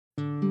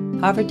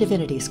Harvard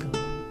Divinity School.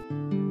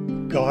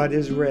 God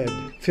is Red,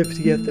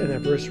 50th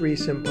Anniversary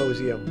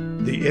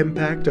Symposium. The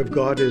Impact of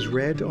God is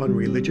Red on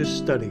Religious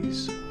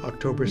Studies,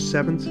 October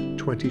 7th,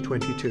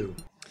 2022.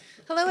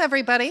 Hello,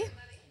 everybody.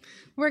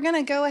 We're going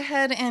to go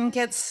ahead and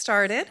get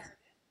started.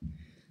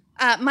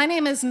 My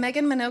name is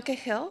Megan Minoka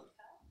Hill.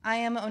 I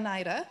am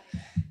Oneida,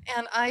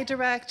 and I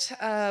direct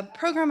a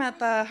program at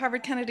the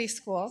Harvard Kennedy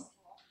School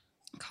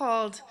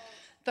called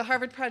the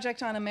Harvard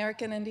Project on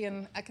American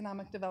Indian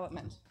Economic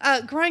Development.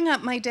 Growing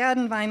up, my dad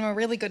and Vine were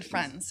really good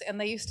friends, and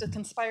they used to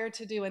conspire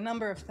to do a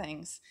number of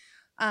things,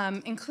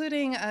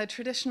 including a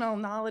traditional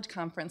knowledge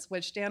conference,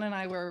 which Dan and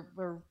I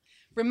were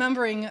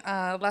remembering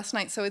last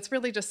night. So it's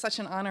really just such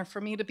an honor for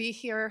me to be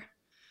here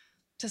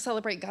to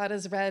celebrate God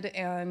is Red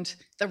and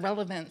the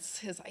relevance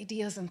his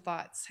ideas and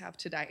thoughts have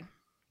today.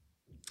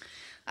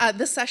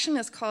 This session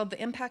is called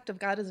The Impact of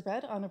God is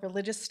Red on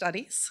Religious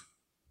Studies.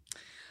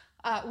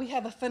 We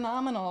have a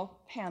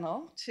phenomenal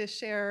panel to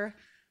share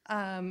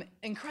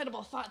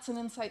incredible thoughts and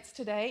insights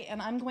today,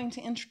 and I'm going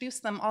to introduce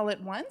them all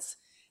at once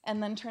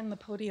and then turn the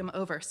podium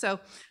over. So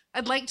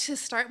I'd like to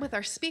start with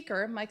our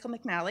speaker, Michael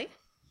McNally.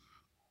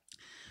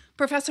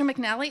 Professor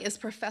McNally is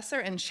professor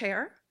and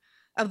chair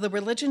of the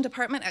Religion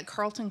Department at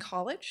Carleton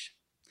College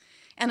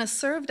and has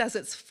served as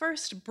its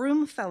first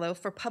Broome Fellow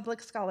for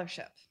Public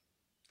Scholarship.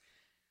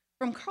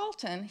 From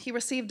Carleton, he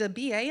received a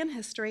BA in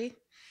history,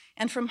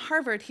 and from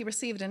Harvard, he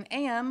received an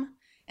AM,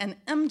 an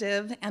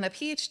MDiv, and a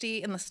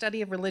PhD in the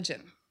study of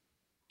religion.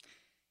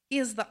 He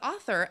is the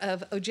author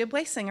of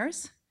Ojibwe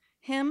Singers,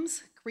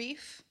 Hymns,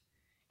 Grief,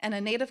 and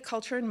A Native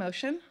Culture in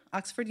Motion,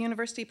 Oxford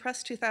University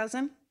Press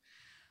 2000,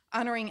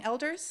 Honoring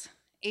Elders,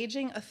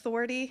 Aging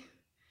Authority,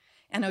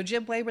 and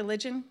Ojibwe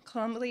Religion,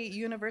 Columbia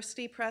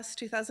University Press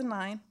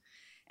 2009,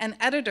 and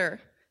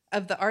editor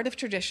of The Art of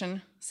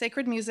Tradition,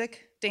 Sacred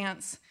Music,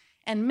 Dance,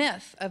 and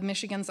Myth of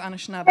Michigan's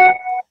Anishinaabe,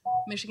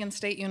 Michigan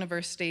State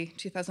University,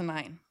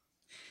 2009.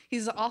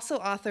 He's also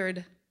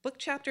authored book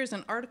chapters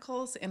and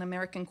articles in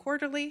American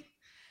Quarterly,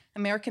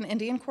 American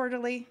Indian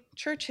Quarterly,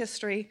 Church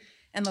History,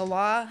 and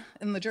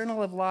the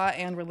Journal of Law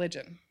and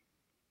Religion.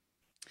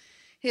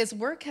 His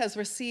work has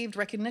received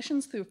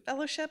recognitions through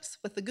fellowships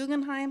with the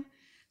Guggenheim,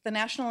 the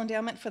National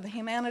Endowment for the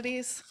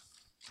Humanities,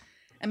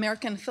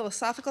 American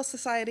Philosophical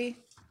Society,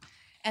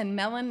 and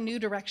Mellon New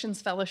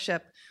Directions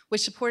Fellowship,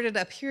 which supported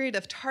a period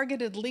of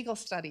targeted legal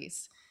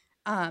studies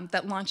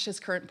that launched his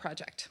current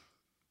project.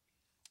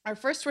 Our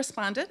first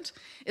respondent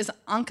is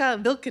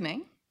Anke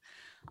Wilkening.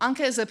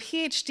 Anke is a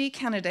PhD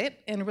candidate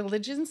in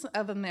Religions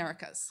of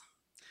Americas.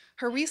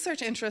 Her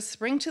research interests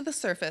bring to the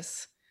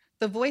surface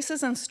the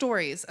voices and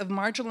stories of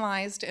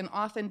marginalized and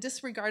often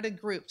disregarded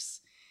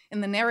groups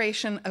in the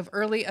narration of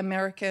early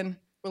American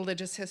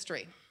religious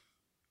history.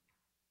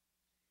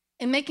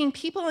 In making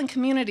people and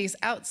communities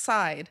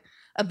outside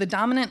of the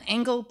dominant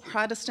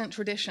Anglo-Protestant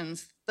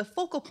traditions the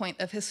focal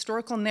point of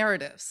historical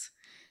narratives,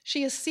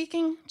 she is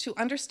seeking to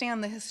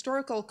understand the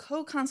historical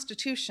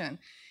co-constitution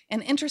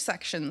and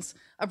intersections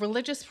of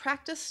religious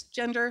practice,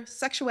 gender,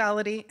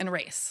 sexuality, and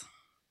race.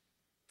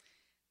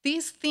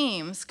 These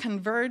themes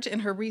converge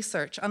in her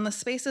research on the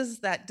spaces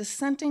that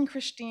dissenting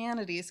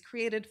Christianities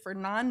created for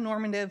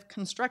non-normative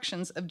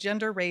constructions of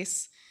gender,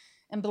 race,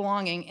 and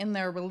belonging in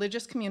their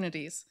religious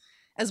communities,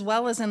 as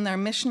well as in their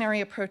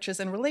missionary approaches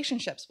and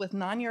relationships with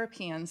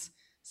non-Europeans,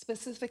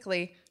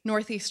 specifically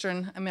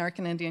Northeastern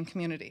American Indian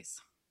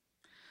communities.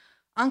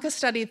 Anke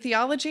studied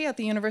theology at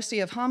the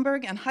University of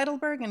Hamburg and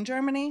Heidelberg in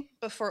Germany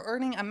before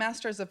earning a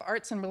Master's of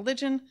Arts in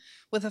Religion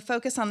with a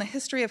focus on the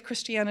history of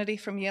Christianity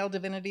from Yale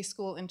Divinity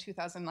School in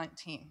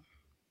 2019.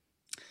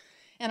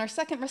 And our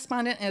second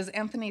respondent is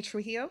Anthony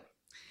Trujillo.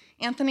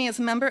 Anthony is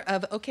a member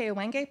of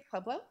Okeowenge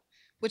Pueblo,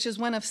 which is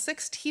one of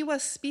 6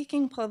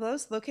 Tiwa-speaking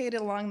pueblos located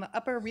along the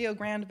upper Rio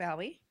Grande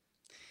Valley.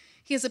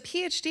 He is a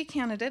PhD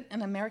candidate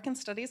in American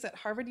Studies at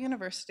Harvard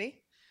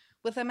University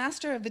with a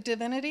Master of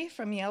Divinity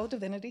from Yale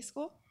Divinity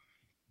School.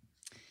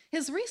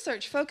 His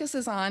research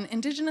focuses on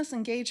indigenous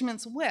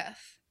engagements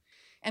with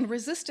and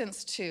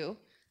resistance to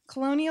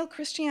colonial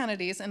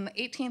Christianities in the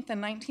 18th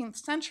and 19th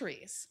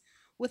centuries,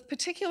 with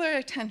particular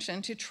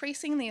attention to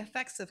tracing the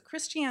effects of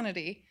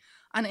Christianity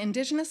on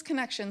indigenous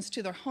connections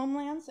to their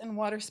homelands and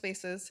water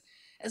spaces,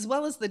 as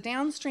well as the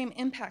downstream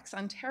impacts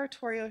on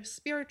territorial,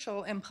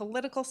 spiritual, and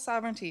political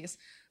sovereignties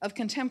of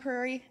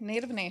contemporary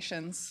Native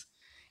nations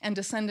and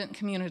descendant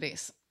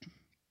communities.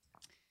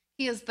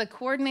 He is the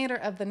coordinator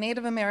of the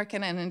Native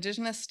American and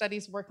Indigenous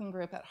Studies Working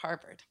Group at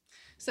Harvard.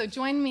 So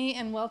join me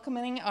in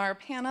welcoming our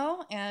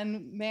panel,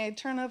 and may I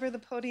turn over the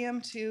podium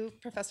to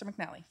Professor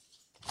McNally.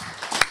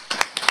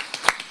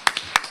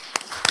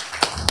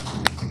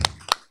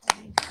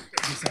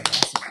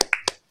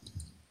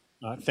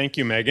 Thank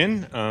you,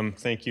 Megan.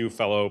 Thank you,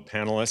 fellow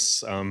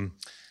panelists.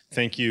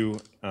 Thank you,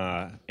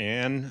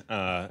 Anne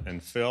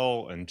and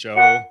Phil and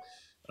Joe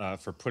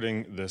for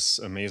putting this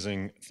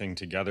amazing thing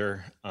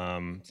together.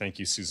 Thank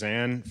you,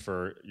 Suzanne,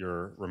 for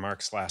your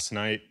remarks last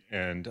night,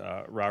 and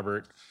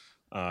Robert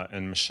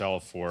and Michelle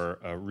for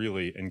a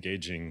really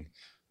engaging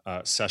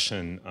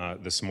session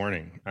this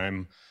morning.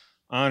 I'm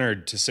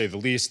honored, to say the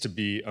least, to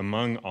be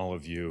among all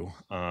of you.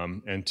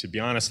 And to be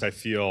honest, I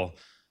feel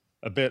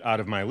a bit out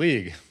of my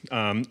league.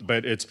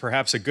 But it's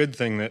perhaps a good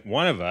thing that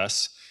one of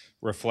us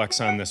reflects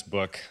on this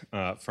book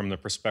from the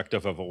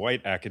perspective of a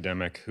white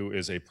academic who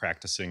is a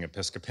practicing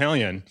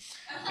Episcopalian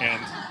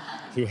and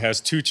who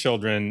has 2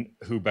 children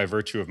who, by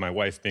virtue of my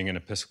wife being an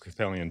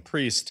Episcopalian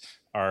priest,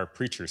 are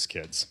preacher's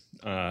kids.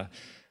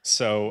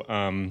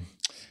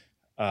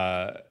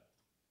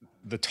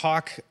 The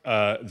talk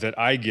that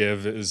I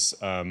give is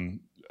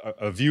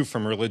a view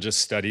from religious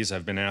studies.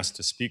 I've been asked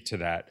to speak to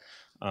that.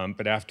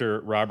 But after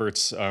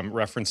Robert's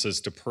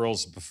references to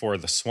pearls before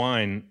the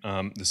swine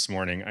this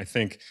morning, I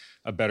think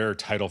a better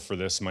title for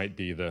this might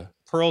be The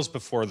Pearls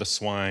Before the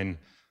Swine,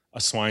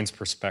 A Swine's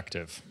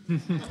Perspective.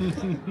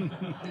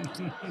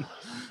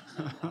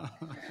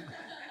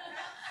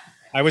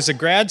 I was a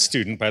grad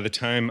student by the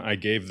time I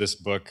gave this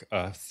book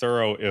a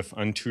thorough, if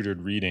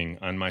untutored, reading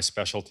on my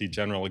specialty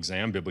general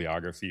exam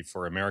bibliography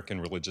for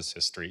American religious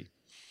history.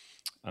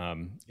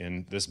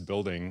 In this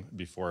building,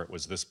 before it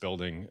was this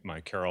building,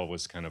 my carrel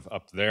was kind of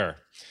up there.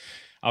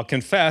 I'll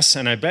confess,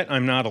 and I bet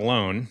I'm not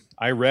alone,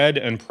 I read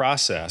and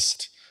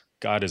processed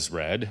God is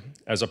Read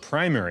as a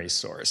primary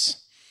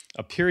source,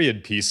 a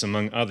period piece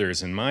among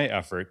others in my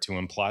effort to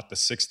implot the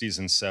 60s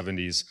and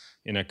 70s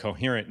in a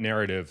coherent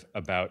narrative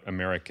about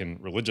American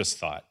religious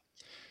thought.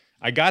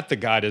 I got the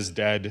God is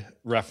Dead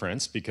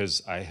reference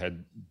because I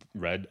had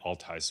read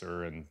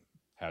Althusser and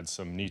had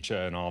some Nietzsche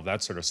and all of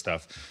that sort of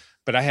stuff,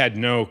 but I had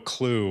no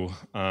clue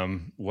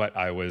what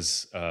I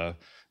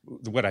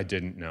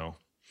didn't know.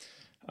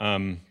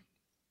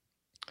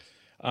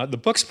 The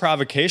book's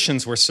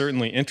provocations were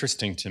certainly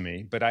interesting to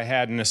me, but I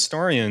had an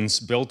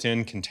historian's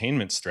built-in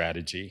containment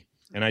strategy,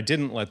 and I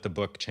didn't let the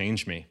book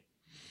change me.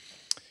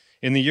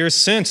 In the years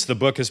since, the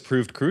book has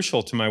proved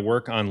crucial to my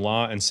work on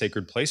law and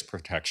sacred place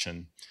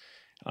protection.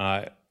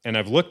 And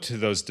I've looked to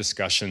those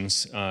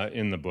discussions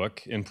in the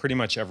book in pretty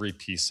much every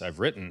piece I've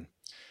written.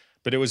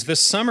 But it was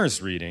this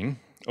summer's reading,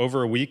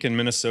 over a week in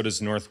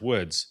Minnesota's North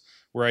Woods,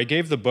 where I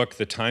gave the book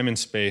the time and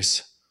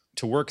space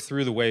to work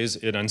through the ways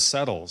it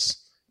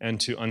unsettles and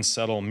to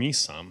unsettle me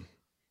some.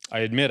 I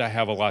admit I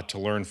have a lot to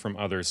learn from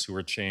others who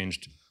were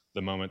changed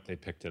the moment they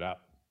picked it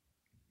up.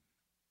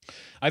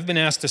 I've been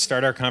asked to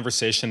start our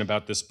conversation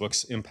about this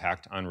book's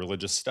impact on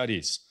religious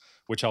studies,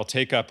 which I'll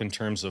take up in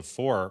terms of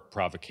 4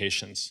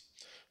 provocations.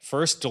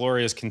 First,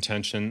 Deloria's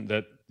contention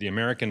that the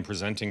American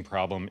presenting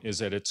problem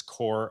is at its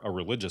core a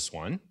religious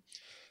one.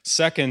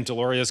 Second,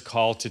 Deloria's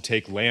call to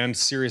take land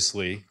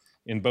seriously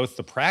in both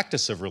the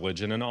practice of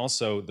religion and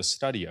also the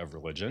study of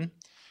religion.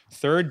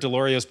 Third,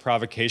 Deloria's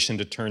provocation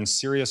to turn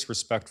serious,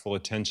 respectful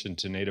attention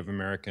to Native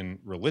American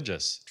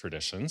religious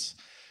traditions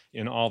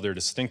in all their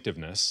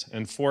distinctiveness.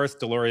 And fourth,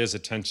 Deloria's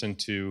attention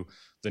to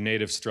the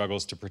Native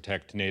struggles to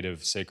protect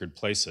Native sacred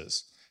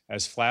places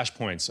as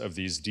flashpoints of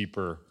these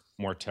deeper,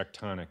 more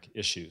tectonic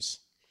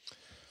issues.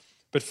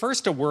 But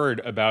first, a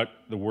word about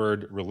the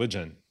word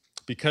religion,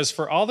 because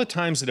for all the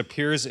times it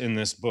appears in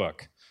this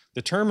book,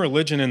 the term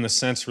religion in the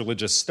sense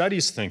religious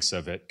studies thinks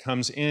of it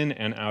comes in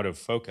and out of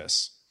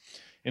focus.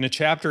 In a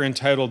chapter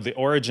entitled The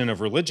Origin of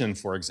Religion,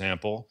 for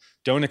example,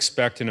 don't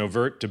expect an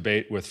overt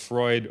debate with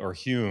Freud or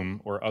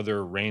Hume or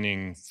other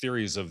reigning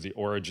theories of the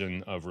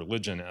origin of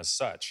religion as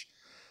such.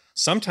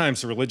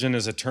 Sometimes religion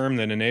is a term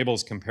that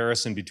enables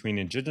comparison between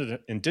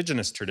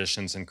indigenous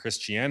traditions and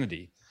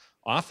Christianity.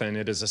 Often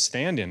it is a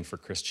stand-in for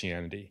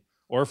Christianity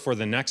or for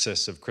the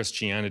nexus of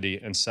Christianity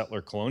and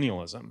settler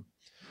colonialism.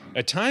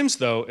 At times,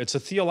 though, it's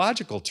a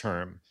theological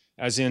term,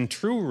 as in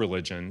true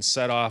religion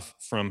set off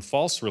from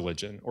false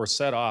religion or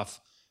set off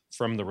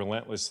from the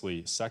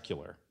relentlessly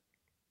secular.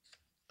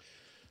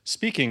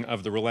 Speaking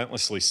of the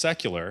relentlessly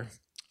secular,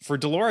 for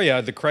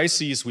Deloria, the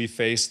crises we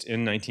faced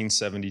in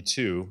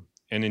 1972,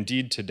 and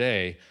indeed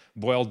today,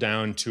 boil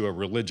down to a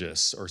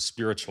religious or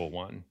spiritual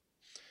one.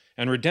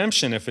 And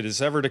redemption, if it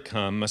is ever to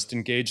come, must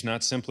engage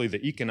not simply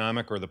the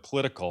economic or the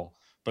political,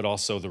 but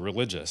also the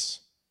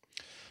religious.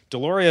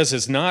 Deloria's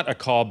is not a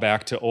call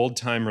back to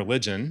old-time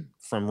religion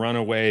from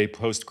runaway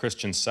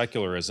post-Christian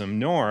secularism,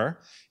 nor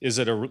is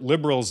it a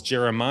liberal's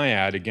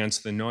Jeremiad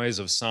against the noise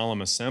of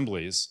solemn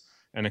assemblies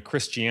and a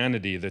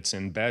Christianity that's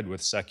in bed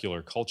with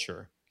secular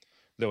culture,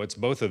 though it's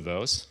both of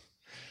those.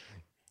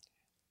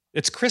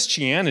 It's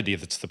Christianity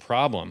that's the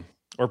problem,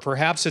 or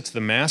perhaps it's the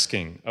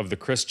masking of the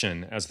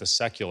Christian as the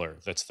secular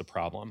that's the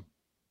problem.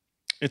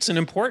 It's an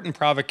important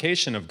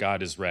provocation of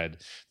God is Read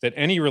that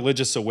any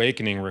religious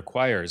awakening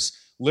requires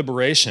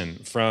liberation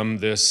from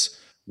this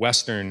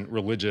Western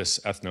religious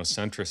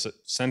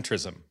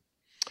ethnocentrism.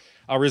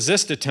 I'll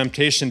resist a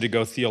temptation to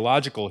go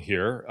theological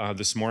here.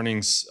 This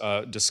morning's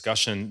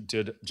discussion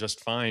did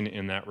just fine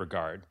in that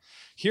regard.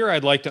 Here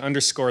I'd like to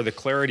underscore the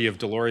clarity of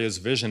Deloria's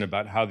vision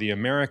about how the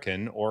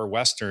American or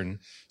Western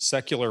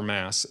secular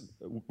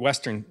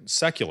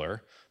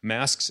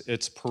masks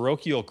its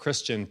parochial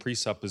Christian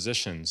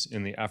presuppositions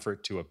in the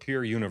effort to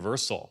appear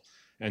universal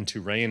and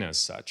to reign as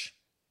such.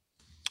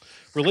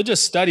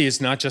 Religious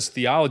studies, not just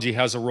theology,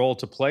 has a role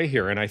to play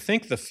here, and I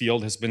think the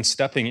field has been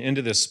stepping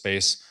into this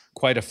space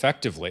quite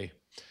effectively.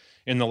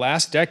 In the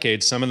last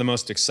decade, some of the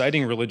most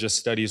exciting religious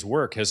studies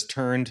work has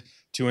turned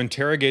to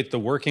interrogate the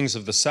workings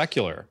of the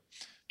secular,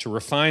 to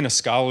refine a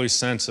scholarly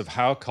sense of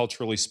how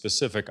culturally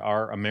specific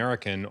are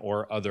American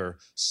or other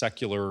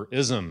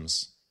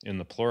secularisms in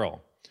the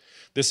plural.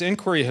 This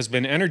inquiry has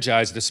been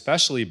energized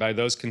especially by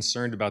those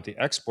concerned about the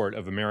export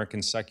of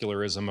American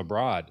secularism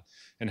abroad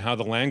and how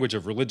the language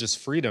of religious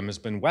freedom has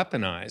been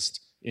weaponized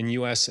in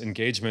US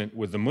engagement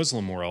with the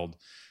Muslim world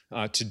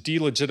to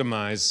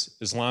delegitimize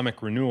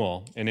Islamic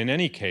renewal, and in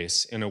any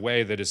case, in a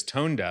way that is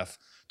tone deaf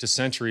to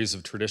centuries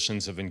of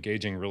traditions of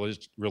engaging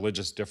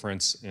religious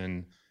difference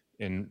in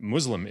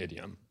Muslim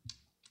idiom.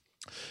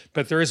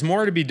 But there is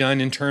more to be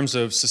done in terms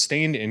of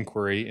sustained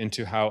inquiry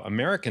into how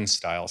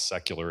American-style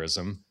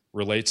secularism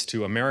relates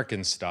to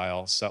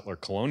American-style settler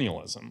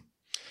colonialism.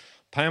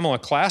 Pamela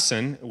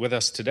Klassen, with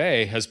us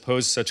today, has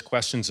posed such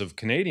questions of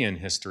Canadian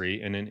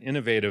history in an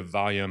innovative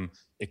volume,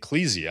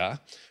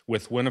 Ecclesia,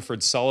 with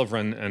Winifred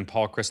Sullivan and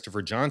Paul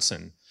Christopher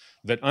Johnson,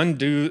 that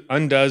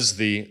undoes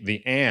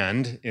the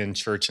and in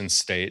church and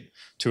state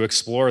to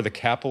explore the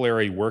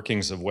capillary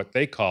workings of what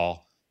they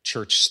call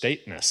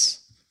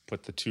church-stateness,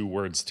 put the two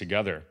words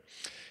together.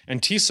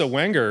 And Tisa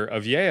Wenger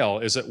of Yale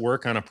is at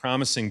work on a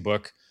promising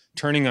book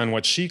turning on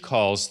what she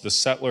calls the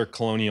settler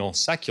colonial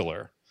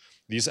secular.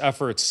 These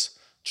efforts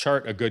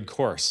chart a good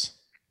course.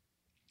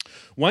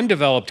 One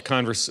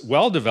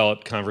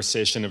well-developed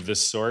conversation of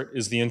this sort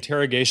is the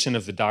interrogation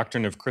of the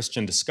doctrine of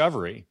Christian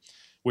discovery,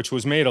 which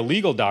was made a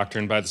legal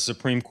doctrine by the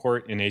Supreme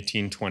Court in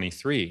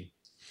 1823.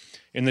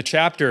 In the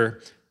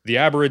chapter, The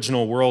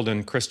Aboriginal World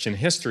in Christian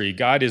History,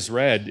 God is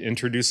Read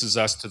introduces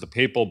us to the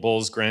papal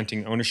bulls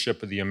granting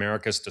ownership of the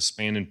Americas to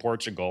Spain and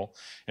Portugal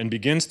and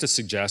begins to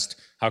suggest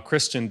how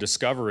Christian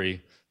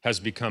discovery has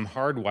become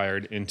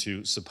hardwired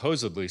into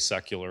supposedly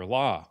secular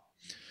law.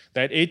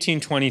 That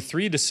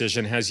 1823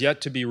 decision has yet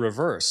to be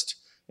reversed,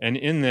 and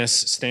in this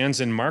stands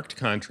in marked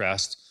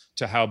contrast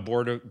to how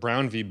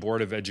Brown v.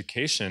 Board of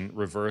Education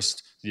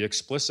reversed the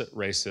explicit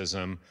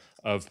racism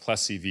of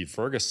Plessy v.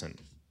 Ferguson.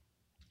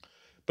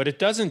 But it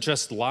doesn't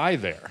just lie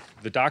there.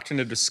 The doctrine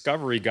of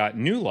discovery got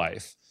new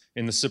life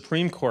in the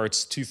Supreme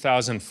Court's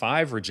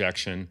 2005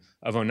 rejection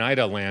of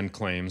Oneida land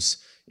claims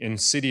in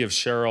City of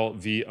Sherrill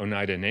v.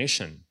 Oneida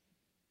Nation.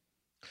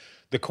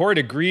 The court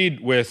agreed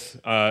with,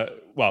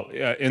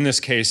 in this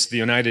case,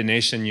 the Oneida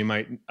Nation, you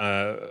might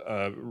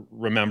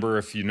remember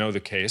if you know the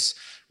case,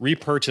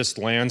 repurchased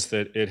lands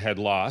that it had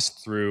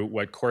lost through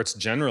what courts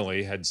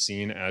generally had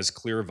seen as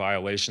clear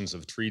violations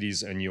of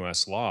treaties and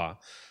US law.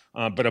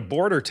 But a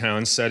border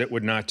town said it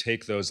would not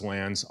take those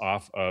lands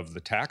off of the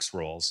tax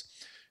rolls.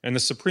 And the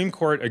Supreme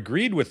Court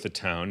agreed with the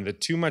town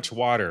that too much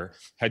water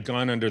had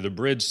gone under the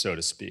bridge, so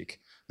to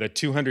speak, that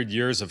 200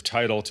 years of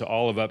title to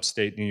all of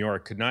upstate New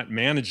York could not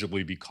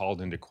manageably be called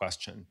into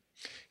question.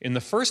 In the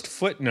first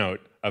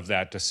footnote of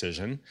that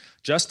decision,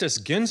 Justice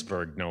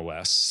Ginsburg, no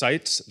less,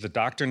 cites the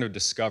doctrine of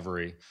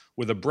discovery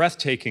with a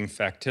breathtaking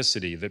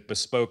facticity that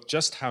bespoke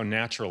just how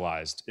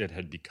naturalized it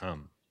had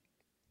become.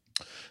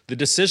 The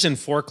decision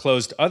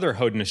foreclosed other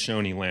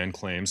Haudenosaunee land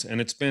claims,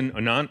 and it's been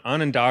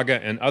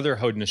Onondaga and other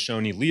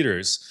Haudenosaunee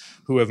leaders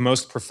who have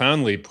most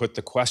profoundly put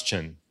the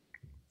question.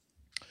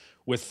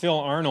 With Phil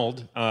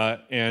Arnold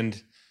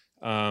and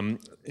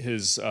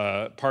his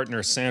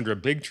partner Sandra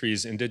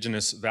Bigtree's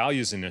Indigenous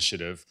Values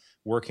Initiative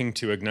working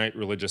to ignite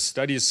religious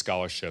studies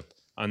scholarship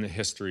on the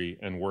history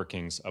and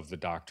workings of the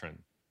doctrine.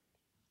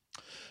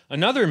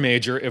 Another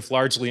major, if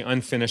largely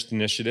unfinished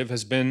initiative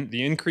has been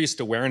the increased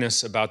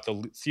awareness about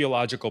the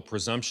theological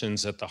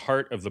presumptions at the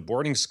heart of the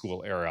boarding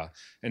school era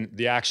and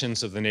the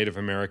actions of the Native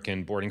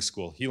American Boarding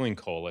School Healing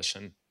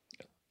Coalition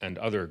and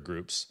other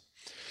groups.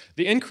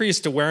 The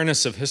increased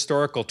awareness of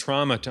historical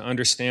trauma to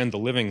understand the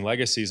living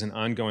legacies and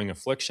ongoing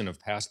affliction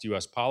of past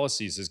US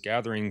policies is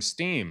gathering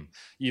steam,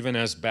 even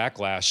as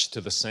backlash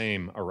to the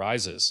same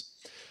arises.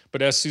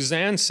 But as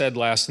Suzanne said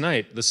last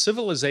night, the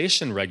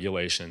civilization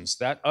regulations,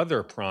 that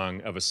other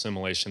prong of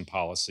assimilation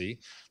policy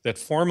that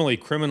formally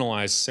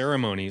criminalized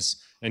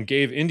ceremonies and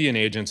gave Indian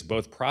agents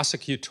both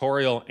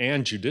prosecutorial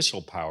and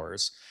judicial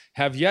powers,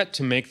 have yet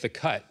to make the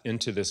cut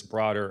into this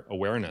broader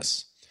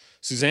awareness.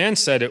 Suzanne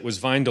said it was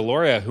Vine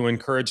Deloria who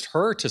encouraged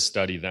her to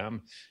study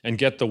them and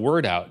get the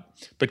word out.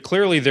 But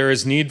clearly there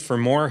is need for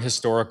more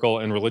historical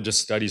and religious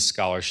studies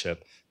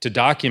scholarship to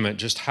document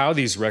just how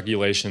these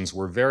regulations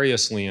were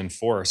variously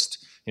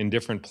enforced in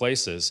different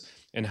places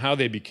and how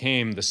they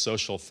became the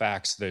social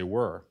facts they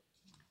were.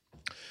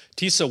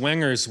 Tisa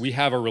Wenger's We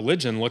Have a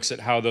Religion looks at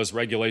how those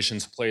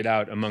regulations played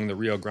out among the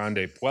Rio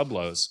Grande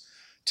Pueblos.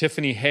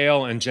 Tiffany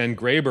Hale and Jen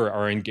Graber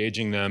are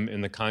engaging them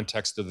in the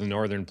context of the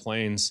Northern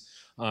Plains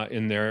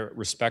in their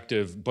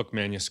respective book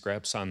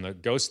manuscripts on the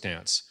ghost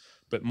dance,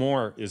 but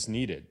more is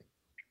needed.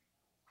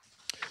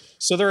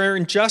 So there are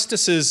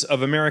injustices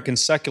of American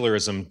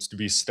secularism to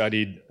be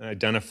studied,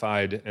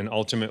 identified, and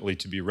ultimately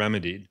to be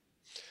remedied.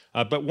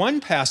 But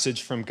one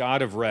passage from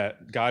God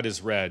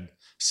is Read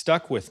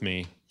stuck with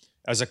me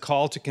as a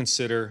call to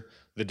consider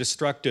the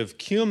destructive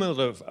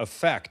cumulative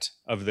effect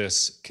of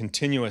this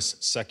continuous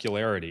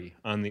secularity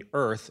on the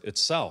earth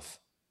itself.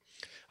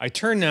 I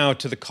turn now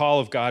to the call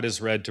of God is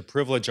Read to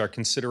privilege our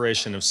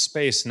consideration of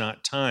space,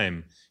 not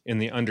time, in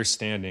the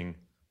understanding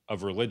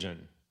of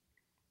religion.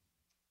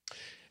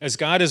 As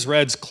God is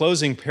Read's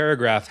closing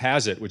paragraph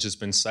has it, which has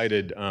been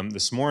cited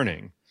this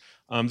morning,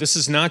 this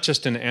is not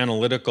just an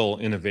analytical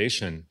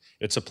innovation,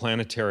 it's a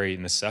planetary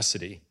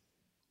necessity.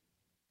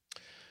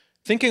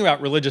 Thinking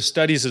about religious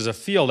studies as a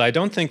field, I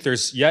don't think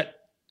there's yet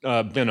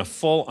been a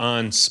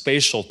full-on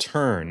spatial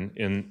turn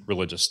in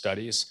religious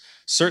studies,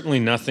 certainly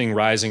nothing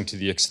rising to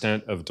the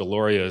extent of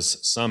Deloria's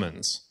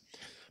summons.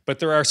 But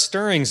there are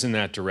stirrings in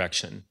that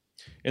direction.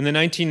 In the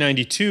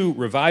 1992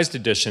 revised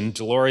edition,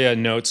 Deloria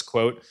notes,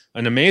 quote,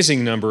 an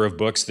amazing number of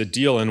books that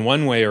deal in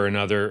one way or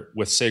another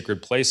with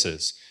sacred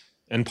places,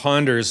 and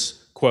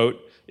ponders, quote,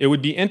 it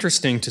would be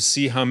interesting to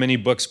see how many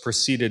books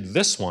preceded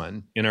this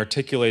one in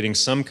articulating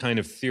some kind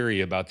of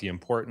theory about the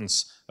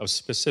importance of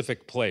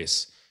specific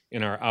place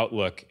in our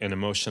outlook and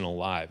emotional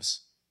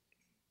lives.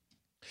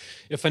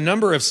 If a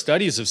number of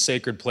studies of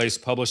sacred place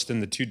published in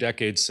the 2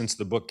 decades since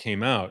the book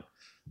came out,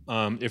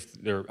 if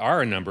there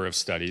are a number of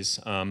studies,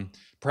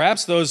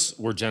 perhaps those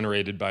were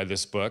generated by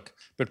this book,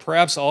 but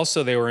perhaps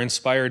also they were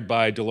inspired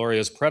by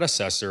Deloria's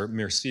predecessor,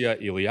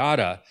 Mircea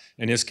Eliade,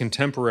 and his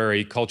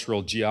contemporary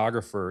cultural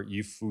geographer,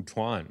 Yi-Fu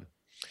Tuan.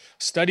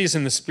 Studies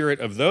in the spirit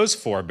of those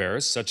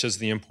forebears, such as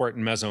the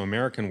important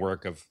Mesoamerican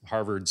work of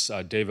Harvard's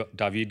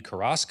David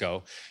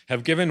Carrasco,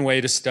 have given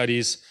way to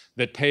studies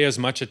that pay as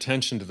much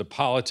attention to the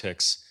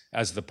politics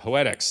as the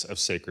poetics of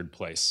sacred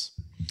place.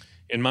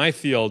 In my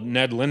field,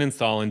 Ned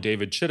Linenthal and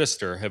David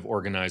Chittister have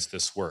organized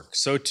this work.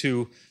 So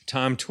too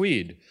Tom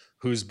Tweed,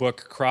 whose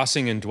book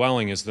Crossing and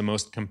Dwelling is the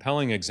most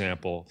compelling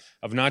example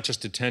of not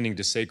just attending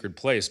to sacred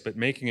place, but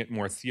making it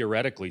more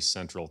theoretically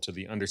central to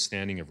the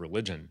understanding of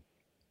religion.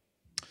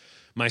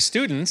 My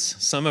students,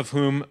 some of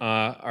whom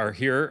are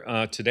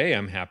here today,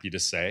 I'm happy to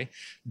say,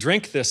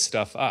 drink this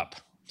stuff up.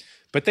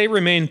 But they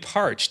remain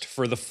parched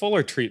for the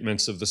fuller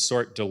treatments of the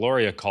sort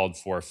Deloria called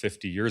for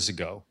 50 years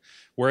ago,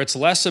 where it's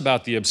less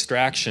about the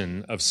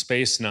abstraction of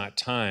space, not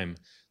time,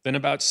 than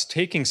about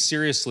taking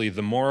seriously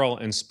the moral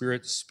and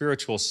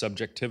spiritual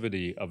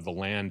subjectivity of the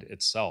land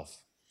itself.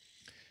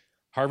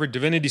 Harvard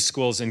Divinity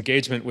School's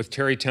engagement with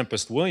Terry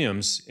Tempest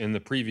Williams in the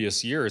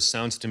previous years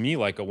sounds to me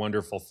like a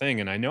wonderful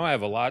thing, and I know I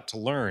have a lot to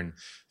learn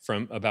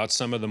about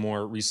some of the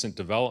more recent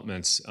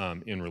developments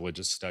in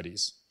religious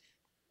studies.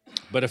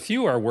 But a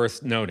few are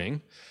worth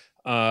noting.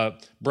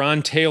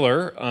 Bron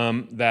Taylor,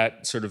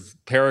 that sort of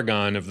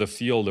paragon of the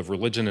field of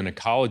religion and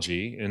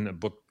ecology in a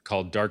book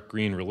called Dark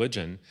Green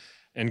Religion,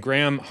 and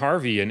Graham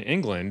Harvey in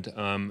England,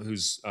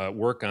 whose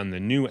work on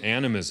the new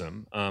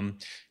animism,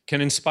 can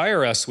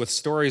inspire us with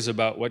stories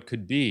about what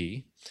could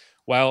be,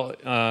 while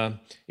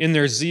in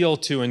their zeal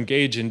to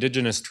engage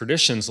indigenous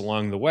traditions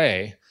along the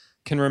way,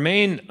 can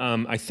remain,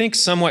 I think,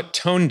 somewhat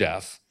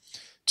tone-deaf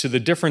to the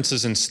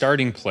differences in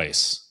starting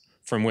place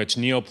from which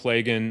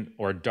Neoplagan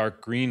or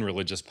dark green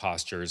religious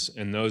postures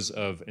and those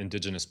of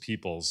indigenous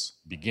peoples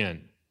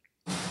begin.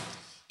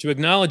 To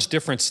acknowledge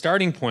different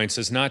starting points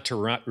is not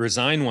to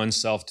resign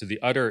oneself to the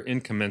utter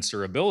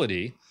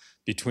incommensurability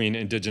between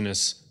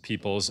indigenous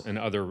peoples and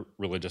other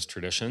religious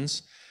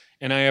traditions.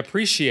 And I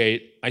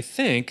appreciate, I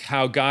think,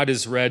 how God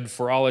is read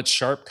for all its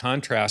sharp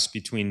contrast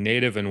between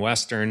native and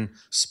Western,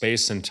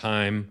 space and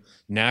time,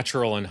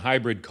 natural and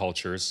hybrid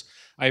cultures.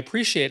 I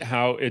appreciate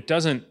how it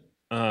doesn't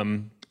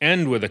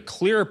end with a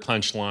clear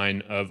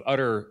punchline of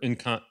utter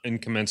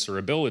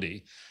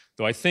incommensurability,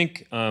 though I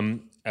think,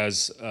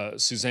 as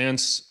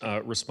Suzanne's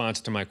response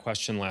to my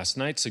question last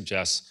night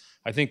suggests,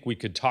 I think we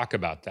could talk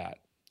about that,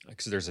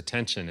 because there's a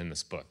tension in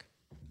this book.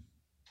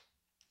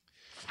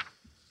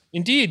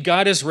 Indeed,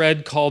 God is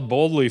read called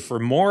boldly for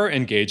more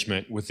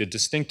engagement with the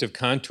distinctive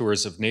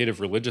contours of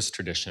native religious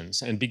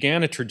traditions and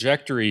began a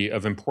trajectory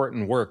of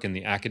important work in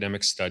the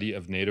academic study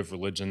of native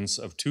religions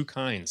of two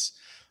kinds,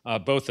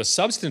 both a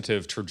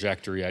substantive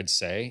trajectory, I'd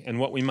say, and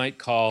what we might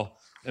call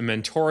a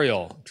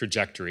mentorial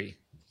trajectory.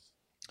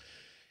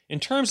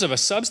 In terms of a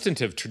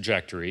substantive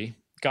trajectory,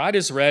 God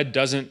is Read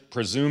doesn't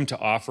presume to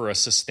offer a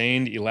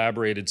sustained,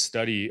 elaborated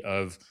study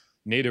of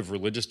native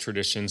religious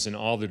traditions in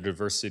all their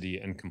diversity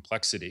and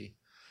complexity.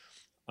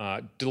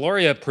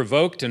 Deloria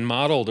provoked and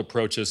modeled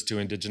approaches to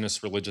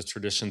indigenous religious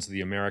traditions of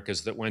the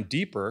Americas that went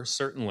deeper,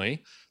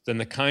 certainly, than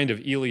the kind of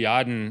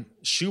Eliaden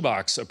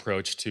shoebox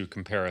approach to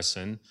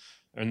comparison,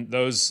 and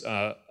those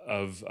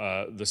of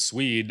the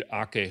Swede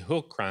Ake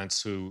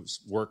Hultkrantz, whose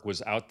work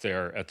was out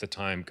there at the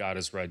time God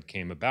is Read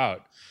came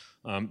about.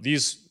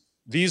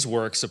 These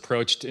works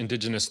approached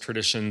indigenous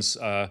traditions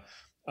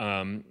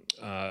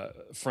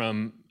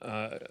from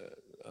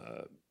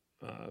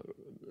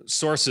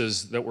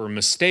sources that were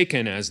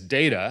mistaken as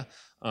data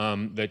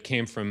that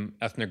came from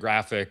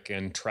ethnographic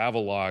and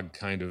travelogue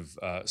kind of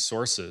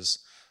sources,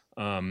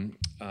 and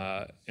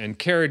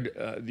cared,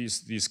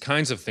 these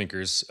kinds of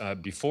thinkers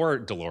before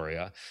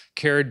Deloria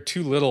cared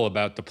too little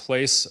about the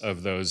place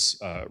of those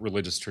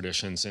religious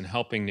traditions in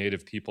helping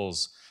native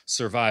peoples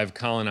survive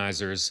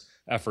colonizers'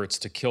 efforts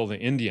to kill the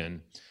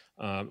Indian,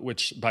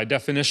 which by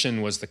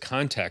definition was the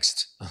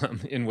context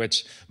in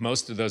which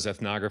most of those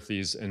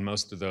ethnographies and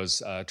most of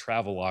those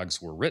travel logs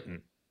were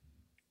written.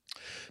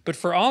 But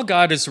for all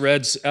God is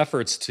Red's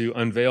efforts to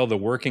unveil the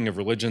working of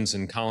religions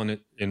in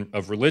colonization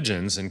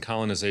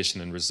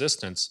and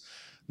resistance,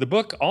 the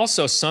book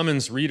also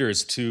summons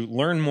readers to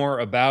learn more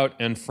about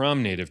and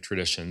from Native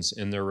traditions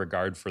in their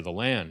regard for the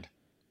land.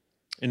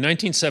 In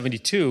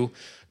 1972,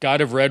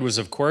 God of Red was,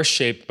 of course,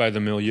 shaped by the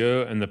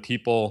milieu and the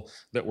people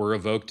that were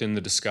evoked in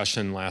the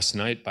discussion last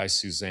night by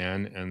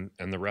Suzanne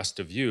and the rest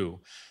of you.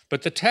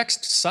 But the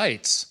text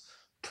cites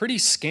pretty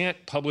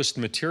scant published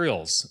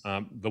materials,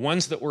 the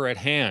ones that were at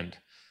hand.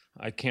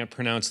 I can't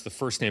pronounce the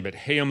first name, but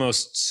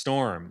Hayamos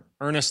Storm,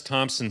 Ernest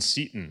Thompson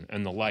Seton,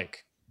 and the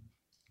like.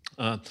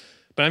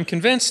 But I'm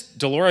convinced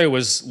Deloria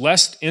was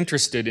less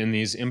interested in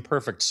these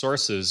imperfect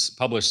sources,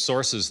 published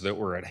sources that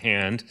were at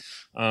hand,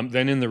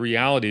 than in the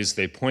realities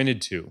they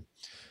pointed to.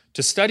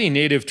 To study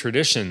Native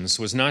traditions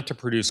was not to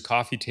produce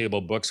coffee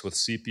table books with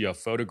sepia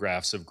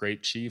photographs of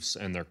great chiefs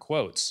and their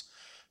quotes.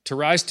 To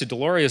rise to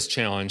Deloria's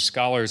challenge,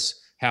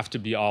 scholars have to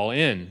be all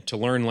in, to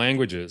learn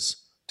languages,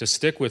 to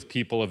stick with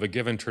people of a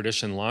given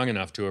tradition long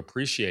enough to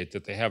appreciate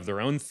that they have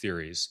their own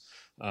theories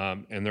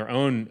and their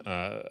own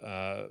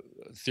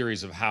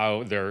theories of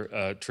how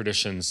their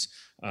traditions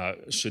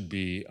should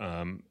be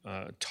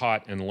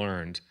taught and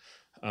learned.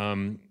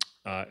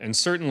 And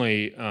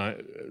certainly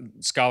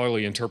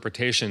scholarly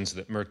interpretations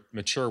that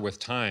mature with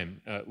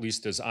time, at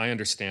least as I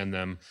understand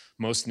them.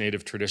 Most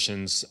Native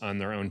traditions on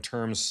their own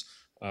terms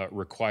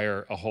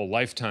require a whole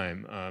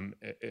lifetime,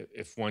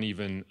 if one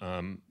even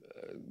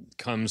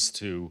comes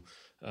to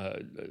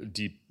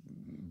deep,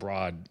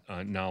 broad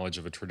knowledge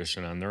of a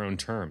tradition on their own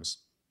terms.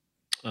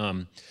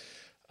 And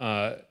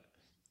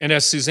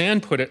as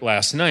Suzanne put it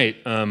last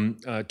night,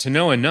 to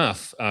know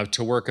enough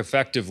to work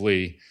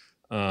effectively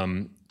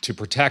to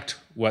protect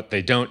what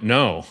they don't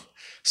know,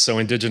 so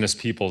Indigenous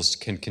peoples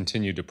can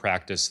continue to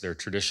practice their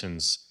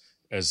traditions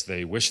as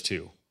they wish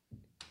to.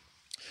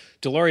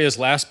 Deloria's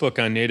last book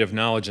on Native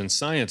knowledge and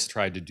science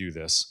tried to do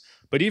this,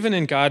 but even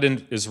in God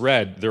is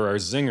Red, there are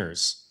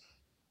zingers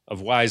of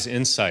wise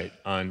insight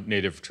on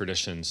Native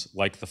traditions,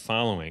 like the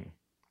following.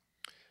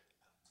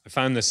 I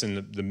found this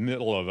in the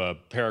middle of a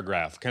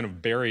paragraph, kind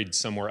of buried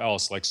somewhere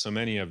else, like so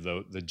many of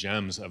the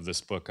gems of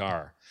this book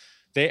are.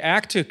 They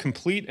act to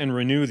complete and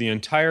renew the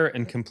entire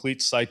and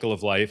complete cycle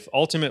of life,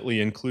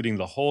 ultimately including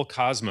the whole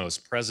cosmos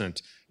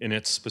present in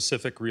its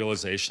specific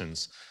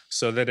realizations,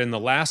 so that in the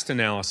last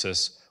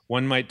analysis,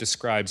 one might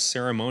describe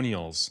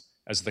ceremonials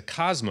as the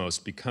cosmos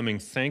becoming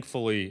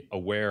thankfully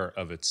aware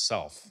of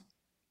itself.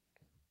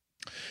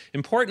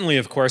 Importantly,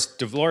 of course,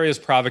 Deloria's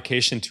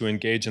provocation to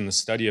engage in the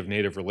study of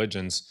Native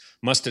religions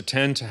must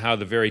attend to how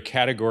the very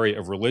category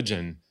of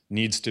religion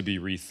needs to be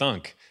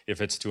rethunk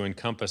if it's to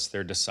encompass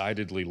their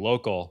decidedly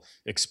local,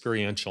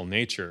 experiential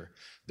nature,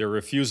 their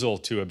refusal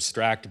to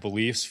abstract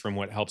beliefs from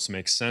what helps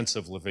make sense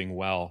of living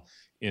well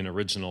in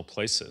original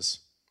places.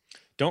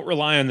 Don't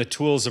rely on the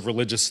tools of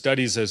religious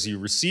studies as you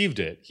received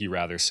it, he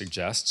rather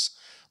suggests.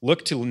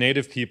 Look to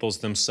Native peoples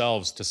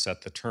themselves to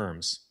set the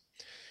terms.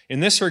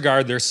 In this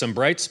regard, there's some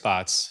bright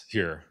spots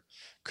here.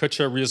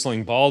 Kutcha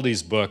Riesling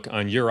Baldy's book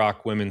on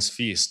Yurok women's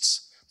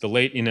feasts, the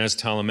late Inez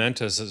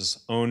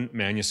Talamantes' own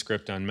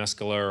manuscript on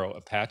Mescalero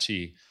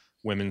Apache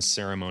women's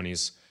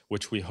ceremonies,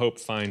 which we hope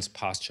finds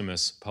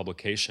posthumous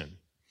publication.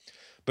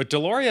 But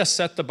Deloria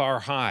set the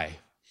bar high,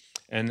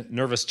 and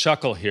nervous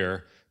chuckle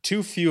here,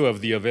 too few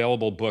of the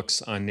available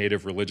books on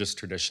Native religious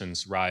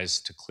traditions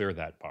rise to clear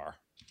that bar.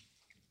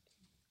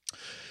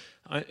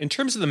 In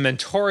terms of the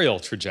mentorial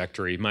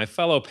trajectory, my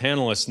fellow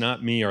panelists,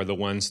 not me, are the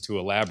ones to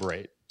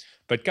elaborate.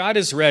 But God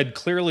is Red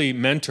clearly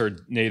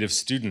mentored Native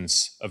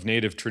students of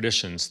Native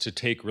traditions to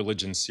take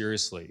religion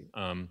seriously.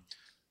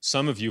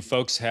 Some of you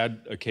folks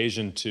had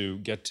occasion to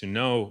get to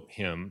know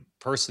him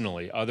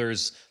personally.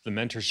 Others, the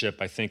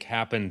mentorship, I think,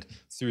 happened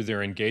through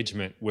their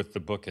engagement with the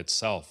book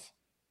itself.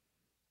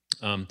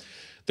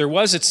 There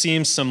was, it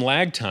seems, some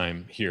lag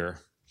time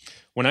here.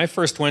 When I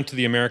first went to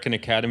the American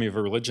Academy of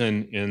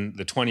Religion in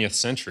the 20th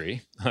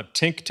century,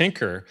 Tink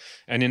Tinker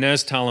and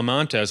Inez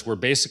Talamantes were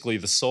basically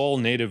the sole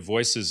Native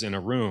voices in a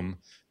room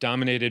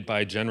dominated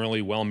by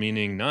generally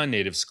well-meaning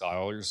non-Native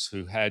scholars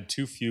who had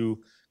too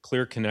few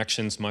clear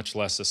connections, much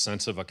less a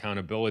sense of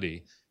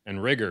accountability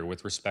and rigor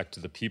with respect to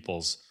the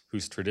peoples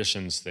whose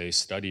traditions they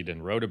studied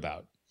and wrote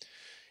about.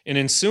 In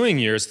ensuing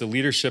years, the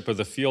leadership of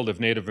the field of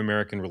Native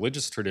American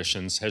religious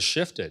traditions has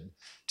shifted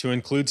to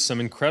include some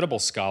incredible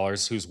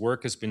scholars whose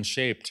work has been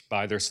shaped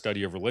by their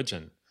study of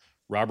religion.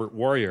 Robert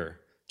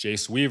Warrior,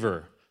 Jace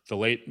Weaver, the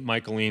late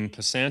Michaeline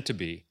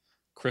Pasantaby,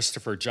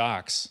 Christopher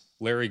Jocks,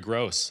 Larry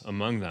Gross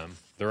among them.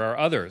 There are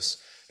others,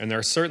 and there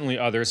are certainly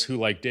others who,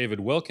 like David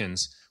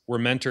Wilkins, were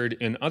mentored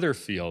in other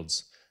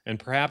fields, and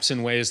perhaps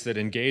in ways that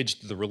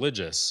engaged the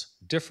religious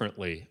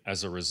differently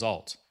as a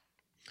result.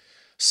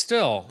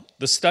 Still,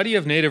 the study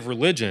of Native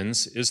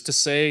religions is, to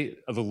say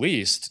the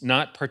least,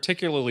 not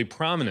particularly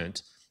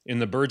prominent in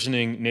the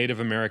burgeoning Native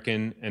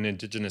American and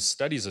Indigenous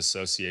Studies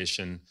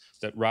Association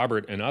that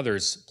Robert and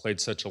others played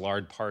such a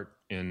large part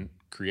in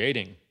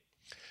creating.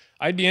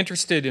 I'd be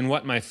interested in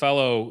what my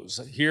fellows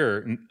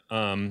here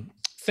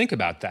think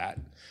about that.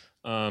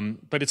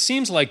 But it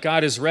seems like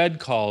God is Red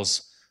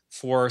calls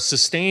for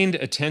sustained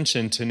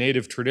attention to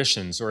Native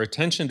traditions, or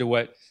attention to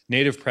what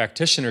Native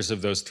practitioners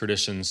of those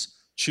traditions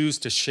choose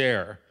to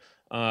share.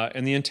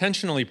 And the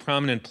intentionally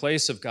prominent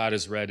place of God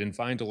is Red in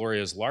Vine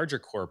Deloria's larger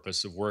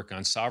corpus of work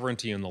on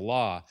sovereignty and the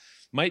law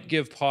might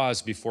give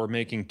pause before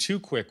making too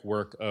quick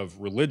work of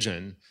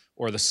religion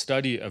or the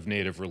study of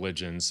Native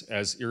religions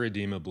as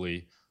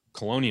irredeemably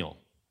colonial.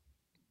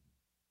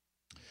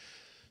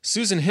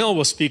 Susan Hill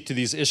will speak to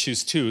these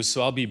issues too,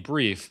 so I'll be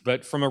brief,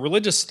 but from a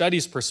religious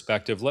studies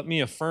perspective, let me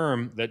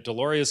affirm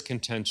Deloria's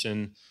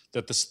contention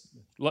that the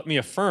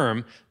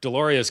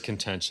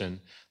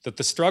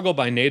struggle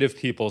by Native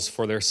peoples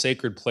for their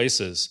sacred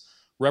places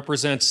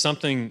represents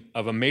something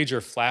of a major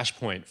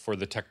flashpoint for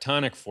the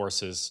tectonic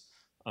forces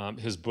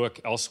his book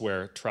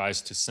Elsewhere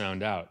tries to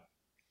sound out.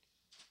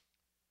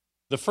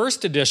 The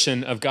first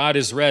edition of God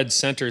is Red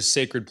centers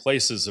sacred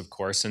places, of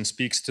course, and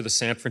speaks to the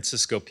San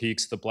Francisco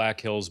Peaks, the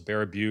Black Hills,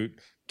 Bear Butte,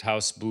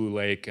 Taos Blue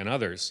Lake, and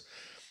others.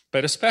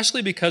 But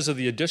especially because of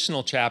the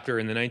additional chapter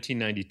in the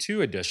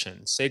 1992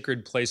 edition,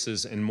 Sacred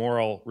Places and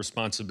Moral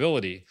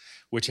Responsibility,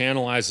 which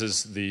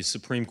analyzes the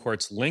Supreme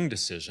Court's Ling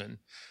decision,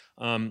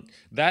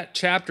 that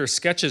chapter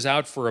sketches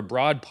out for a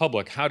broad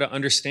public how to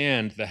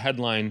understand the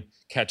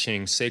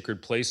headline-catching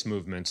sacred place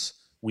movements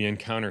we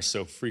encounter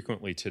so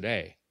frequently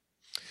today.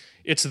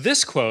 It's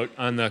this quote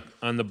on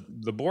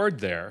the board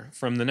there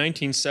from the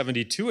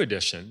 1972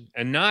 edition,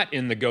 and not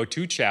in the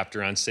Go-To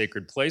chapter on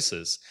sacred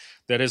places,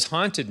 that has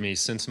haunted me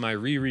since my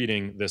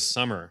rereading this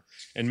summer,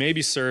 and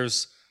maybe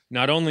serves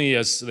not only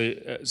as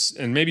the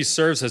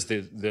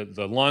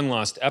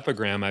long-lost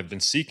epigram I've been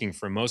seeking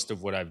for most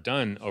of what I've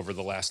done over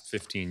the last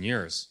 15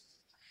 years.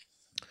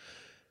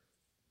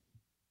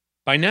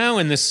 By now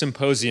in this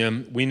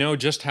symposium, we know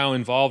just how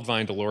involved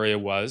Vine Deloria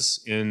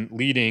was in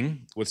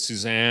leading, with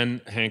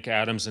Suzanne, Hank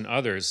Adams, and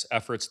others,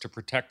 efforts to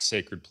protect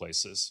sacred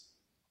places.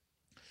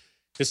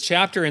 His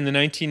chapter in the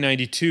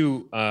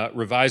 1992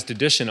 revised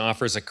edition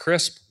offers a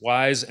crisp,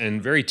 wise,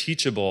 and very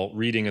teachable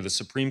reading of the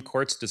Supreme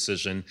Court's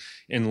decision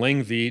in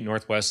Ling v.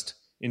 Northwest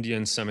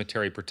Indian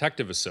Cemetery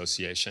Protective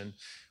Association,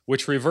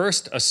 which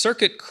reversed a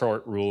circuit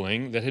court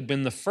ruling that had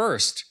been the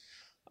first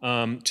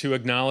to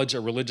acknowledge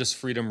a religious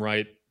freedom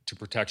right to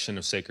protection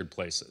of sacred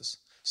places.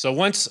 So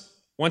once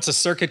a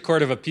Circuit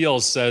Court of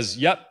Appeals says,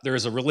 yep, there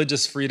is a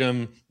religious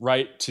freedom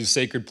right to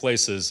sacred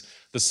places,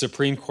 the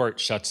Supreme Court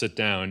shuts it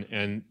down,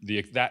 and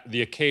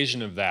the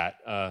occasion of that,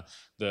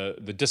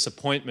 the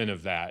disappointment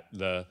of that,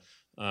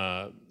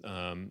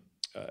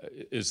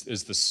 is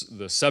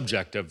the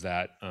subject of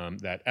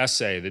that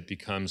essay that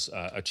becomes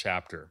a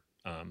chapter.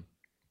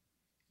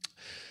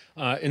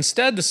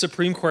 Instead, the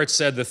Supreme Court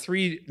said the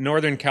 3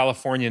 Northern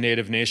California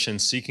Native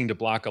nations seeking to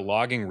block a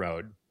logging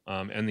road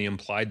and the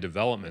implied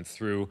development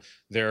through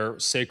their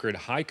sacred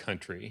high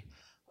country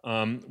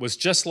was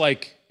just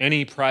like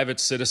any private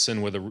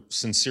citizen with a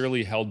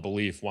sincerely held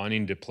belief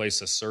wanting to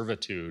place a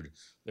servitude,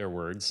 their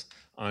words,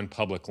 on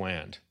public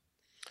land.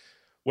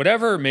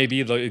 Whatever may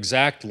be the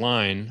exact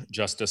line,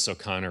 Justice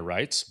O'Connor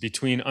writes,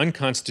 between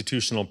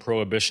unconstitutional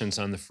prohibitions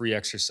on the free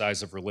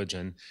exercise of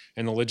religion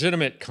and the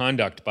legitimate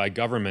conduct by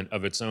government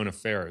of its own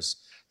affairs,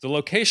 the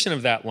location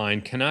of that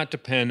line cannot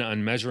depend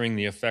on measuring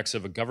the effects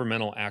of a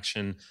governmental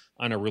action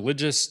on a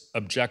religious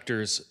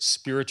objector's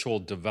spiritual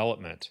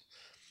development.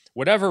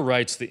 Whatever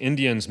rights the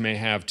Indians may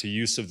have to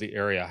use of the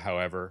area,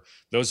 however,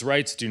 those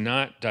rights do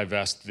not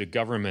divest the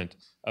government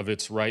of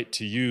its right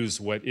to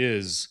use what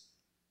is,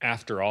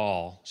 after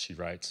all, she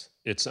writes,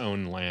 its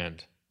own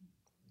land.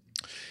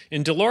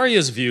 In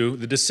Deloria's view,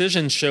 the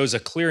decision shows a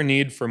clear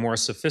need for more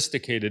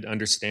sophisticated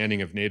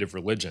understanding of Native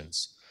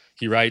religions.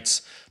 He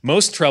writes,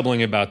 most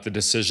troubling about the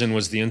decision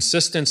was the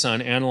insistence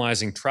on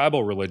analyzing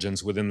tribal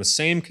religions within the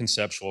same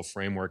conceptual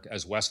framework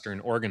as Western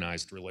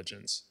organized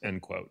religions,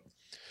 end quote.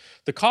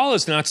 The call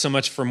is not so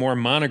much for more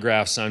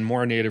monographs on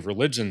more Native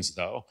religions,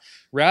 though.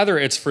 Rather,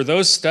 it's for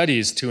those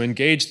studies to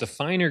engage the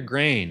finer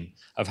grain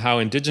of how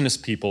indigenous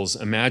peoples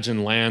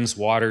imagine lands,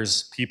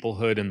 waters,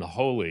 peoplehood, and the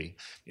holy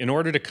in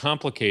order to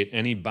complicate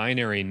any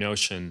binary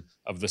notion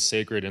of the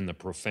sacred and the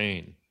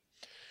profane.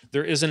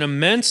 There is an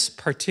immense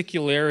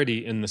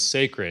particularity in the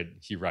sacred,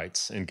 he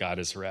writes in God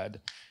is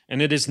Red,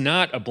 and it is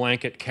not a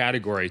blanket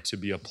category to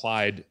be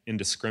applied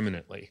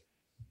indiscriminately.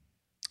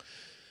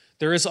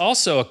 There is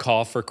also a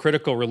call for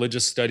critical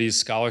religious studies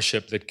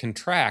scholarship that can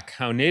track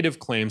how Native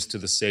claims to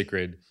the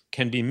sacred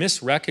can be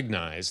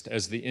misrecognized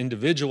as the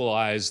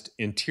individualized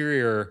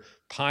interior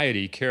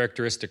piety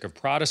characteristic of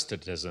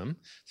Protestantism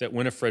that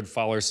Winifred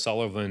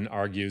Fowler-Sullivan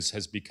argues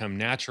has become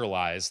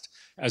naturalized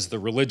as the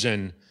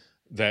religion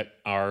that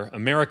our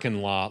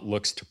American law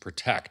looks to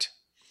protect,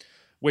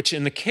 which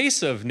in the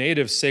case of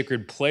Native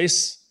sacred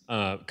place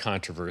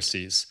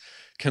controversies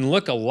can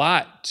look a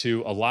lot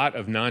to a lot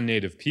of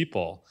non-Native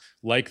people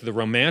like the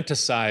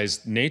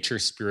romanticized nature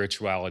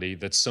spirituality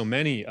that so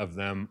many of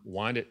them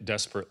want it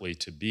desperately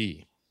to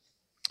be.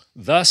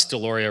 Thus,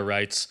 Deloria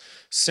writes,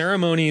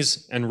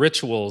 ceremonies and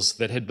rituals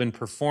that had been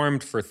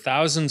performed for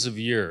thousands of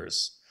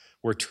years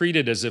were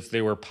treated as if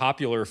they were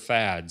popular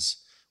fads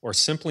or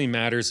simply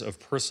matters of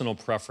personal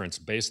preference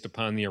based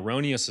upon the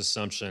erroneous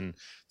assumption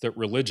that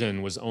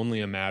religion was only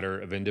a matter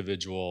of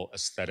individual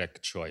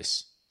aesthetic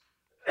choice.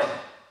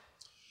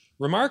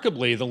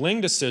 Remarkably, the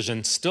Ling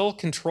decision still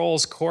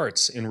controls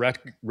courts in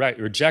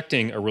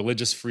rejecting a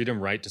religious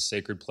freedom right to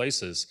sacred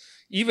places,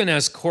 even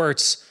as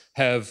courts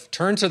have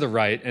turned to the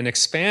right and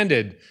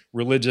expanded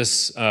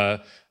religious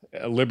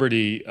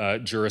liberty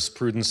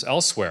jurisprudence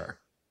elsewhere.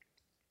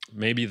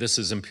 Maybe this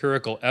is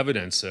empirical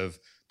evidence of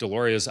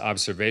Deloria's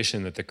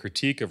observation that the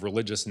critique of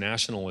religious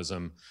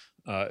nationalism,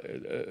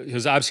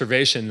 his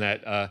observation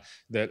that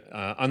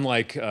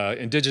unlike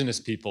indigenous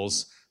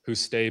peoples who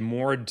stay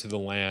moored to the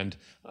land,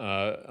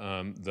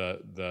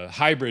 the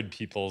hybrid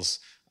peoples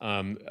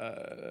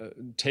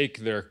take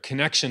their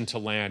connection to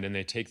land and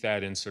they take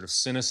that in sort of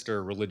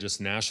sinister religious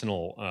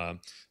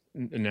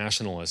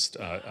nationalist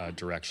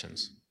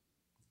directions.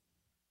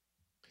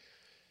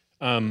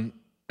 I'm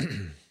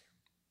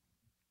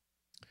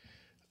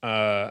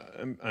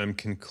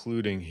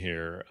concluding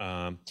here.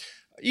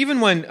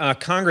 Even when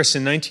Congress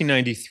in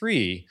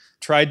 1993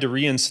 tried to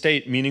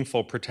reinstate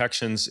meaningful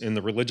protections in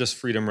the Religious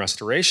Freedom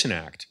Restoration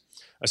Act,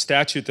 a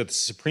statute that the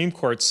Supreme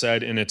Court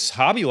said in its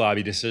Hobby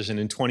Lobby decision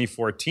in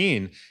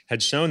 2014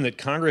 had shown that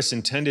Congress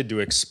intended to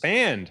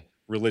expand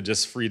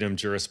religious freedom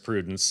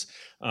jurisprudence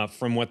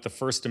from what the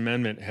First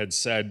Amendment had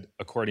said,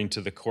 according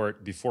to the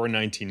court, before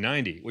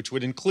 1990, which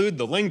would include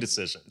the Ling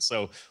decision.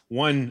 So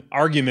one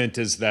argument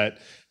is that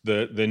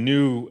the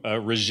new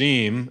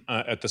regime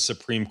at the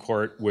Supreme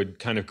Court would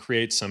kind of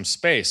create some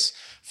space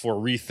for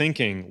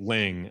rethinking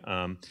Ling.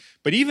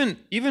 But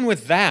even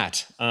with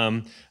that,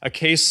 a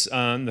case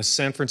on the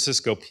San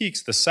Francisco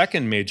Peaks, the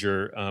second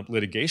major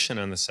litigation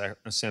on the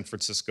San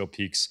Francisco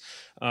Peaks,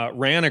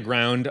 ran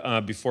aground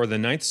before the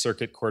Ninth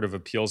Circuit Court of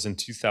Appeals in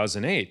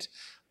 2008,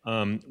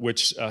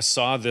 which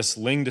saw this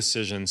Ling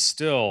decision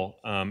still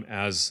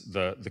as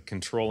the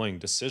controlling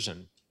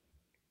decision.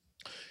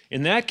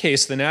 In that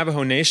case, the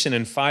Navajo Nation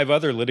and 5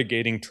 other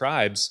litigating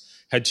tribes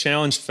had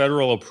challenged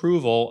federal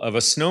approval of a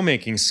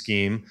snowmaking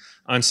scheme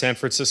on San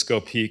Francisco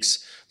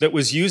Peaks that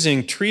was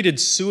using treated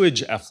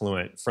sewage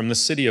effluent from the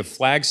city of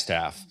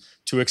Flagstaff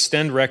to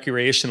extend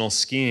recreational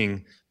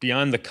skiing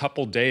beyond the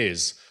couple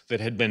days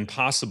that had been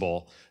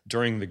possible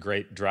during the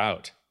Great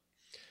Drought.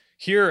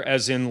 Here,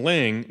 as in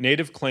Ling,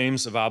 native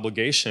claims of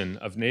obligation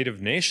of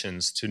native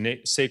nations to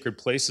sacred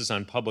places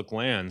on public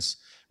lands,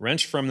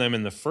 wrenched from them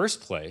in the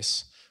first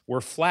place, were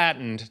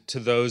flattened to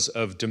those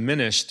of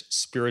diminished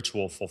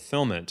spiritual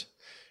fulfillment.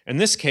 And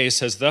this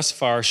case has thus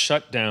far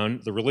shut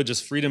down the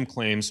religious freedom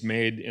claims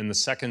made in the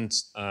second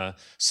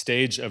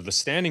stage of the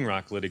Standing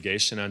Rock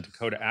litigation on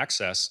Dakota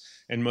Access,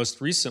 and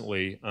most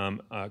recently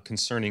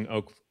concerning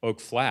Oak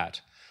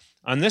Flat.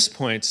 On this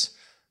point,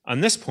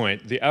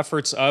 the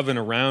efforts of and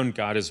around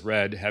God is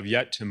Red have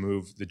yet to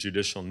move the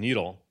judicial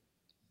needle.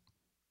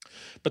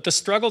 But the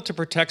struggle to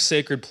protect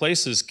sacred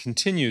places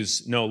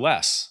continues no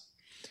less.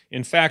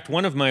 In fact,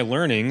 one of my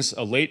learnings,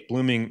 a late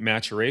blooming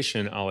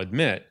maturation, I'll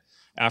admit,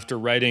 after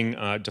writing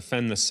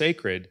Defend the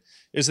Sacred,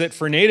 is that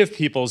for Native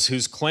peoples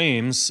whose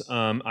claims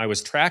I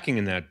was tracking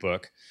in that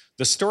book,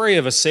 the story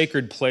of a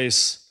sacred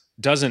place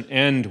doesn't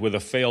end with a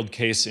failed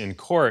case in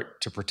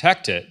court to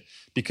protect it,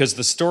 because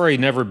the story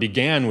never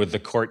began with the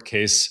court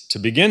case to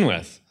begin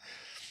with.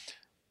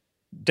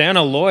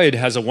 Dana Lloyd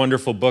has a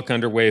wonderful book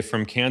underway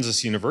from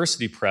Kansas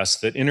University Press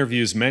that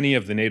interviews many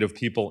of the Native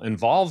people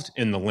involved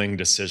in the Ling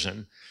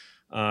decision,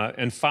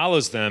 and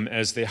follows them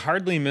as they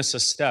hardly miss a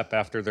step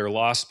after their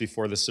loss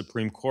before the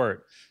Supreme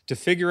Court to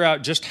figure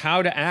out just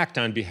how to act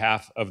on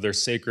behalf of their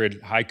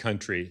sacred high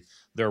country,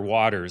 their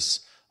waters,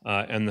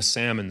 and the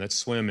salmon that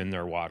swim in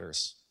their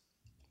waters.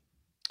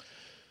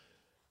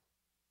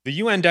 The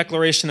UN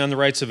Declaration on the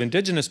Rights of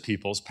Indigenous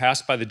Peoples,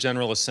 passed by the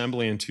General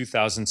Assembly in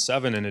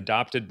 2007 and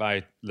adopted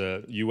by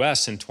the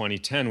US in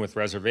 2010 with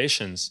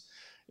reservations,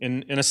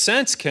 in a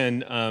sense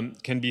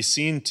can be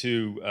seen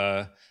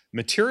to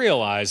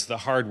materialize the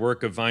hard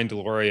work of Vine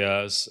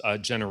Deloria's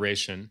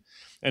generation.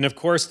 And of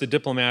course, the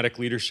diplomatic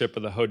leadership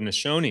of the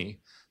Haudenosaunee,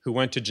 who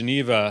went to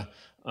Geneva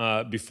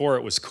before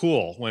it was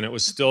cool, when it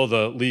was still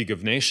the League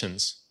of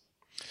Nations.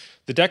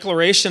 The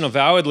Declaration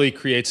avowedly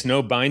creates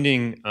no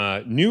binding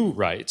new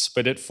rights,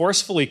 but it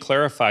forcefully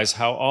clarifies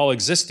how all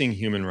existing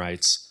human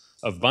rights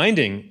of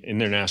binding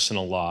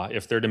international law,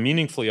 if they're to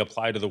meaningfully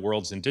apply to the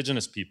world's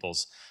indigenous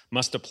peoples,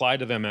 must apply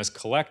to them as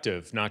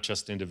collective, not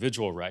just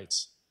individual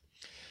rights.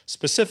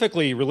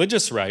 Specifically,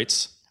 religious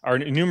rights are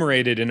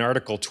enumerated in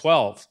Article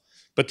 12,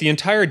 but the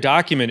entire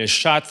document is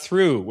shot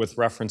through with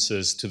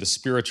references to the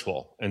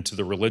spiritual and to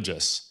the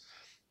religious.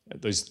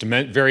 There's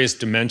various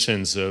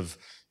dimensions of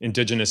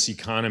indigenous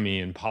economy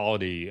and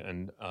polity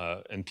and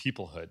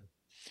peoplehood.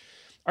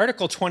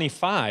 Article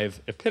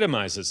 25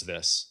 epitomizes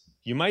this.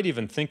 You might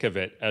even think of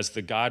it as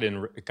the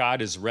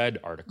God is Red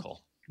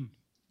article,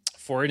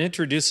 for it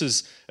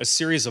introduces a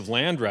series of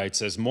land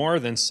rights as more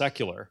than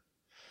secular,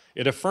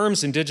 It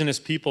affirms Indigenous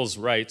peoples'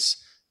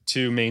 rights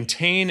to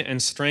maintain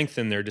and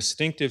strengthen their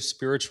distinctive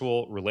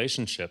spiritual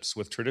relationships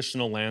with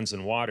traditional lands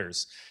and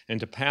waters, and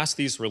to pass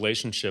these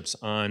relationships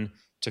on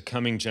to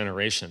coming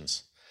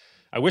generations.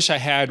 I wish I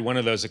had one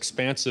of those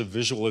expansive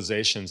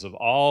visualizations of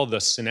all the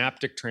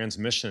synaptic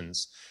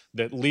transmissions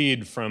that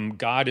lead from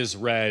God is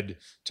Red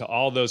to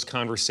all those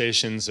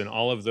conversations and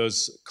all of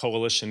those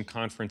coalition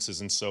conferences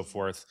and so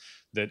forth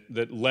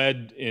that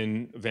led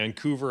in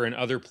Vancouver and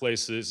other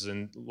places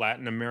in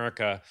Latin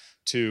America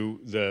to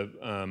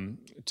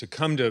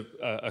come to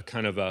a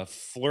kind of a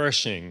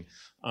flourishing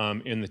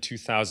in the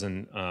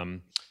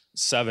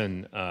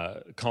 2007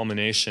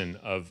 culmination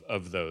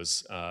of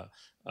those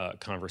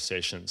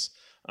conversations.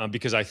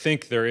 Because I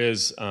think there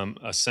is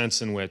a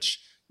sense in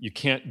which you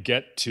can't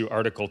get to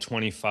Article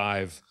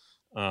 25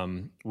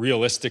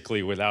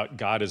 realistically without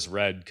God is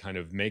Red kind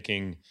of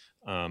making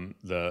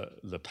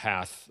the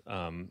path,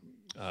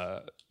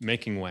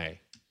 making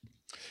way.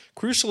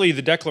 Crucially,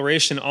 the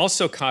Declaration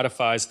also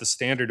codifies the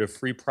standard of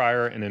free,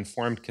 prior, and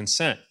informed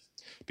consent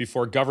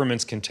before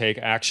governments can take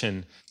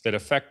action that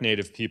affect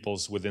Native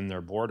peoples within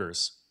their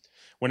borders.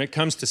 When it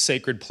comes to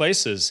sacred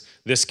places,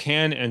 this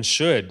can and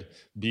should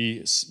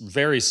be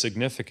very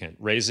significant,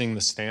 raising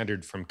the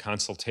standard from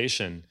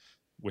consultation,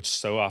 which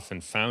so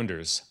often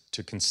founders,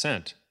 to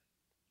consent.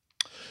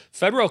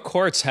 Federal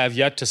courts have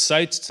yet to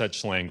cite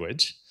such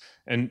language,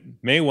 and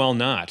may well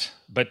not,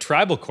 but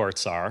tribal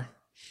courts are,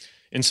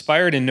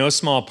 inspired in no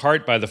small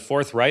part by the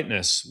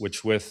forthrightness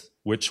with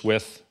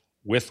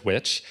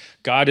which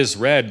God is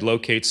Red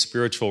locates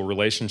spiritual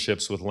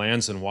relationships with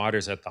lands and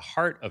waters at the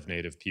heart of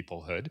Native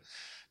peoplehood.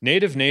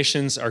 Native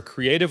nations are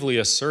creatively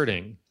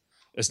insisting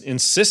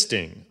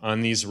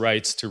on these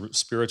rights to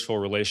spiritual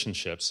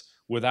relationships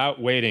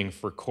without waiting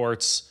for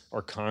courts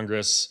or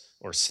Congress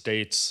or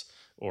states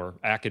or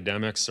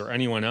academics or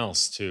anyone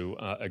else to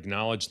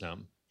acknowledge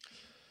them.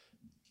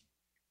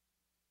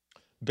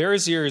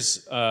 Bears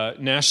Ears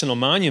National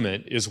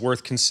Monument is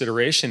worth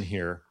consideration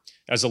here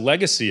as a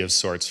legacy of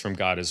sorts from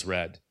God is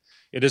Red.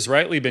 It has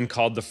rightly been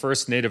called the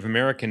first Native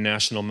American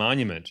national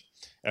monument,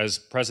 as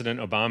President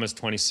Obama's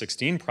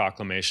 2016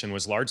 proclamation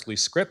was largely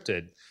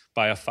scripted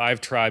by a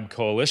 5-tribe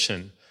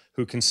coalition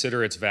who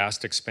consider its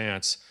vast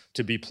expanse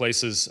to be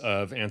places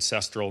of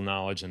ancestral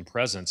knowledge and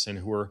presence, and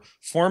who were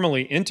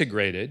formally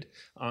integrated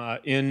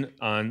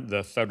on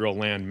the federal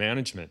land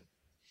management.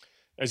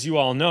 As you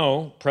all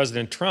know,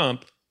 President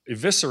Trump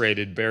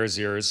eviscerated Bears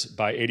Ears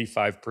by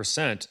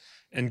 85%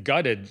 and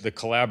gutted the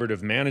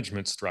collaborative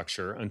management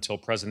structure until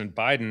President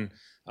Biden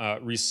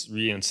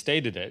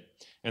reinstated it.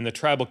 And the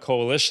tribal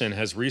coalition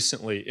has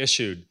recently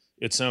issued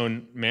its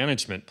own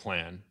management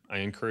plan. I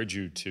encourage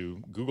you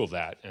to Google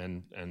that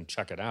and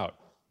check it out.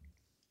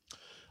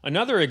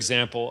 Another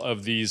example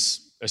of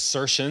these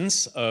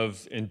assertions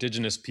of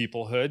Indigenous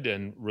peoplehood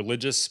and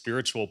religious,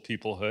 spiritual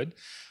peoplehood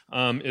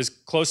is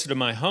closer to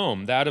my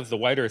home, that of the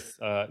White Earth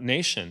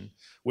Nation,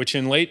 which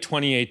in late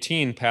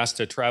 2018 passed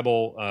a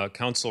tribal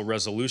council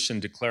resolution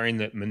declaring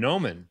that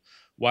Menomin,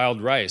 wild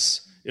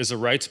rice, is a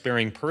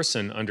rights-bearing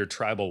person under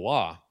tribal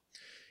law.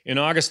 In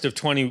August of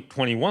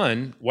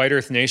 2021, White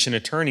Earth Nation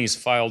attorneys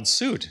filed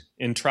suit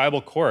in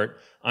tribal court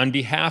on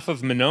behalf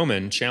of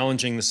Menomin,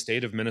 challenging the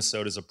state of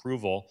Minnesota's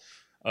approval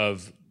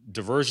of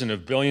diversion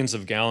of billions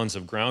of gallons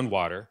of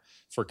groundwater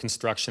for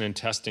construction and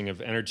testing of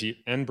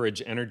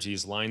Enbridge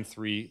Energy's Line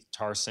 3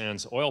 tar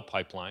sands oil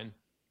pipeline.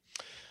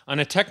 On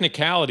a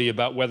technicality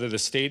about whether the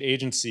state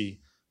agency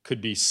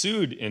could be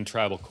sued in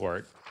tribal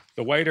court,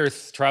 the White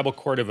Earth Tribal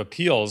Court of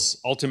Appeals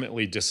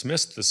ultimately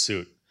dismissed the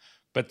suit,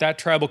 but that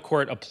tribal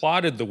court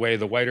applauded the way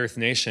the White Earth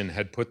Nation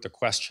had put the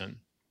question.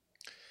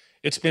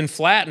 It's been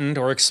flattened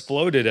or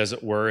exploded, as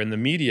it were, in the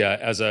media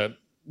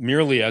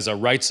merely as a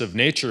rights of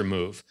nature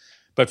move.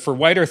 But for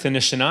White Earth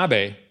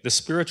Anishinaabe, the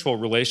spiritual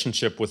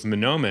relationship with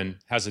Menomin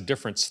has a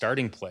different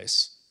starting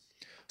place.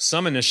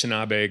 Some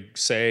Anishinaabe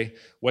say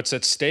what's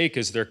at stake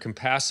is their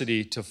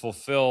capacity to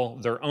fulfill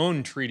their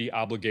own treaty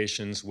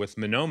obligations with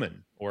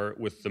Menomin, or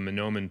with the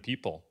Menomin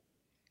people.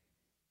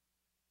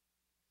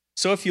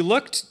 So if you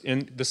looked,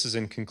 and this is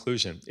in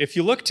conclusion, if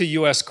you look to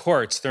US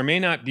courts, there may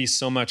not be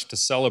so much to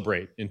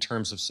celebrate in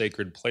terms of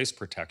sacred place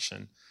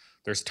protection.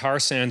 There's tar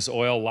sands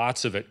oil,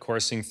 lots of it,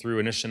 coursing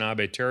through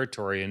Anishinaabe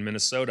territory in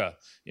Minnesota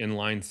in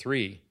Line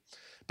 3.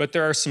 But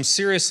there are some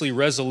seriously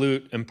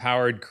resolute,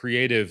 empowered,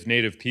 creative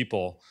Native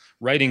people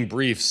writing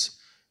briefs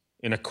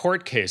in a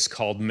court case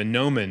called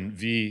Menomin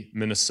v.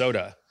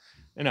 Minnesota.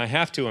 And I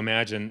have to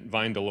imagine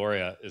Vine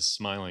Deloria is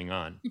smiling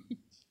on.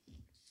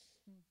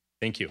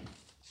 Thank you.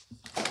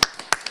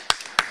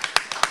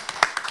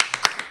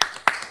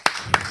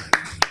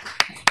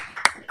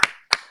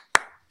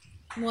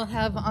 We'll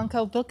have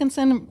Anko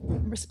Wilkinson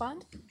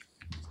respond.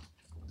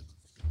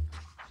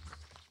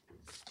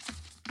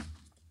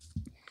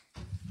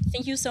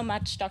 Thank you so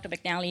much, Dr.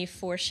 McNally,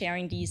 for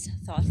sharing these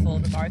thoughtful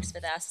remarks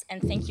with us.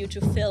 And thank you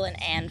to Phil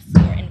and Anne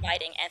for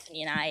inviting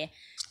Anthony and I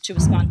to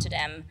respond to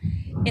them.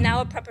 In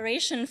our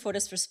preparation for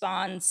this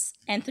response,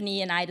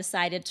 Anthony and I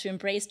decided to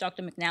embrace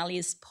Dr.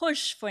 McNally's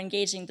push for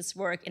engaging this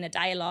work in a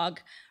dialogue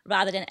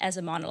rather than as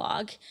a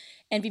monologue.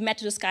 And we met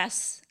to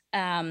discuss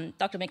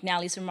Dr.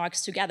 McNally's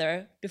remarks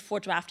together before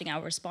drafting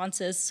our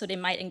responses so they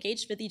might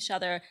engage with each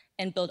other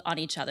and build on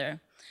each other.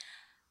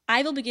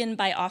 I will begin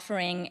by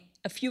offering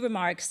a few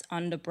remarks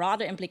on the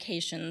broader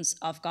implications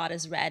of God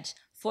is Red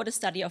for the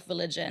study of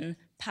religion,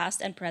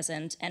 past and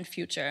present and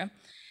future.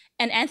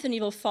 And Anthony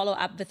will follow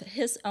up with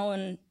his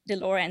own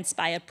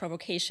Delora-inspired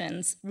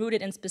provocations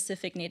rooted in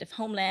specific Native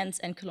homelands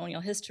and colonial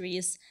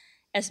histories,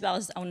 as well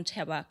as his own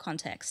terroir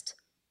context.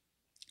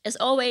 As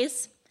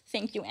always,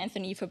 thank you,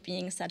 Anthony, for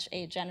being such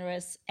a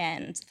generous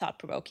and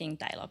thought-provoking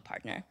dialogue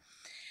partner.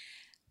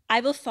 I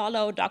will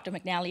follow Dr.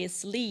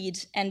 McNally's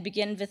lead and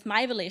begin with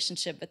my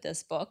relationship with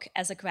this book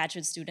as a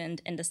graduate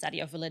student in the study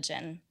of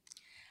religion.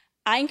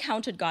 I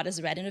encountered God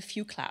is Red in a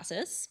few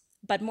classes,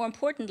 but more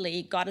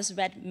importantly, God is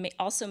Red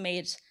also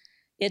made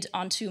it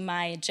onto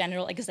my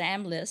general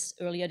exam list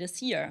earlier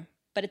this year,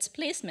 but its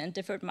placement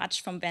differed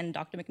much from when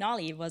Dr.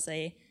 McNally was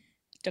a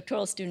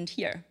doctoral student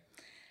here.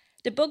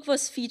 The book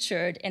was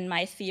featured in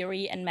my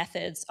Theory and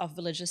Methods of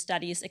Religious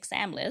Studies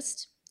exam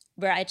list,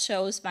 where I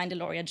chose Vine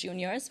Deloria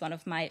Jr. as one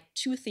of my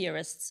 2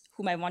 theorists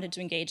whom I wanted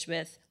to engage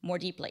with more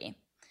deeply.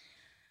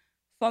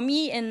 For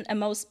me, in a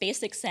most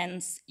basic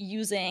sense,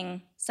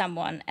 using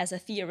someone as a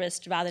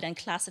theorist rather than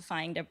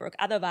classifying their work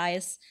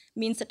otherwise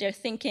means that their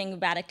thinking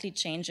radically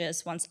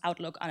changes one's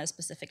outlook on a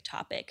specific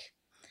topic.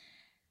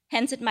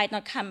 Hence, it might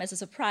not come as a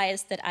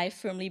surprise that I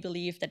firmly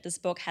believe that this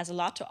book has a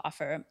lot to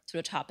offer to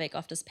the topic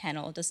of this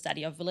panel, the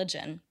study of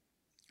religion,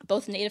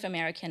 both Native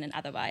American and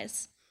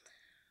otherwise.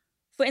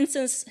 For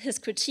instance, his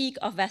critique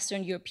of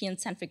Western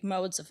European-centric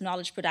modes of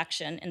knowledge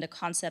production in the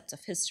concepts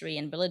of history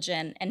and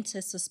religion, and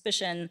his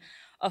suspicion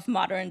of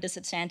modern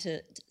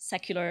disenchanted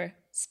secular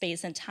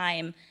space and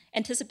time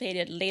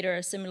anticipated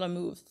later similar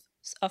moves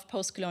of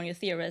post-colonial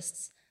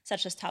theorists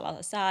such as Tal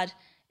al-Assad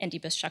and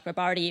Deepesh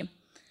Chakrabarty,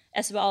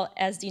 as well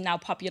as the now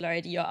popular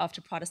idea of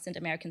the Protestant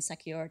American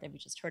secular that we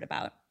just heard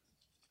about.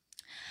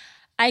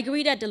 I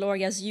agree that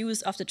Deloria's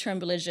use of the term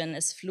religion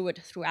is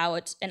fluid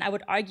throughout, and I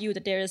would argue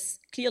that there is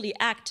clearly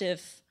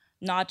active,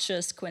 not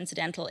just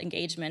coincidental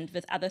engagement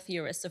with other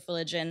theorists of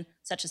religion,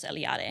 such as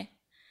Eliade.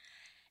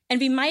 And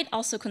we might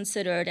also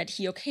consider that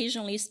he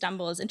occasionally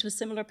stumbles into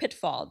similar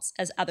pitfalls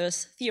as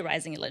others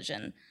theorizing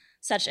religion,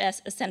 such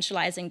as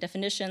essentializing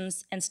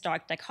definitions and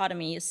stark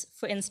dichotomies,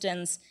 for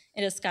instance,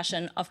 in a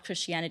discussion of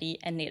Christianity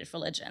and native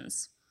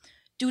religions,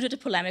 due to the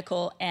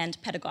polemical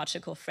and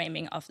pedagogical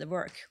framing of the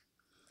work.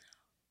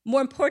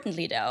 More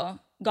importantly, though,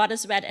 God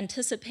is Red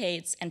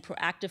anticipates and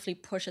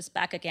proactively pushes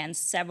back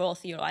against several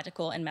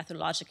theoretical and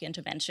methodological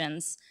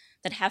interventions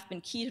that have been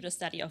key to the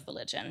study of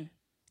religion.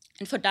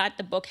 And for that,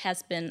 the book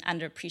has been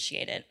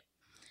underappreciated.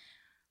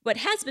 What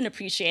has been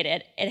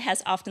appreciated, it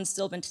has often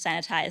still been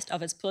sanitized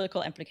of its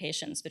political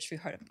implications, which we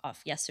heard of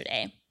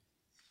yesterday.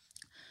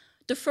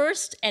 The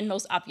first and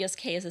most obvious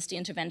case is the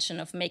intervention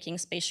of making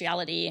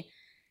spatiality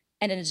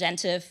and an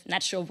agentive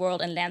natural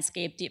world and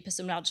landscape the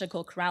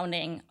epistemological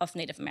grounding of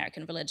Native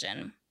American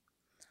religion.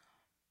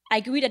 I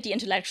agree that the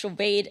intellectual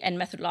weight and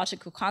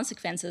methodological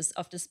consequences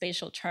of the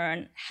spatial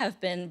turn have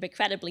been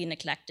regrettably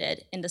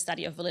neglected in the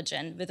study of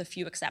religion, with a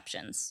few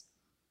exceptions.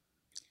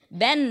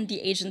 Then the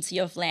agency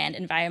of land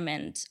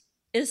environment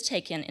is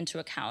taken into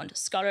account.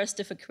 Scholars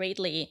differ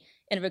greatly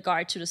in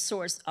regard to the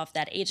source of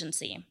that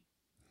agency.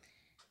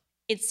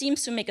 It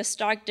seems to make a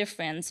stark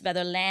difference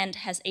whether land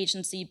has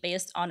agency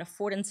based on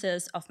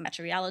affordances of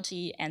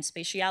materiality and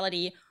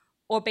spatiality,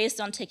 or based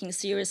on taking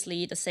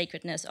seriously the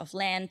sacredness of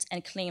land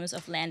and claims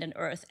of land and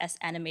earth as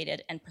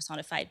animated and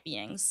personified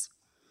beings.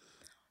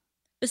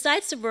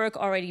 Besides the work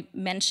already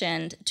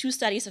mentioned, 2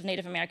 studies of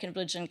Native American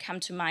religion come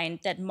to mind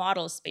that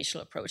model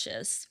spatial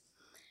approaches.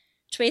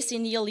 Tracy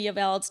Neal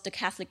Leoveld's The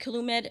Catholic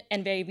Calumet,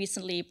 and very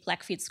recently,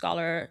 Blackfeet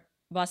scholar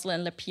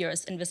Rosalind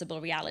Lapierre's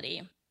Invisible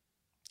Reality.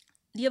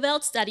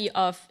 Leoveld's study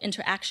of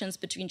interactions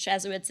between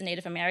Jesuits and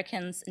Native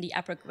Americans in the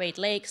upper Great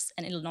Lakes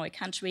and Illinois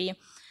country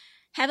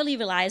heavily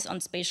relies on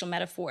spatial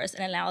metaphors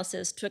and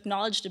analysis to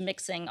acknowledge the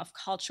mixing of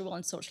cultural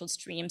and social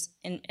streams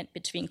in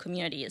between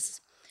communities.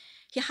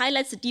 He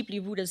highlights the deeply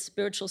rooted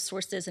spiritual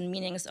sources and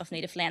meanings of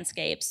native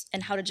landscapes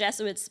and how the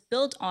Jesuits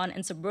built on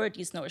and subverted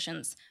these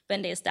notions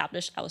when they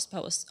established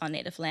outposts on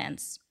native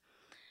lands.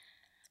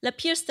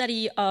 Lapierre's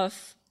study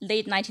of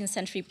late 19th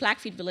century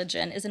Blackfeet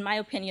religion is, in my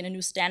opinion, a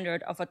new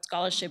standard of what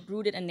scholarship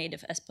rooted in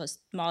native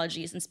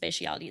epistemologies and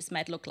spatialities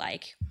might look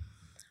like.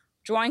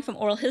 Drawing from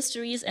oral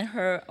histories and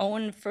her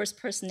own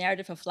first-person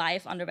narrative of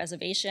life on the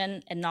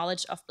reservation and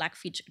knowledge of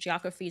Blackfeet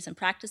geographies and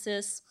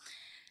practices,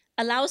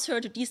 allows her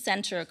to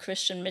decenter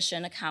Christian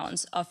mission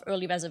accounts of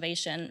early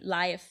reservation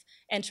life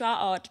and draw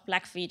out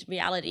Blackfeet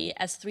reality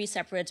as 3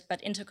 separate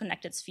but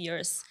interconnected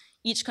spheres,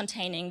 each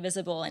containing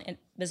visible and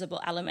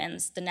invisible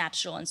elements, the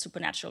natural and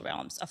supernatural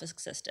realms of its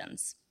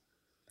existence.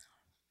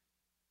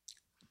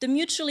 The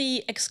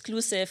mutually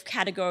exclusive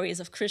categories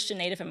of Christian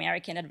Native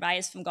American that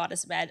rise from God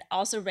is Red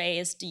also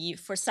raise the,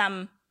 for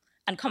some,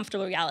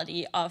 uncomfortable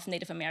reality of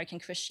Native American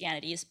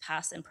Christianities,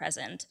 past and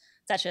present,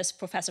 such as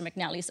Professor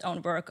McNally's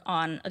own work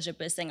on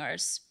Ojibwe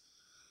singers.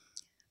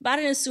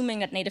 Rather than assuming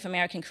that Native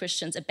American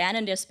Christians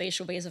abandon their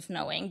spatial ways of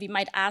knowing, we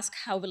might ask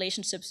how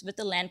relationships with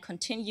the land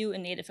continue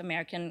in Native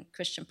American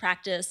Christian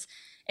practice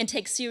and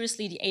take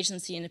seriously the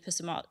agency and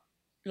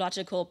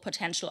epistemological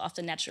potential of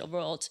the natural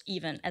world,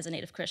 even as a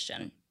Native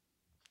Christian.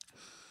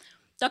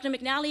 Dr.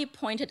 McNally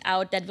pointed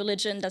out that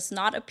religion does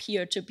not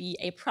appear to be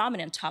a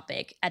prominent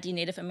topic at the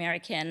Native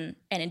American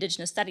and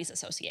Indigenous Studies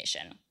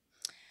Association.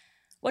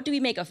 What do we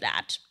make of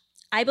that?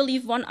 I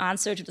believe one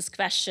answer to this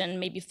question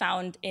may be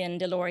found in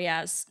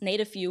Deloria's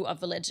native view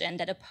of religion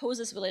that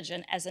opposes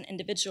religion as an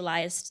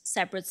individualized,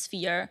 separate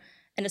sphere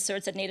and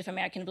asserts that Native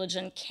American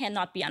religion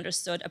cannot be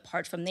understood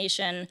apart from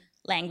nation,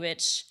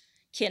 language,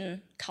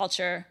 kin,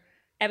 culture,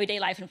 everyday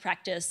life and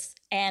practice,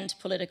 and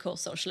political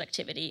social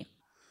activity.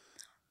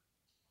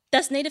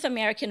 Does Native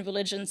American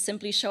religion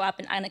simply show up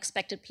in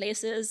unexpected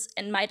places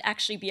and might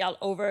actually be all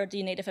over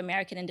the Native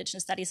American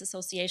Indigenous Studies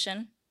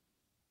Association?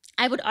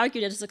 I would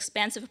argue that this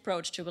expansive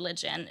approach to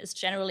religion is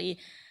generally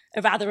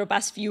a rather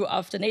robust view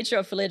of the nature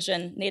of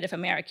religion, Native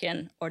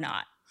American or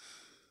not.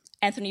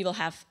 Anthony will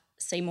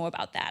say more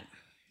about that.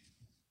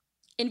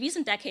 In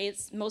recent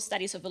decades, most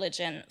studies of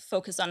religion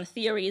focus on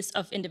theories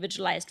of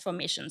individualized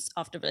formations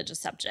of the religious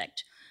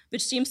subject,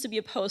 which seems to be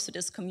opposed to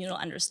this communal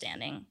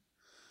understanding.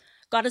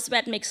 God is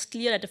Red makes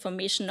clear that the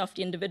formation of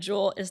the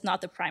individual is not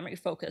the primary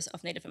focus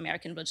of Native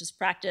American religious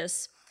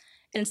practice.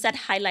 It instead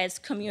highlights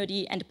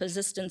community and the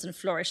persistence and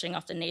flourishing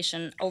of the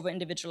nation over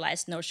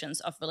individualized notions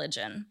of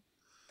religion.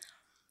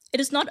 It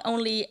is not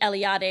only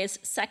Eliade's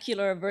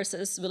secular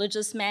versus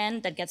religious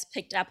man that gets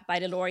picked up by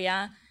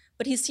Deloria,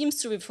 but he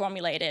seems to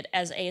reformulate it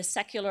as a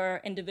secular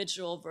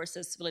individual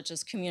versus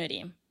religious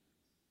community.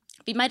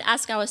 We might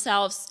ask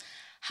ourselves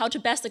how to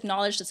best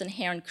acknowledge this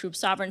inherent group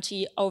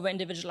sovereignty over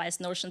individualized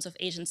notions of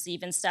agency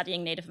when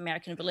studying Native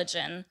American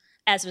religion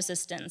as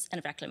resistance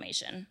and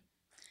reclamation.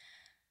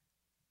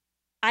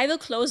 I will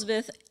close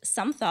with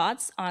some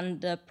thoughts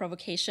on the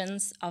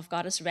provocations of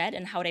God is Red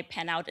and how they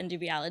pan out in the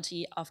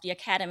reality of the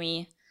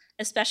academy,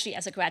 especially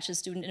as a graduate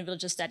student in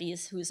religious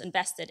studies who is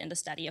invested in the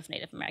study of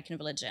Native American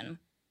religion.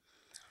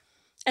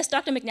 As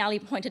Dr.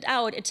 McNally pointed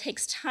out, it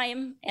takes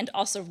time and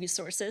also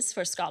resources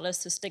for scholars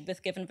to stick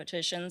with given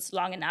traditions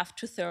long enough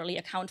to thoroughly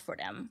account for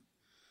them.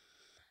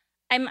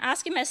 I'm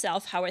asking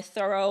myself how a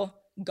thorough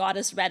God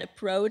is Red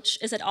approach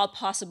is at all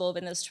possible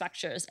within the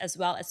structures as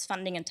well as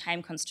funding and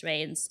time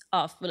constraints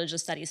of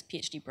religious studies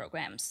PhD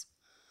programs.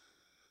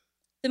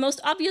 The most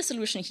obvious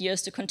solution here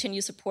is to continue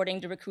supporting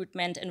the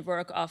recruitment and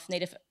work of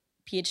Native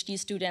PhD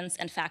students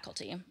and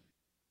faculty.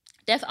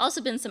 There have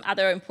also been some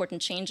other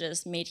important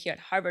changes made here at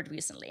Harvard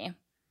recently.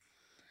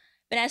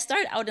 When I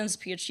started out in this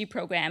PhD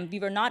program, we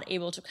were not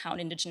able to count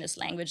Indigenous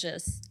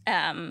languages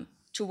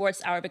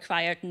towards our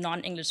required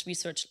non-English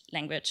research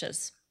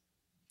languages.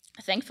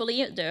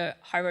 Thankfully, the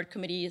Harvard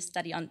Committee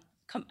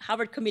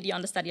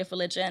on the Study of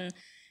Religion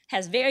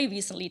has very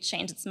recently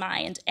changed its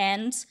mind,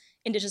 and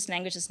Indigenous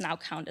languages now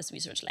count as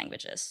research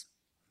languages.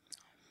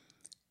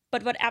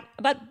 But what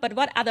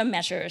other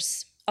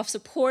measures of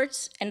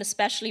support and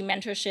especially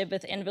mentorship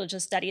within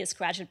religious studies,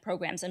 graduate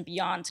programs, and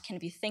beyond can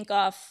we think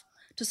of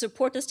to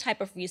support this type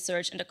of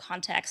research in the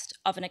context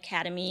of an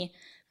academy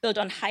built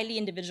on highly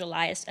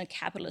individualized and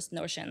capitalist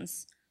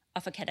notions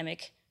of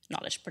academic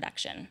knowledge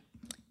production?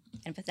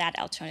 And with that,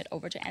 I'll turn it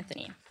over to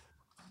Anthony.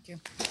 Thank you.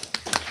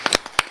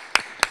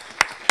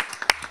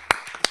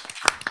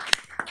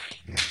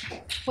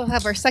 We'll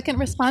have our second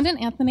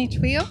respondent, Anthony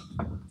Trio.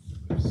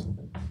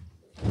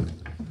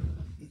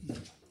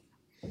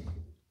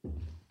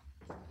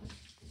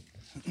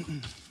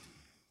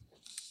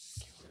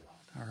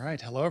 All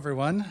right, hello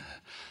everyone.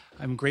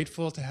 I'm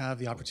grateful to have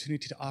the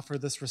opportunity to offer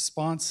this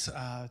response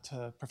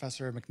to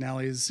Professor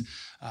McNally's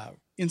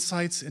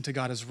insights into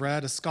God is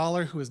Red, a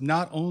scholar who is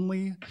not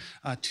only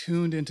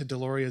tuned into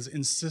Deloria's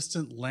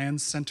insistent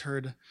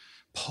land-centered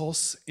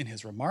pulse in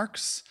his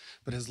remarks,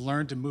 but has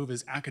learned to move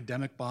his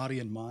academic body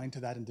and mind to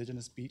that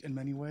Indigenous beat in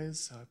many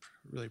ways. So I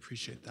really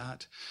appreciate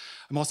that.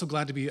 I'm also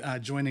glad to be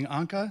joining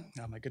Anka,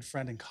 my good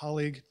friend and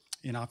colleague,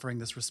 in offering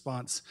this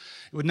response.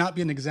 It would not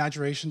be an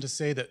exaggeration to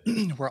say that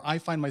where I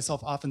find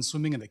myself often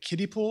swimming in the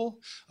kiddie pool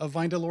of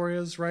Vine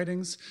Deloria's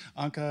writings,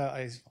 Anka,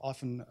 I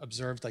often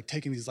observed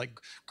taking these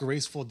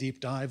graceful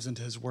deep dives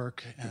into his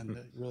work and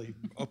really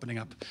opening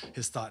up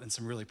his thought in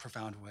some really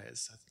profound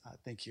ways.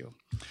 Thank you.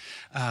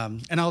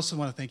 And I also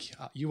want to thank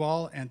you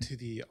all and to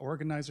the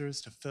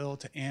organizers, to Phil,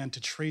 to Anne,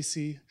 to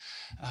Tracy,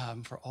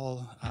 for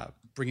all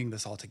bringing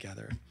this all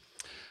together.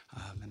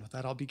 And with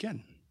that, I'll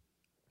begin.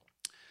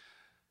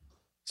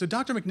 So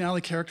Dr.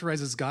 McNally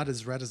characterizes God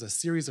is Red as a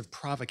series of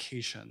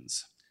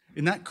provocations.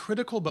 In that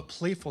critical but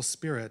playful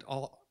spirit,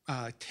 I'll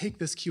take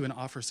this cue and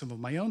offer some of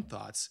my own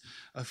thoughts,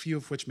 a few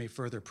of which may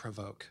further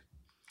provoke.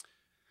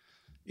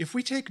 If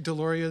we take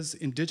Deloria's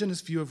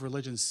indigenous view of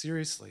religion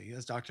seriously,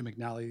 as Dr.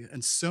 McNally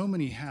and so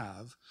many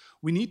have,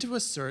 we need to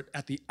assert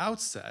at the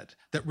outset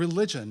that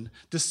religion,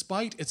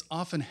 despite its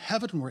often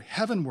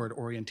heavenward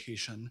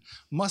orientation,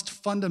 must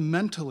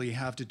fundamentally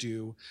have to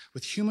do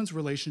with humans'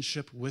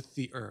 relationship with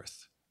the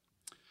earth.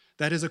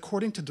 That is,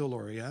 according to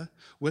Deloria,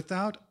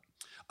 without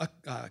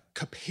a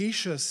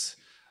capacious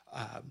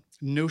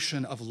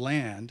notion of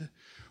land,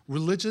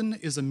 religion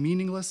is a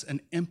meaningless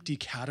and empty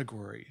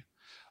category,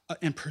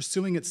 and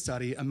pursuing its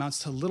study amounts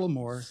to little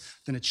more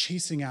than a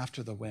chasing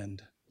after the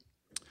wind.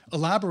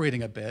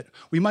 Elaborating a bit,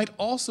 we might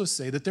also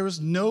say that there is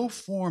no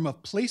form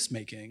of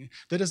placemaking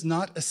that is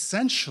not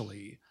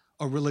essentially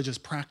a religious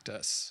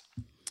practice.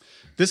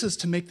 This is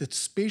to make the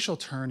spatial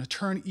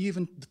turn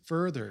even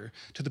further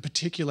to the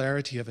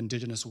particularity of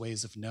indigenous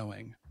ways of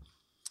knowing.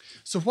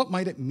 So what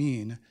might it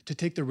mean to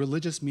take the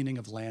religious meaning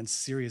of land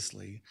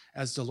seriously,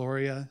 as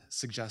Deloria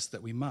suggests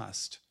that we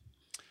must?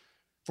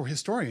 For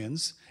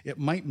historians, it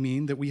might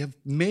mean that we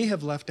may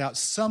have left out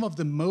some of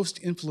the most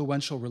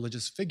influential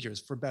religious figures,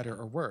 for better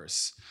or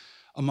worse.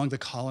 Among the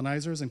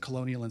colonizers and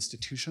colonial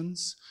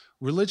institutions,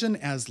 religion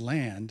as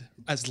land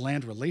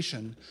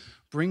relation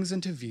brings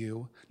into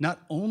view not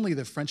only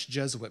the French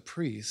Jesuit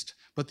priest,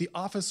 but the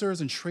officers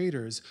and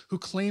traders who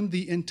claimed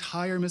the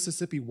entire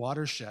Mississippi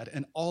watershed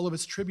and all of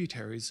its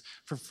tributaries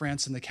for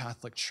France and the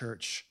Catholic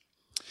Church,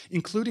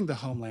 including the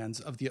homelands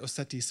of the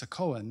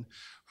Oceti-Sakowin,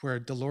 where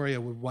Deloria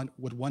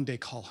would one day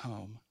call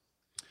home.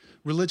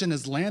 Religion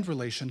as land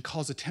relation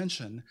calls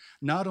attention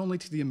not only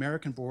to the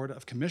American Board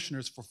of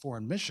Commissioners for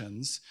Foreign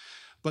Missions,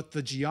 but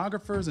the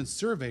geographers and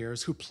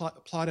surveyors who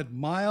plotted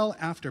mile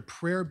after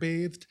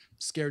prayer-bathed,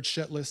 scared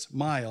shitless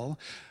mile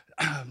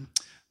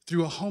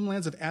through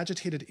homelands of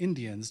agitated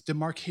Indians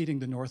demarcating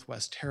the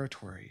Northwest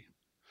Territory.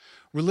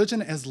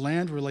 Religion as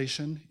land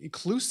relation,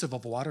 inclusive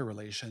of water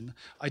relation,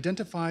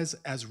 identifies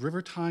as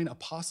Rivertine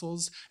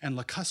apostles and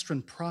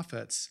lacustrine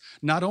prophets,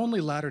 not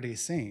only Latter-day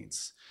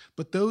Saints,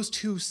 but those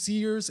two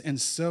seers and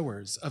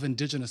sowers of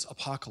indigenous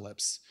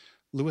apocalypse,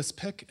 Lewis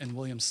Pick and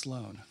William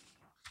Sloane.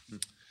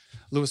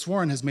 Lewis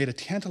Warren has made a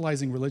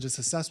tantalizing religious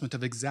assessment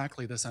of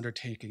exactly this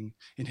undertaking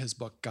in his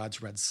book,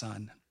 God's Red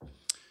Sun.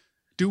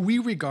 Do we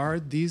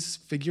regard these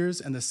figures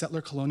and the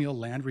settler colonial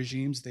land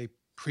regimes they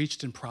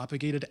preached and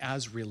propagated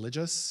as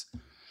religious?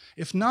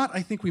 If not,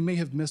 I think we may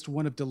have missed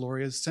one of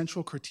Deloria's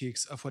central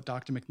critiques of what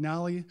Dr.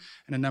 McNally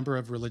and a number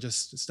of religious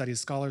studies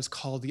scholars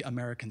call the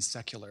American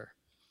secular.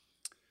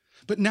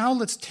 But now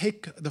let's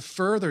take the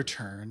further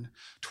turn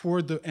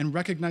toward and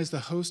recognize the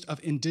host of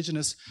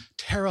indigenous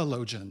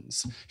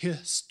terralogians,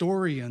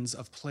 historians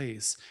of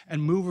place,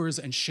 and movers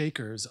and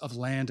shakers of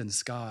land and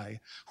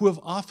sky, who have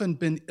often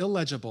been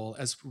illegible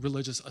as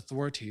religious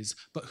authorities,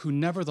 but who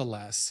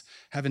nevertheless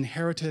have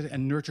inherited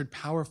and nurtured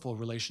powerful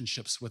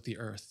relationships with the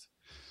earth.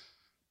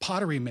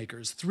 Pottery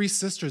makers, Three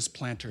Sisters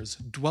planters,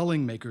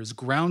 dwelling makers,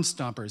 ground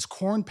stompers,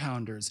 corn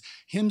pounders,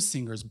 hymn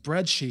singers,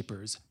 bread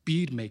shapers,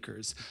 bead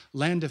makers,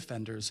 land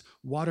defenders,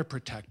 water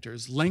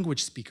protectors,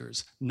 language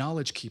speakers,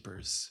 knowledge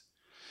keepers.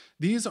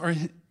 These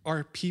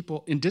are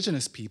people,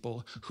 indigenous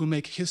people, who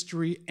make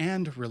history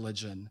and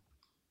religion.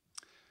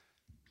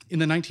 In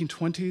the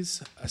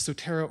 1920s,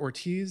 Sotero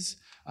Ortiz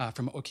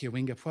from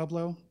Oquirriguinga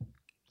Pueblo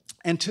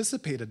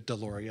anticipated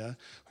Deloria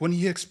when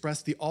he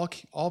expressed the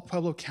All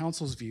Pueblo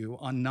Council's view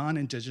on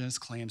non-indigenous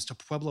claims to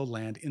Pueblo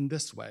land in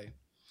this way,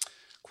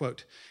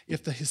 quote,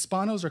 "If the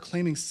Hispanos are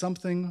claiming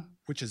something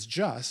which is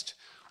just,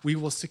 we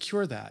will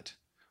secure that.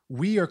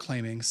 We are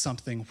claiming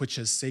something which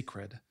is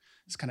sacred."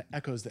 This kind of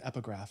echoes the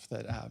epigraph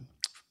that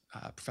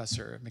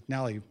Professor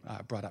McNally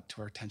brought up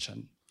to our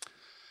attention.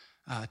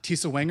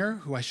 Tisa Wenger,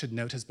 who I should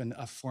note has been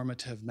a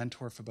formative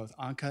mentor for both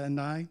Anka and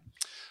I,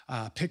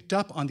 picked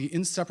up on the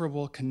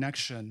inseparable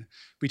connection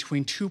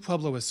between two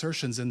Pueblo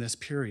assertions in this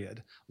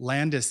period.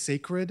 Land is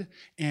sacred,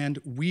 and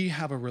we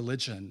have a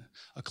religion,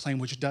 a claim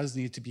which does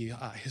need to be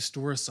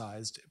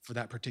historicized for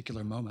that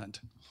particular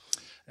moment,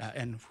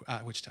 and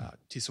which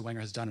Tisa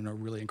Wenger has done in a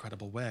really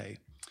incredible way.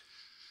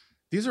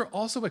 These are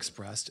also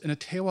expressed in a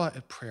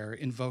Tewa prayer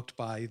invoked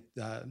by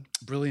the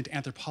brilliant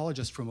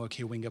anthropologist from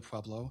Oquirriguinga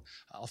Pueblo,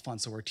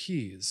 Alfonso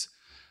Ortiz,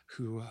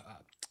 who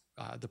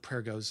the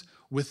prayer goes,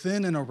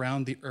 "Within and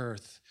around the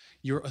earth,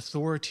 your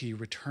authority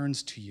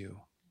returns to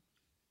you."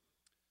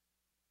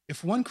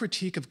 If one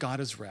critique of God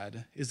is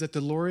read is that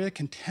Deloria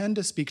can tend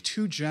to speak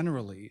too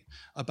generally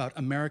about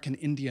American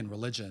Indian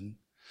religion,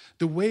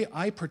 the way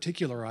I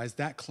particularize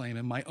that claim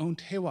in my own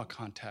Tewa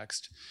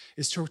context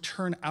is to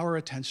turn our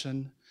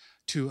attention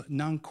to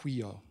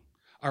Nanquillo,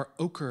 our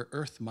ochre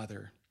earth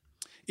mother.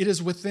 It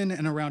is within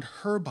and around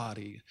her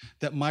body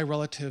that my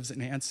relatives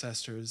and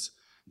ancestors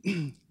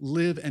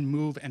live and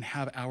move and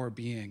have our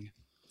being.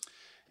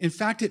 In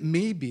fact, it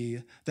may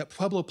be that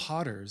Pueblo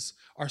potters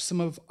are some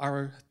of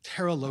our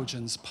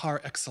terralogians par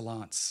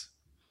excellence.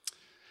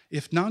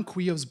 If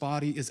Nanquillo's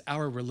body is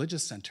our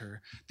religious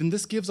center, then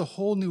this gives a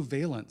whole new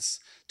valence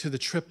to the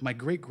trip my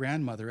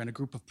great-grandmother and a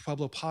group of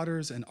Pueblo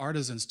potters and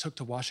artisans took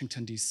to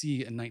Washington,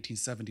 D.C. in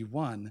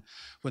 1971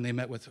 when they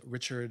met with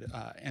Richard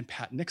and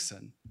Pat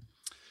Nixon.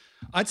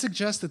 I'd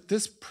suggest that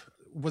this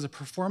was a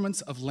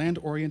performance of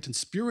land-oriented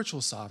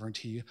spiritual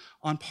sovereignty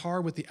on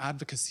par with the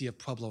advocacy of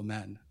Pueblo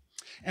men.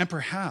 And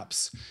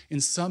perhaps, in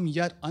some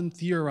yet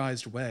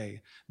untheorized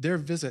way, their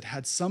visit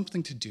had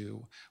something to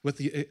do with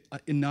the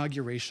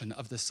inauguration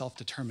of the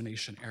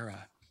self-determination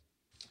era.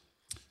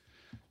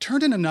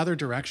 Turned in another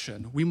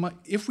direction,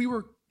 if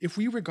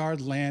we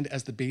regard land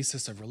as the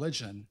basis of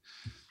religion,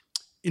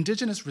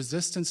 indigenous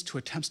resistance to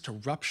attempts to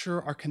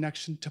rupture our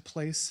connection to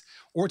place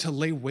or to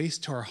lay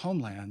waste to our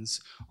homelands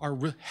are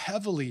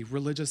heavily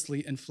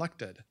religiously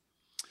inflected.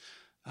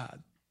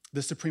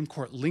 The Supreme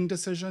Court Ling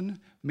decision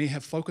may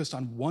have focused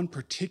on one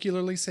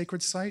particularly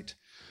sacred site,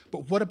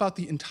 but what about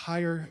the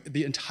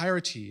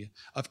entirety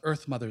of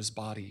Earth Mother's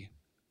body?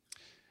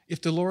 If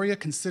Deloria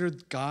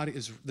considered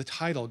the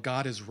title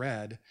God is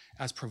Red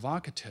as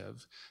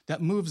provocative,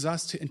 that moves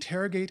us to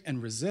interrogate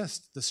and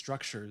resist the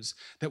structures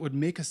that would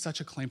make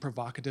such a claim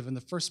provocative in the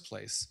first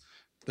place,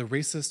 the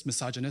racist,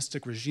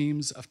 misogynistic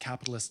regimes of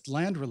capitalist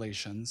land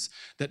relations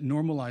that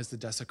normalize the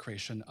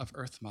desecration of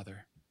Earth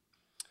Mother.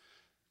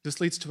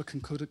 This leads to a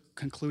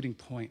concluding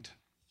point.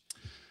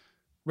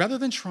 Rather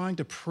than trying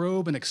to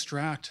probe and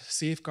extract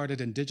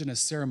safeguarded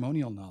indigenous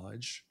ceremonial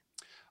knowledge,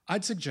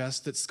 I'd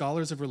suggest that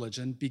scholars of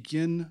religion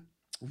begin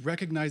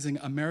recognizing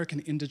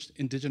American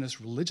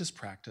indigenous religious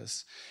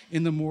practice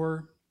in the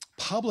more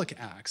public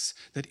acts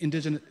that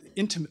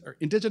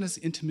indigenous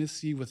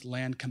intimacy with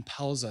land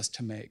compels us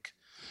to make.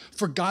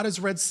 For God is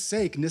Red's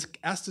sake, Nick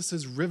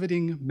Estes'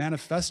 riveting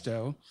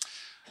manifesto,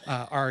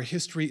 Our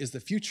History is the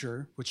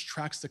Future, which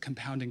tracks the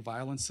compounding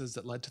violences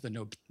that led to the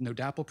No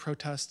DAPL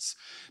protests,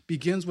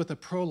 begins with a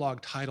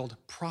prologue titled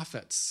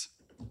Prophets.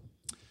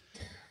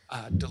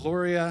 Vine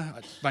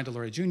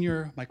Deloria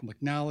Jr., Michael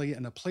McNally,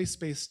 and the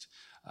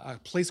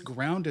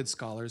place-grounded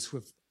scholars who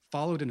have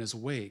followed in his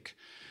wake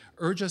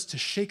urge us to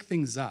shake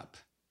things up.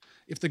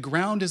 If the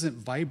ground isn't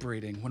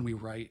vibrating when we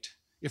write,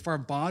 if our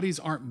bodies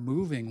aren't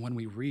moving when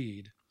we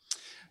read,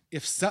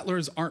 if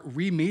settlers aren't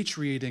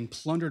rematriating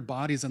plundered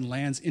bodies and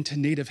lands into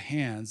native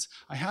hands,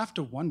 I have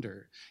to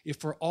wonder if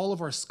for all of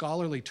our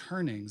scholarly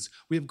turnings,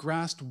 we have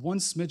grasped one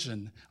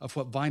smidgen of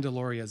what Vine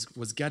Deloria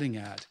was getting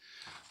at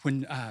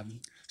when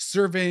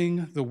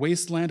surveying the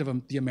wasteland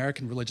of the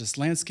American religious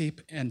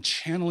landscape and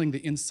channeling the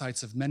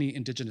insights of many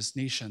indigenous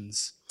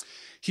nations.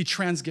 He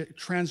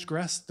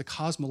transgressed the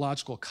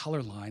cosmological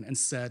color line and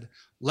said,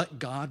 "Let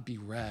God be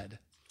red,"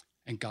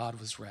 and God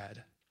was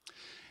red.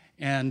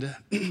 And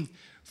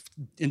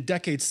in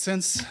decades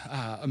since,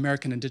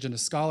 American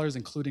indigenous scholars,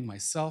 including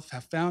myself,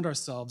 have found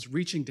ourselves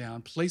reaching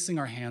down, placing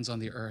our hands on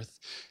the earth,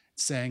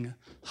 saying,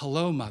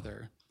 "Hello,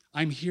 Mother,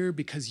 I'm here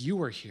because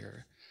you are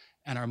here."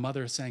 And our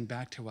mother saying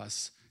back to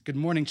us, "Good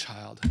morning,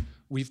 child,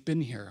 we've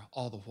been here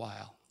all the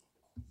while."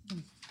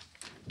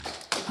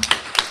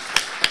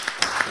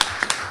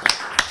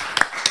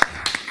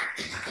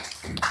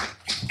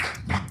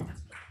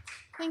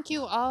 Thank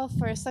you all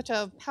for such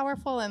a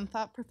powerful and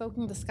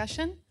thought-provoking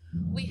discussion.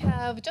 We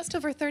have just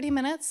over 30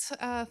 minutes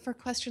for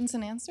questions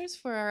and answers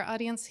for our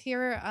audience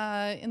here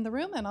in the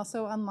room and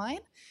also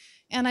online.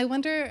 And I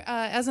wonder,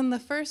 as in the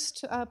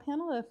first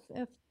panel,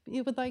 if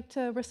you would like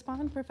to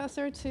respond,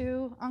 Professor,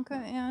 to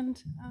Anka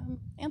and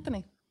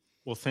Anthony.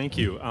 Well, thank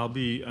you. I'll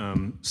be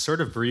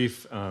sort of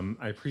brief.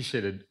 I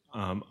appreciated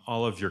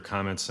all of your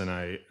comments, and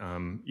I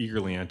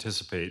eagerly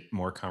anticipate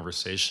more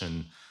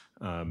conversation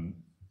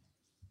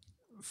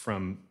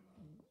from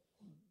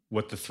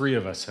what the three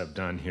of us have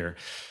done here.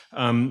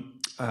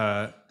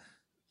 The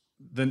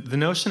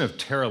notion of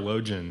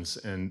terologians,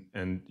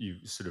 and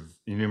you sort of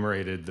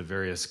enumerated the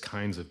various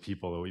kinds of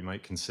people that we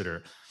might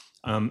consider.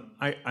 I'm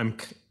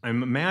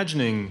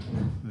imagining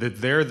that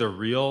they're the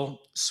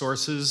real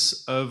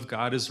sources of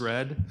God is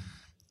Red.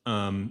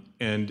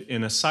 And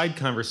in a side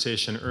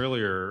conversation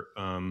earlier,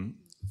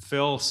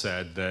 Phil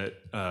said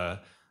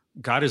that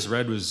God is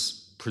Red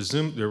was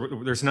presumed,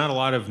 there's not a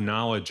lot of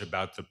knowledge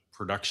about the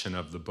production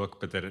of the book,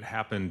 but that it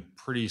happened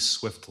pretty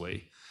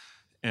swiftly.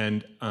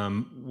 And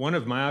one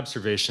of my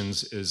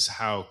observations is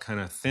how kind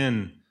of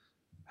thin,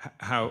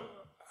 how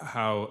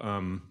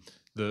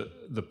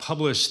the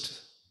published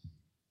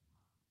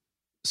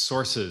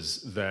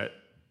sources that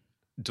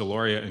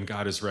Deloria and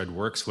God is Red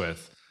works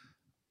with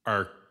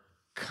are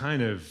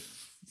kind of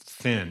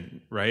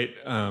thin, right?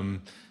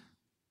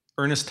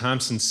 Ernest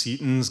Thompson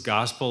Seton's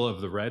Gospel of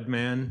the Red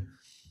Man.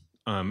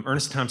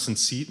 Ernest Thompson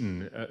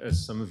Seton,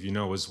 as some of you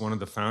know, was one of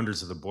the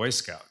founders of the Boy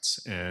Scouts,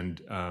 and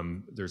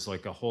there's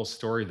like a whole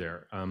story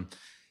there.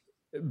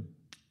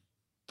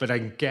 But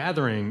I'm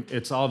gathering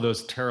it's all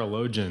those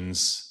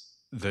terologians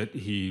that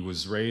he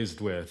was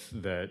raised with,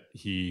 that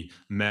he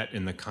met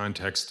in the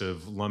context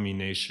of Lummi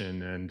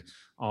Nation and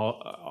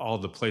all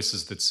the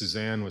places that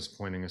Suzanne was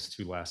pointing us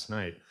to last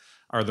night,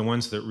 are the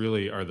ones that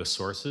really are the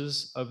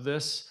sources of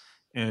this.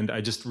 And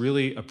I just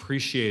really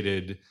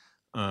appreciated,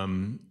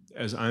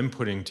 as I'm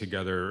putting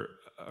together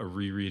a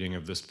rereading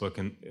of this book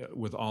and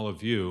with all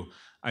of you,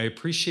 I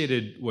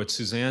appreciated what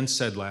Suzanne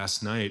said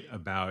last night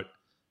about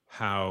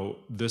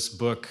how this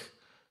book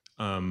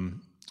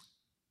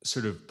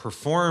sort of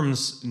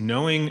performs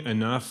knowing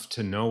enough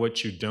to know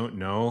what you don't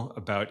know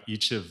about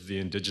each of the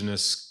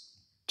indigenous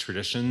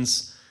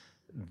traditions,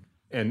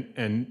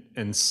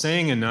 and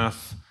saying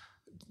enough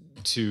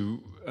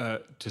to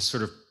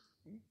sort of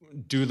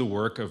do the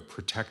work of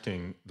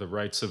protecting the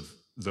rights of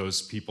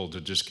those people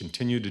to just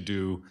continue to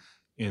do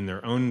in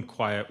their own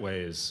quiet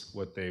ways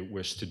what they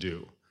wish to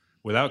do,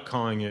 without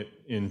calling it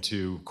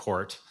into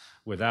court,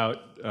 without,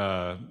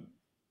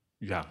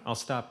 yeah, I'll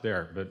stop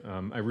there. But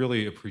I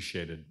really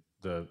appreciated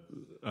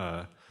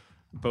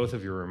both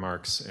of your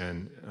remarks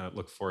and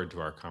look forward to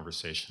our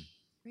conversation.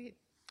 Great.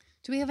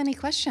 Do we have any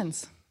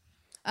questions?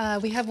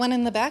 We have one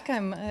in the back,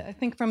 I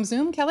think from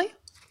Zoom. Kelly?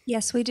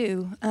 Yes, we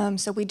do.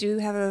 So we do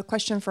have a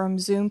question from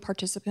Zoom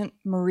participant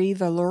Marie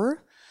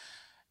Valeur.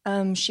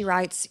 She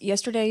writes,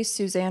 yesterday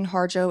Suzanne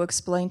Harjo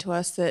explained to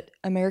us that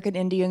American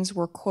Indians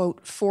were,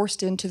 quote,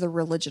 forced into the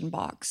religion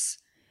box.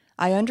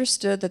 I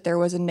understood that there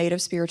was a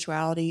Native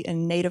spirituality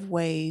and Native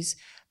ways,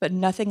 but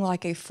nothing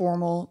like a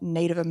formal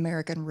Native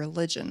American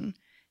religion.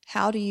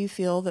 How do you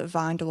feel that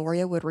Vine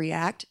Deloria would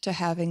react to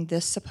having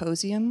this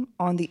symposium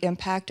on the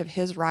impact of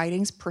his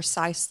writings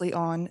precisely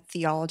on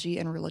theology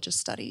and religious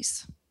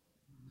studies?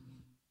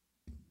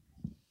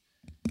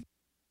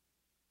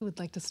 Who would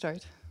like to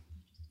start?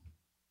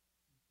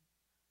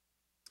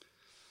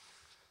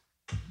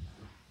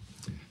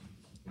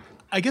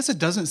 I guess it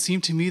doesn't seem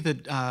to me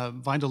that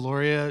Vine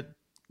Deloria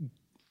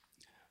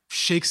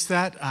shakes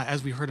that,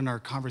 as we heard in our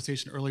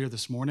conversation earlier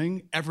this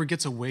morning, ever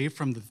gets away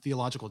from the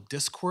theological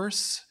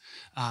discourse,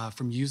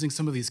 from using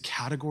some of these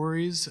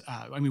categories.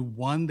 I mean,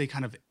 one, they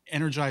kind of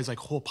energize like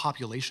whole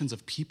populations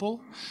of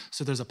people.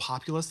 So there's a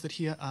populace that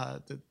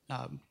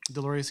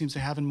Deloria seems to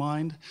have in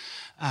mind.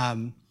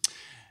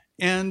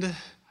 And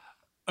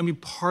I mean,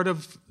 part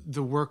of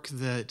the work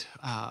that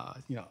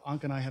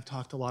Anka and I have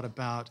talked a lot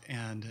about,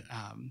 and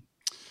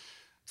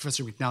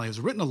Professor McNally has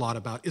written a lot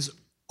about, is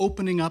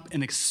opening up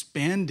and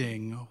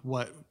expanding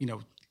what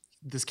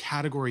this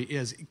category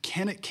is.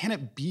 Can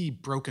it be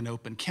broken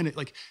open? Can it,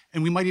 like,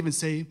 and we might even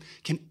say,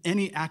 can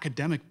any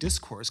academic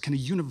discourse, can a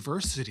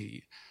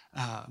university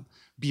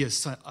be a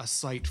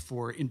site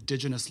for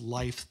indigenous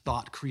life,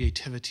 thought,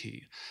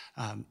 creativity?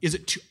 Is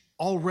it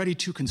already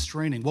too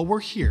constraining? Well, we're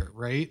here,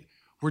 right?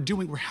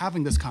 We're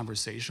having this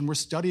conversation. We're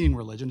studying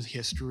religion,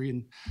 history,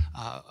 and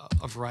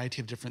a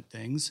variety of different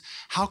things.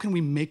 How can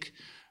we make,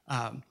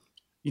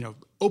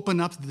 open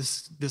up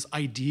this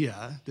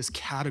idea, this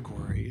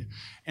category,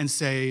 and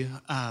say,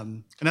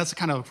 and that's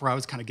kind of where I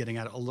was kind of getting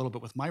at it a little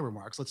bit with my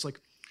remarks.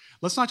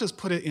 Let's not just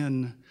put it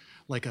in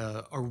like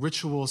a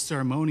ritual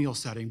ceremonial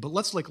setting, but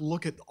let's like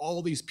look at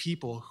all these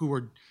people who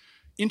are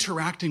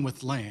interacting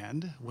with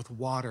land, with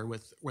water,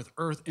 with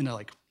earth in a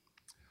like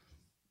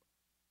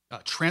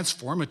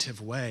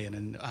transformative way and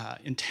an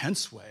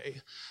intense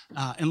way.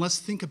 And let's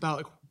think about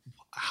like,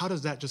 how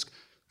does that just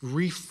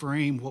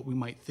reframe what we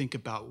might think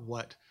about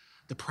what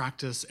the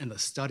practice and the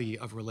study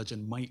of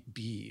religion might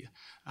be.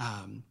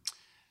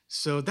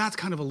 So that's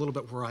kind of a little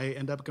bit where I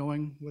end up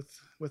going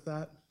with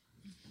that.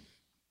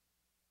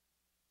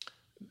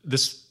 Do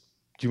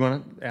you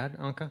want to add,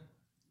 Anka?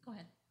 Go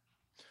ahead.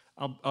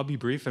 I'll be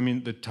brief. I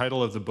mean, the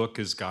title of the book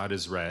is God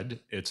is Red.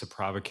 It's a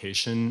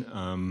provocation.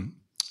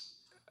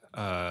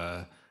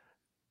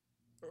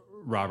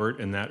 Robert,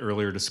 in that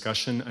earlier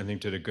discussion, I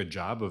think did a good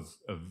job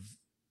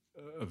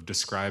of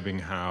describing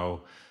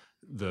how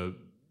the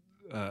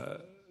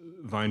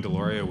Vine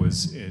Deloria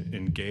was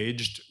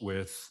engaged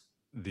with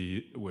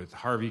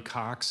Harvey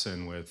Cox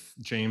and with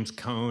James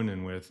Cone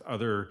and with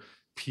other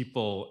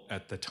people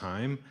at the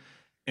time.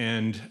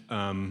 And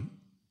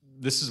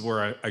this is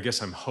where I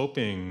guess I'm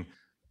hoping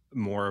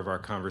more of our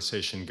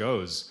conversation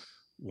goes,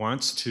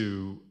 wants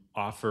to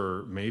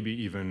offer maybe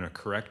even a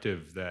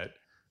corrective that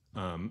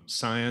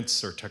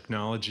science or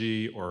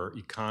technology or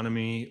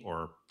economy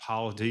or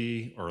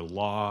polity or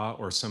law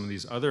or some of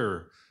these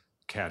other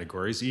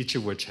categories, each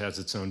of which has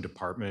its own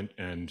department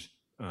and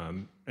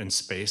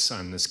space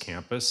on this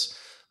campus,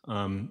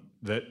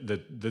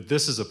 that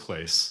this is a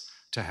place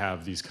to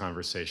have these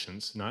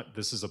conversations.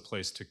 This is a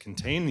place to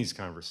contain these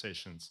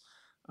conversations,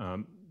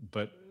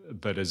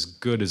 but as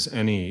good as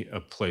any,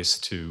 a place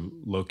to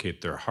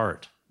locate their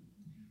heart.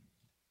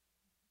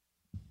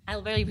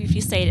 I'll very briefly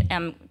say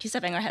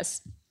Tisa Wenger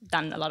has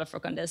done a lot of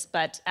work on this,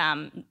 but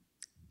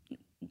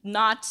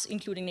not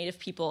including Native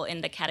people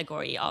in the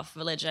category of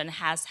religion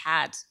has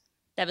had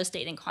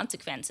devastating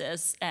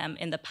consequences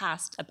in the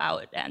past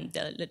about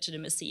the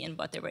legitimacy and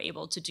what they were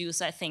able to do.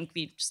 So I think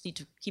we just need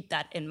to keep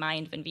that in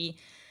mind when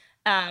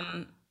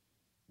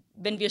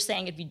we're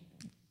saying that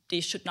they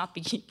should not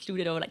be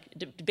included, or like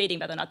debating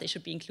whether or not they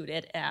should be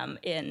included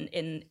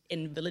in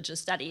religious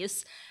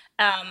studies.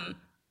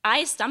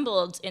 I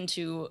stumbled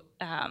into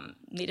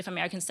Native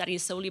American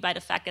studies solely by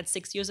the fact that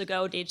 6 years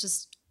ago they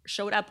just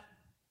showed up,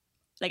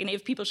 like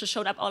Native people just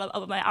showed up all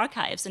over my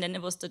archives, and then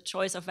it was the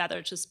choice of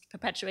whether to just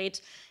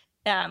perpetuate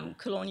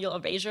colonial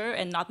erasure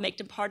and not make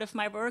them part of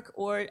my work,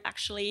 or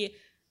actually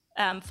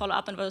follow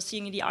up on what I was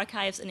seeing in the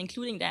archives and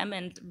including them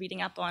and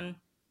reading up on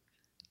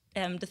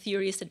the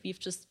theories that we've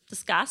just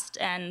discussed.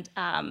 And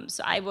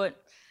so I would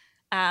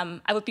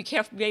be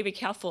very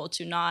careful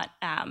to not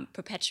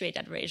perpetuate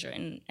that erasure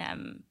in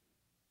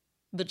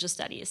religious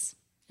studies,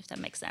 if that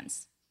makes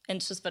sense. And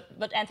just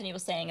what Anthony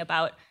was saying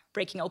about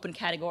breaking open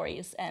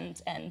categories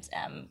and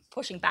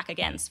pushing back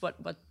against what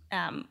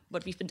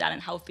we've been done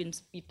and how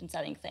we've been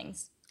studying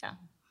things. Yeah.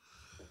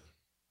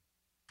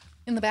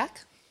 In the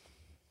back.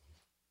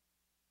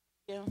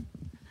 Thank you.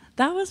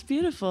 That was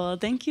beautiful.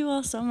 Thank you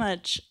all so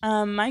much.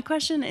 My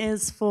question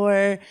is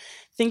for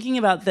thinking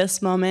about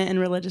this moment in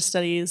religious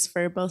studies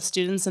for both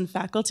students and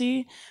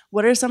faculty.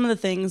 What are some of the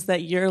things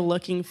that you're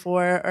looking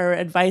for or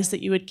advice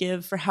that you would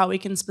give for how we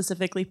can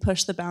specifically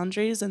push the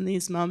boundaries in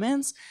these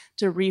moments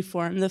to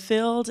reform the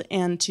field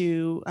and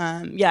to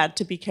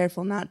be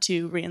careful not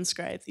to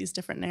reinscribe these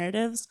different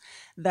narratives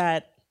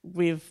that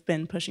we've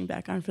been pushing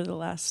back on for the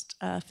last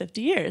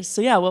 50 years.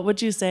 So yeah, what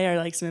would you say are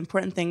like some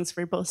important things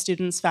for both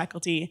students,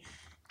 faculty,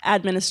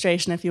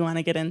 administration, if you want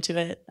to get into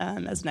it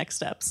as next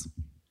steps?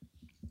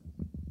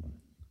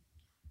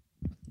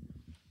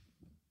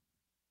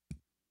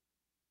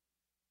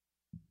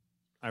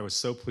 I was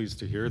so pleased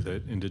to hear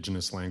that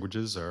Indigenous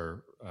languages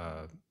are,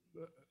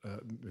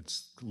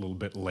 it's a little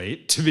bit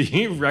late to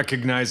be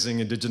recognizing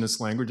Indigenous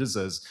languages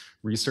as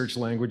research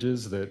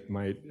languages that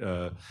might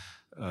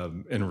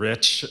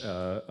enrich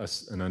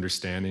an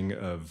understanding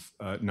of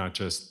not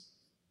just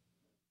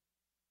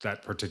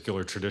that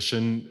particular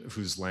tradition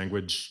whose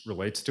language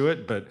relates to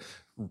it, but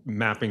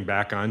mapping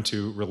back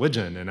onto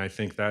religion. And I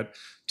think that,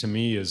 to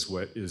me, is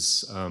what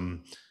is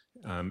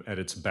at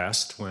its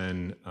best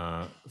when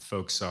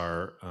folks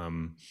are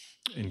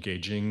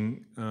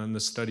engaging in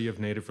the study of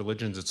Native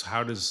religions. It's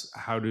how do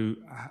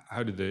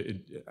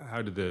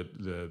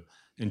the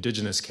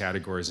Indigenous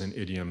categories and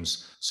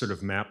idioms sort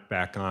of map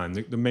back on.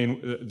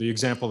 The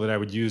example that I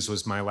would use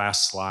was my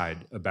last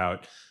slide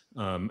about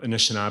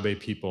Anishinaabe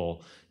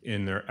people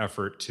in their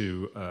effort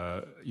to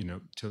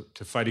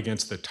fight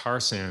against the tar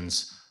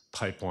sands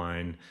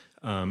pipeline.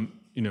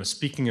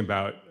 Speaking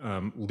about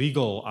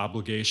legal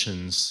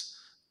obligations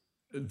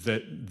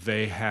that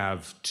they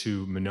have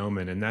to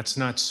Mahnomen, and that's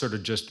not sort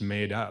of just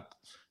made up.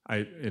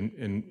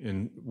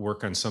 In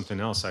work on something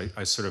else,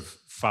 I sort of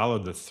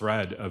followed the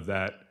thread of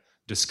that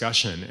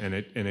discussion, and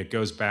it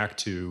goes back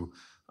to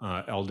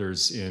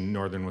elders in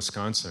northern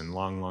Wisconsin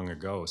long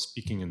ago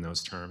speaking in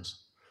those terms.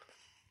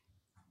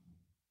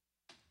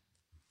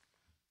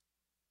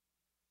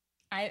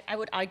 I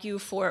would argue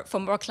for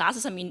more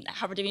classes. I mean,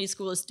 Harvard Divinity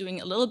School is doing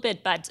a little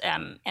bit, but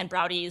Anne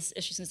Braudy's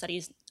Issues and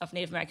Studies of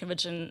Native American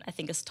Religion, I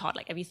think, is taught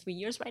like every 3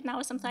 years right now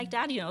or something like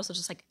that. So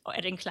just like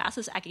adding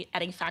classes,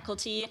 adding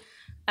faculty,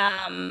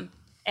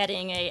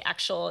 adding a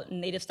actual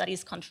Native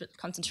Studies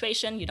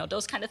concentration,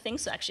 those kind of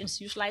things. So actually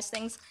institutionalize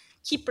things.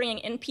 Keep bringing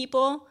in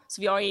people.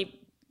 So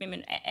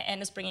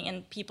Anne is bringing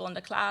in people in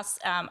the class.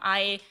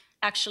 I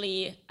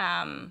actually,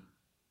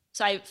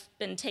 so I've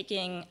been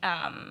taking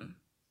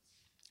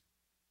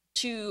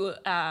 2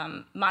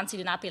 Mansi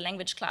Lenape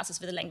language classes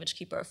with a language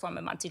keeper from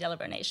a Mansi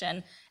Delaware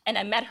Nation. And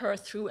I met her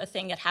through a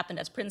thing that happened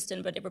at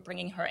Princeton, where they were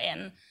bringing her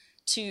in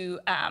to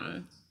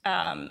learn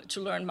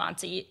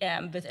Mansi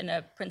within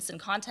a Princeton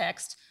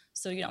context.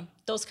 So,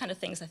 those kind of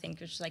things, I think,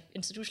 just like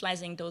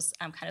institutionalizing those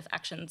kind of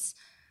actions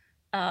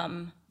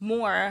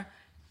more,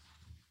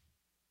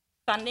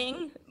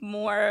 funding,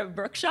 more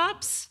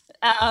workshops,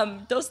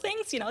 those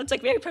things, it's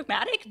like very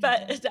pragmatic,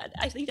 but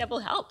I think that will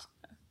help,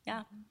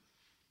 yeah.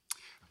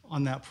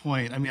 On that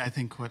point, I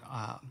think what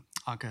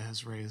Anka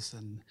has raised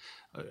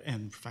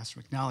and Professor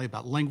McNally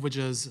about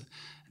languages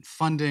and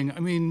funding,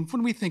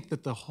 when we think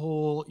that the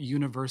whole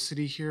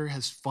university here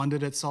has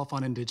funded itself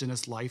on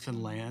Indigenous life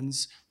and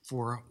lands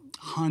for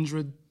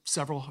a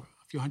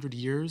few hundred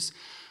years,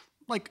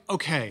 like,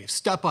 okay,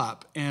 step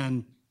up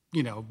and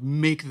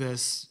make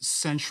this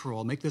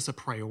central, make this a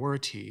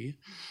priority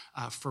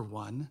for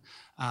one.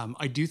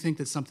 I do think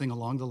that something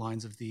along the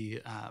lines of the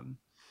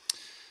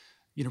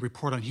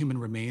report on human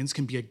remains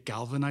can be a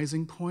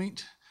galvanizing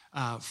point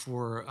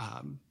for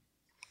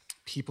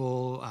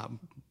people,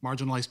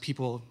 marginalized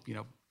people,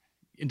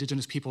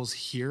 Indigenous peoples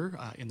here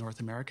in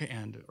North America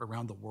and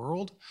around the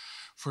world,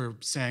 for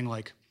saying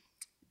like,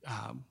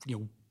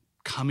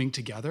 coming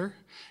together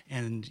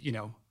and,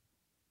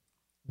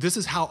 this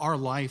is how our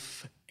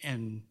life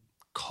and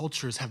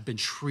cultures have been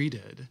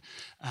treated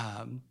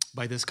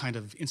by this kind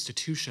of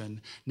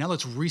institution. Now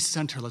let's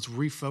recenter, let's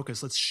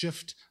refocus, let's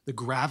shift the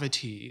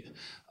gravity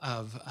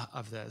of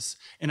this.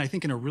 And I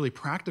think in a really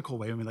practical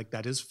way,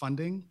 that is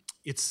funding.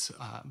 It's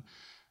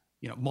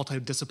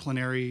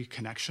multidisciplinary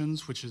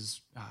connections, which is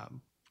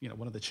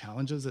one of the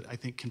challenges that I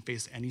think can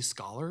face any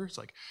scholar. It's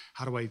like,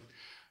 how do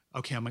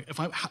if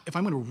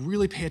I'm going to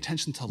really pay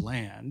attention to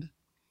land,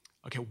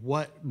 okay,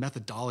 what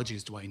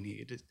methodologies do I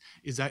need?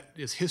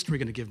 Is history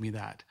going to give me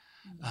that?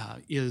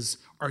 Is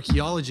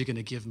archaeology going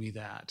to give me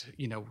that?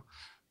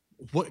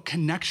 What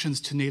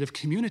connections to Native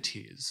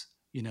communities,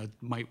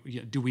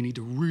 do we need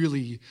to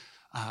really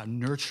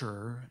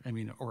nurture?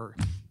 Or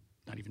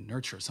not even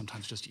nurture,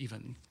 sometimes just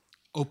even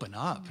open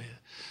up,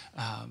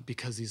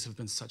 because these have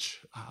been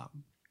such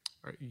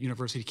or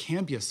university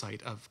can be a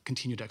site of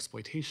continued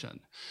exploitation.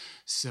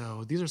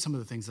 So these are some of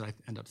the things that I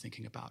end up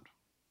thinking about.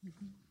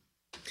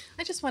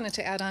 I just wanted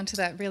to add on to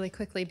that really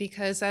quickly,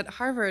 because at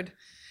Harvard,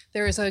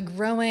 there is a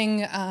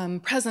growing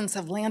presence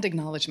of land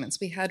acknowledgements.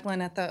 We had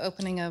one at the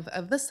opening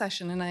of this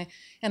session,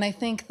 and I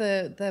think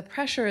the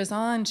pressure is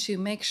on to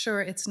make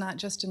sure it's not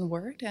just in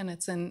word and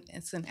it's in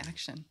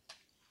action.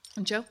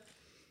 And Joe?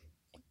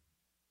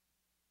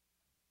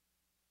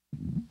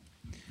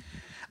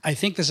 I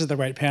think this is the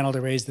right panel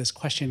to raise this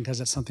question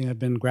because it's something I've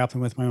been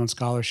grappling with my own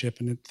scholarship,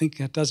 and I think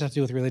it does have to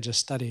do with religious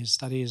studies.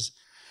 Studies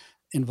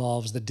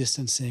involves the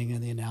distancing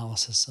and the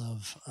analysis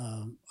of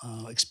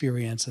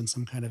experience in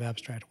some kind of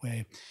abstract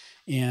way.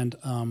 And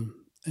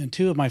in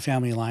two of my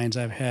family lines,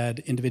 I've had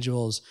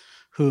individuals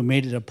who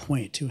made it a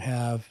point to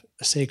have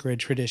sacred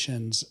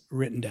traditions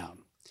written down.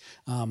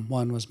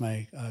 One was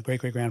my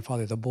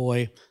great-great-grandfather, the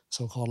boy,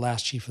 so-called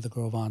last chief of the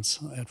Gros Ventres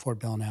at Fort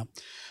Belknap,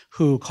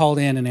 who called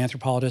in an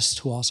anthropologist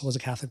who also was a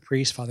Catholic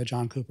priest, Father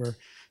John Cooper,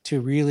 to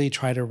really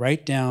try to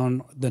write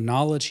down the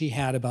knowledge he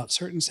had about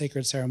certain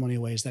sacred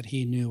ceremonial ways that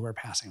he knew were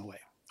passing away.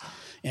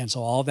 And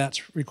so all of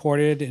that's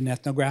recorded in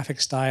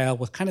ethnographic style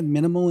with kind of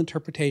minimal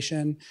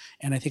interpretation,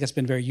 and I think it's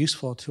been very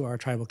useful to our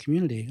tribal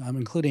community,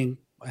 including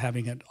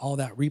having all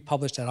that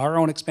republished at our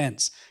own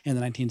expense in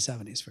the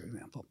 1970s, for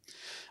example.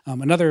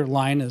 Another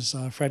line is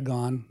Fred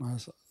Gahn,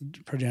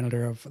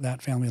 progenitor of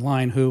that family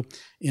line, who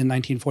in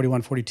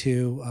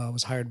 1941-42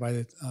 was hired by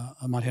the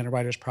Montana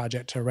Writers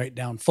Project to write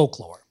down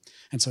folklore.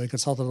 And so he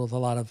consulted with a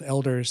lot of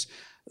elders.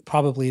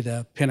 Probably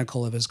the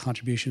pinnacle of his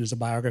contribution is a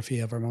biography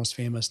of our most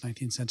famous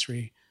 19th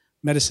century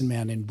medicine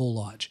man named Bull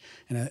Lodge.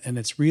 And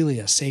it's really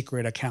a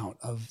sacred account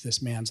of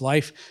this man's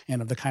life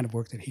and of the kind of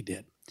work that he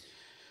did.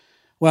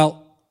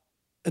 Well,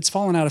 it's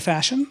fallen out of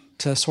fashion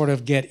to sort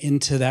of get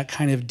into that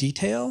kind of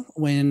detail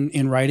when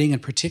in writing in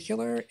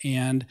particular.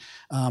 And,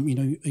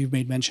 you've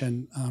made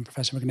mention,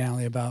 Professor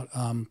McNally, about,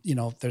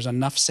 there's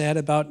enough said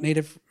about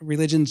Native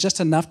religions,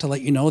 just enough to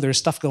let you know there's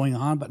stuff going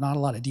on, but not a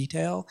lot of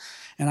detail.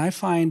 And I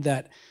find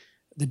that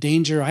the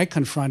danger I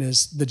confront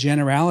is the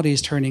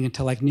generalities turning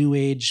into like New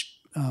Age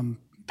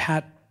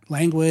pat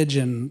language.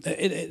 And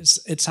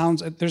it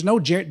sounds, there's no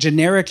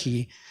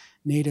generic-y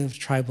Native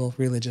tribal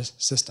religious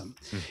system.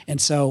 And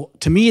so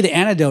to me, the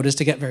antidote is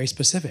to get very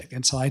specific.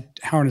 And so I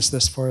harness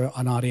this for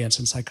an audience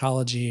in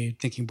psychology,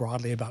 thinking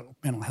broadly about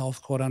mental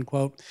health, quote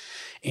unquote,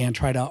 and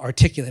try to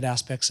articulate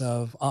aspects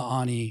of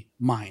Aani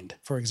mind,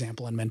 for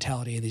example, and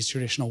mentality in these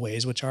traditional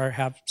ways, which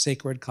have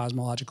sacred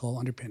cosmological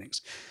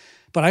underpinnings.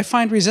 But I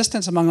find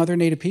resistance among other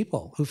Native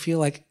people who feel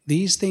like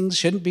these things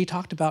shouldn't be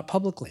talked about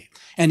publicly.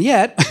 And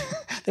yet,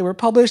 they were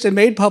published and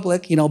made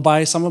public,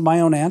 by some of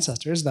my own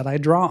ancestors that I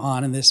draw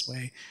on in this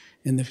way.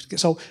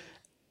 So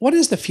what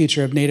is the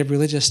future of Native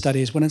religious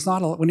studies when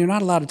you're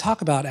not allowed to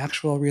talk about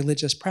actual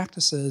religious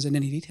practices in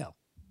any detail?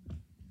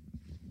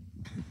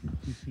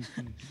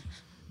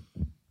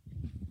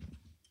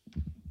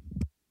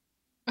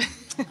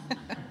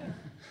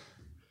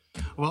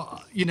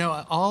 Well,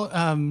 I'll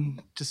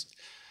just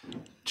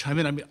chime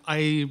in. I mean,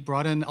 I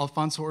brought in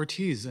Alfonso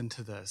Ortiz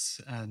into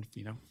this, and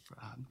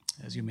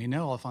as you may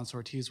know, Alfonso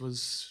Ortiz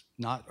was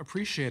not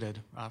appreciated,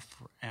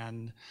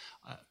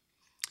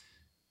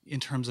 in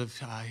terms of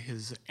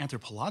his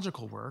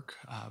anthropological work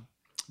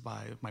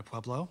by my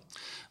pueblo.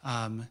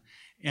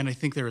 And I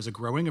think there is a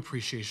growing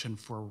appreciation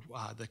for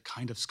the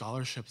kind of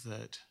scholarship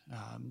that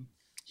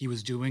he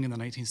was doing in the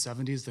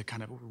 1970s, the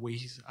kind of way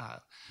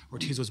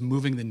Ortiz was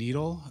moving the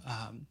needle.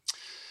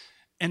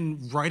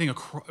 And writing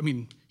across,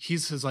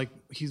 he's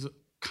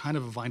kind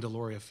of a Vine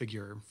Deloria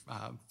figure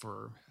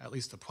for at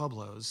least the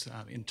Pueblos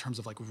in terms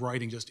of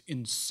writing just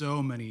in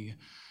so many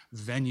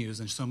venues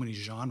and so many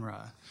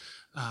genres.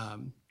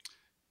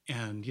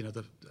 And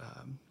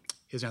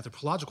his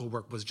anthropological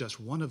work was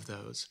just one of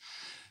those.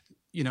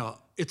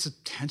 It's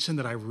a tension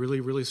that I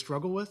really, really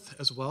struggle with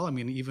as well.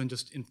 Even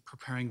just in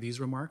preparing these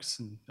remarks,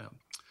 and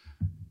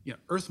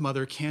Earth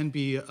Mother can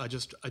be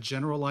just a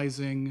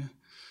generalizing,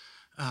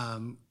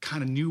 kind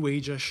of New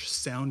Age-ish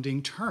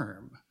sounding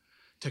term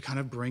to kind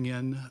of bring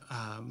in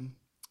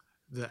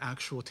the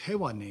actual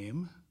Tewa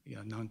name,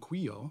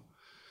 Nanquillo,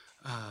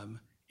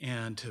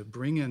 and to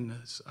bring in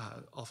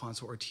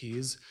Alfonso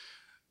Ortiz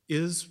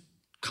is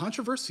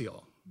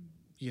controversial,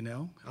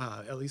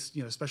 at least,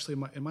 especially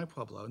in my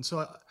pueblo. And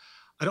so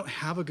I don't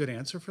have a good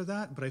answer for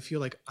that, but I feel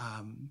like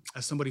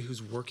as somebody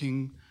who's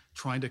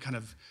trying to kind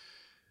of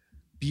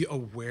be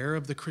aware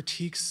of the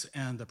critiques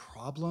and the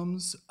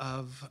problems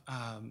of,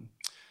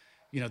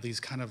 these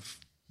kind of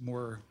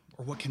more,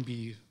 or what can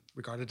be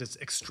regarded as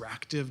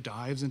extractive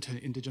dives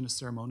into indigenous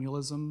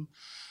ceremonialism,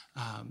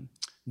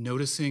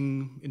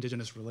 noticing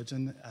indigenous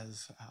religion,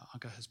 as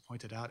Anka has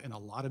pointed out, in a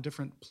lot of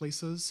different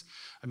places.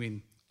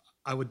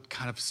 I would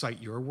kind of cite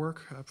your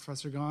work,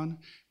 Professor Gahn,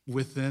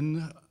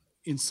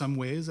 in some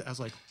ways, as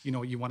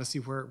you want to see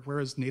where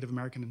is Native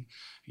American,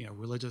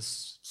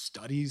 religious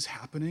studies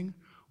happening?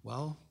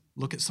 Well,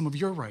 look at some of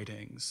your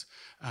writings.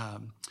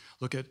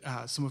 Look at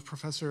some of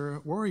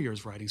Professor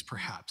Warrior's writings,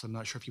 perhaps. I'm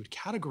not sure if you would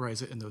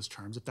categorize it in those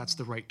terms, if that's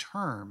the right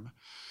term.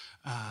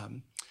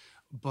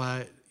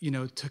 but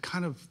to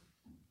kind of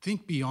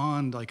think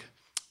beyond like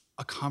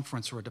a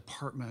conference or a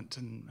department,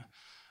 and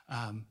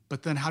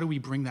but then how do we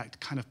bring that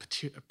kind of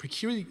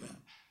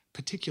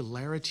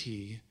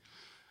particularity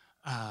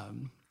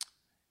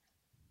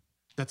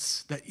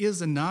that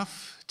is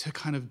enough to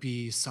kind of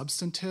be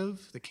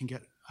substantive, that can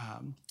get,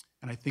 and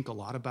I think a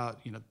lot about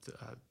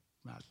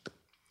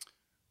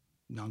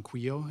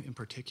Nanquillo in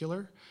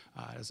particular,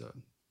 as a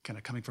kind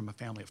of coming from a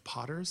family of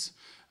potters.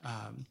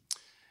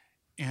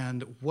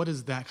 And what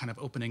is that kind of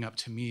opening up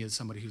to me as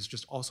somebody who's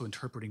just also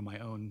interpreting my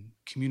own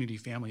community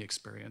family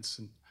experience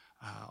and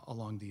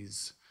along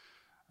these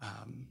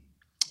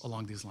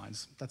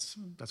lines. That's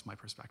my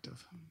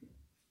perspective.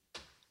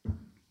 Do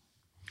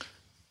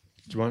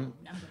you want?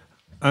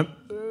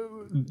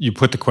 You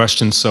put the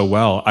question so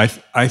well.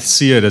 I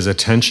see it as a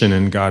tension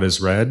in God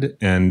is Red,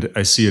 and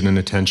I see it in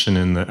a tension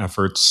in the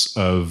efforts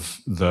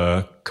of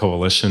the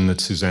coalition that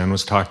Suzanne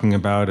was talking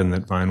about and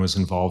that Vine was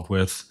involved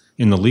with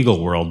in the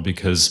legal world,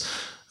 because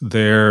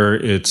there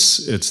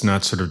it's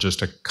not sort of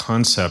just a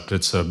concept,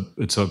 it's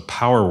a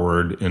power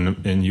word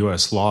in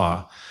US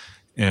law.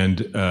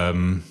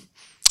 And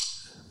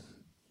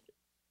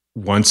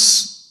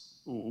once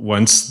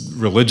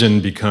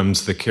religion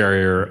becomes the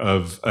carrier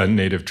of a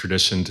native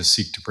tradition to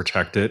seek to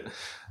protect it,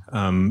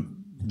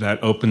 that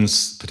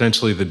opens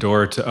potentially the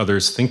door to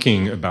others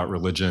thinking about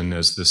religion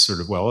as this sort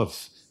of, well,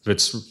 if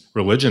it's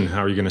religion, how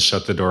are you going to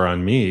shut the door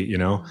on me?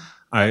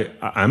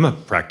 I'm a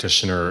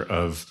practitioner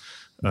of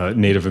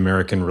Native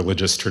American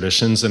religious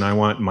traditions, and I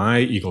want my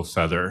eagle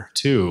feather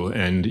too.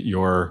 And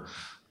your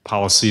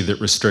policy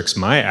that restricts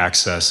my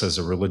access as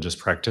a religious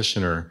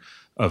practitioner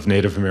of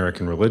Native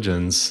American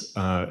religions,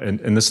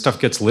 and this stuff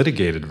gets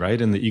litigated,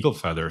 right? In the eagle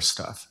feather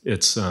stuff,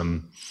 it's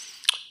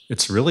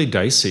really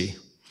dicey.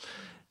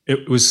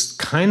 It was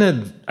kind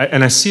of,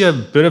 and I see a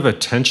bit of a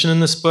tension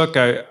in this book.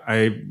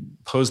 I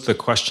posed the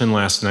question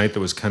last night that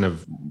was kind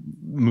of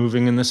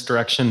moving in this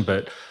direction,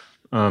 but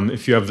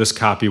if you have this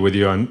copy with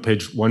you on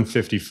page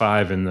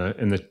 155 in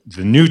the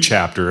new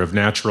chapter of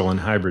Natural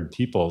and Hybrid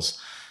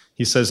Peoples,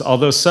 he says,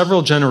 although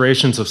several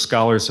generations of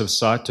scholars have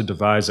sought to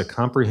devise a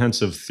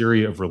comprehensive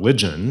theory of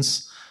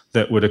religions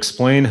that would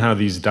explain how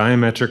these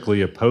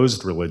diametrically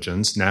opposed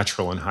religions,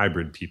 natural and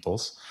hybrid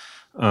peoples,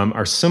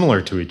 are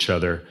similar to each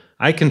other,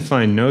 I can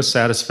find no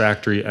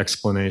satisfactory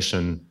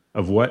explanation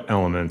of what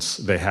elements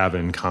they have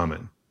in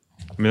common.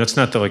 I mean, that's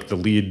not the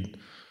lead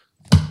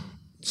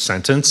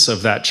sentence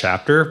of that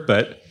chapter,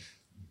 but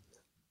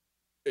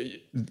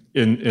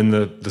in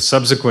the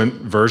subsequent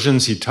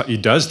versions, he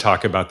does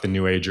talk about the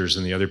New Agers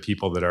and the other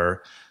people that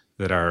are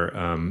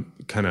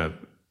kind of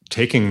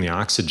taking the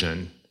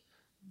oxygen,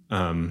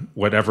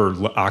 whatever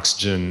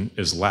oxygen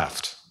is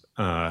left.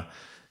 I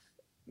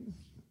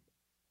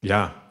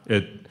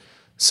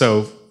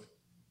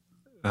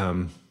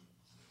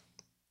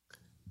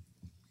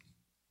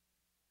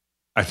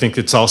think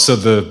it's also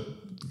the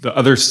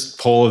other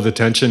pole of the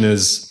tension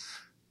is,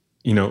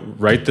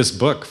 write this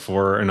book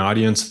for an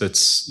audience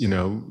that's,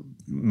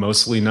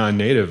 mostly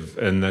non-native,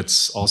 and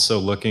that's also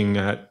looking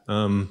at,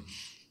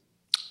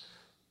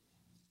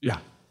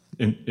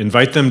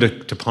 invite them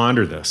to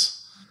ponder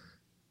this,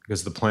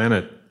 because the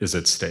planet is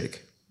at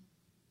stake.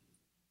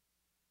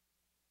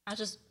 I'll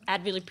just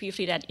add really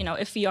briefly that,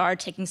 if we are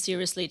taking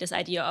seriously this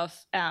idea of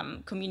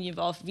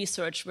community-involved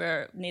research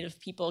where Native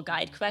people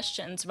guide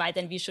questions, right,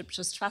 then we should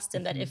just trust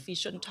in that if we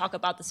shouldn't talk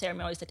about the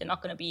ceremonies, that they're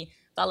not going to be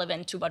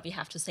relevant to what we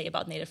have to say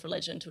about Native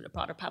religion to the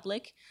broader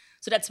public.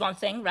 So that's one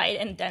thing, right?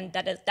 And then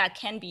that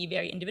can be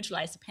very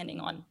individualized depending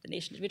on the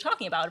nation that we're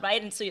talking about,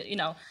 right? And so,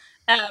 Tisa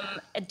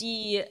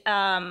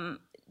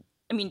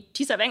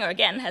Wenger,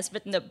 again, has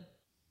written a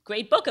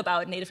great book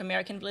about Native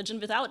American religion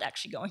without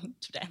actually going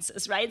to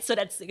dances, right? So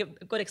that's a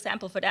good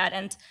example for that.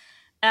 And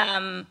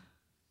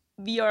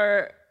we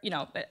are,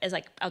 as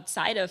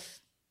outside of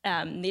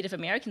Native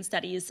American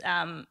studies,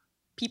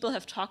 people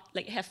have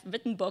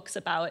written books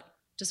about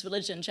just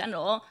religion in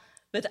general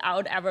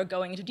without ever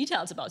going into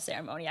details about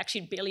ceremony. I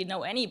actually barely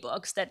know any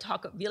books that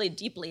talk really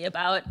deeply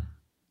about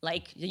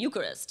the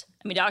Eucharist.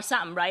 I mean, there are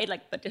some, right?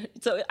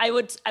 So I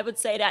would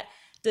say that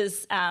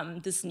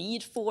this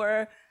need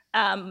for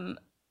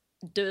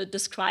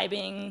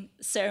describing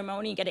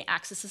ceremony, getting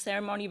access to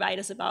ceremony, right,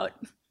 is about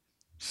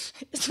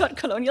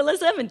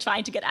colonialism and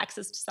trying to get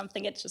access to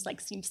something that just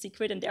seems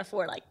secret and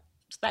therefore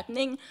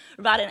threatening,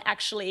 rather than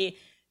actually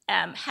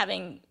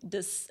having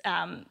this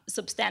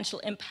substantial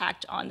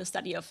impact on the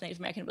study of Native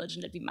American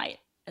religion that we might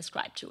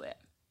ascribe to it.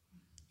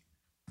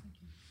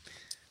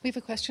 We have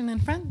a question in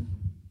front.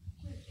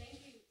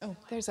 Oh,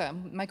 there's a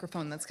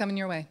microphone that's coming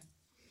your way.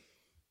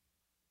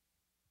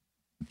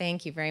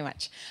 Thank you very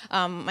much.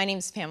 My name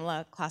is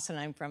Pamela Clausen.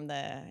 I'm from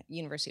the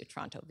University of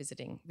Toronto,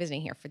 visiting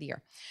here for the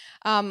year.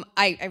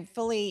 I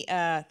fully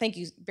thank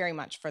you very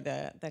much for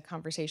the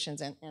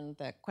conversations and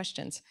the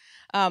questions.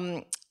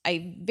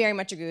 I very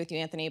much agree with you,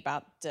 Anthony,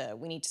 about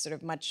we need to sort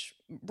of much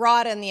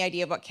broaden the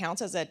idea of what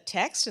counts as a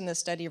text in the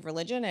study of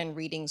religion, and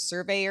reading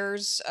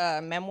surveyors'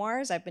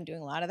 memoirs. I've been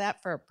doing a lot of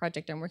that for a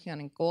project I'm working on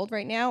in Gold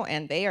right now,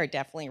 and they are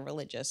definitely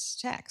religious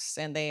texts,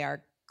 and they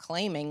are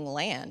claiming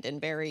land in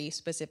very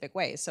specific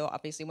ways. So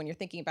obviously when you're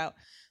thinking about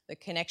the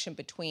connection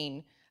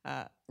between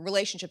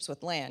relationships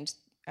with land,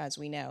 as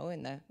we know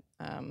in the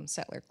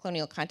settler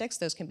colonial context,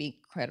 those can be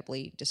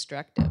incredibly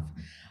destructive.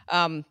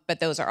 But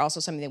those are also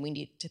something that we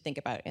need to think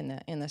about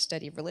in the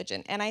study of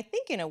religion. And I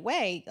think in a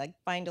way, like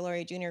Vine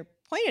Deloria Jr.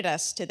 pointed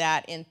us to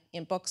that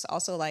in books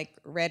also like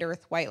Red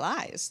Earth, White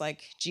Lies.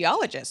 Like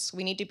geologists,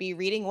 we need to be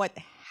reading what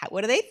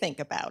do they think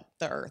about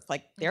the Earth?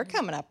 Like they're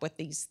coming up with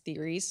these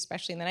theories,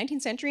 especially in the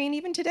 19th century and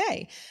even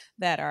today,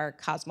 that are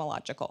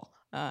cosmological.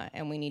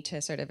 And we need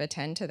to sort of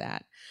attend to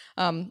that.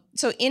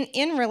 So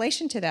in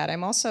relation to that,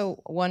 I'm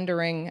also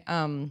wondering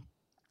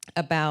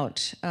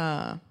about,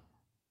 or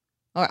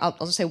I'll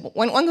just say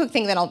one quick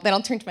thing, then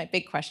I'll turn to my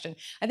big question.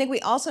 I think we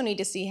also need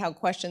to see how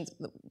questions,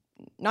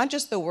 not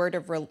just the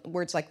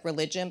words like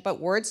religion, but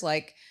words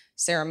like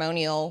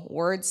ceremonial,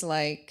 words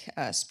like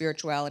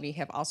spirituality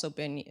have also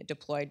been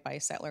deployed by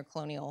settler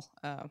colonial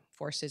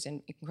forces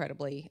in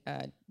incredibly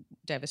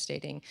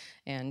devastating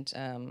and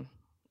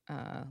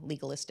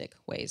legalistic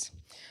ways,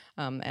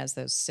 as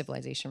those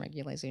civilization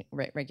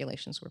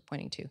regulations were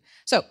pointing to.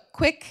 So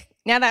quick,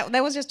 now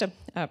that was just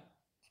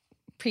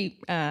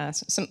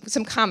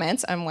some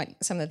comments on what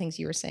some of the things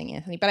you were saying,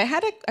 Anthony, but I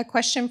had a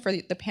question for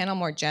the panel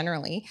more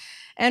generally.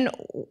 And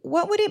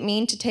what would it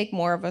mean to take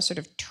more of a sort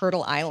of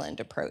Turtle Island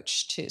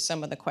approach to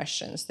some of the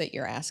questions that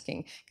you're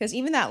asking? Because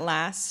even that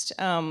last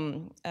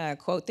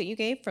quote that you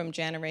gave from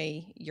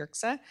Janare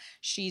Yerksa,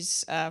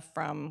 she's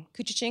from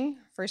Couchiching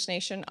First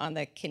Nation on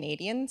the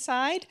Canadian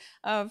side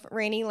of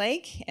Rainy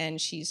Lake, and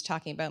she's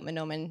talking about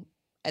Mahnomen,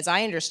 as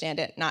I understand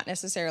it, not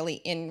necessarily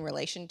in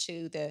relation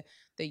to the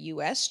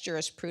U.S.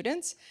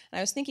 jurisprudence. And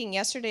I was thinking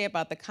yesterday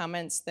about the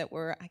comments that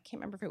were, I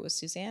can't remember if it was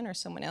Suzanne or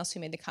someone else who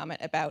made the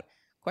comment about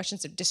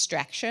questions of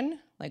distraction,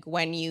 like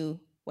when you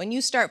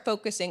start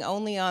focusing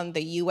only on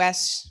the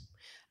U.S.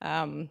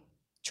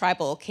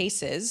 Tribal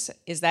cases,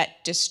 is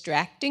that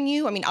distracting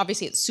you? I mean,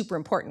 obviously it's super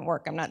important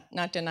work, I'm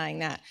not denying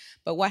that,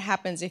 but what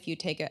happens if you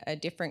take a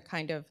different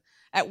kind of,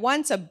 at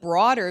once a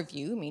broader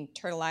view, I mean,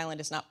 Turtle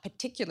Island is not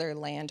particular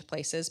land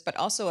places, but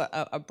also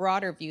a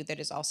broader view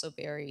that is also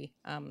very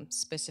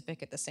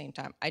specific at the same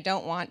time. I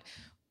don't want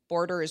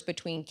borders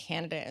between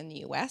Canada and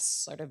the US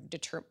sort of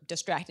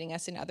distracting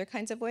us in other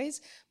kinds of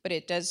ways, but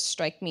it does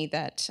strike me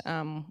that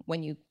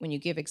when you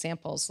give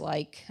examples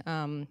like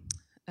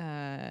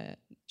Janare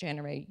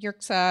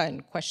Yerksa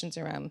and questions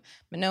around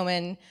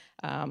Mahnomen,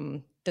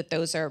 that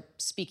those are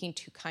speaking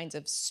to kinds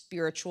of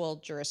spiritual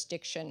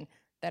jurisdiction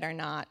that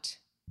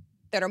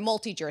are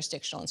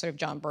multi-jurisdictional in sort of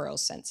John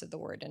Burroughs' sense of the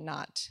word, and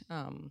not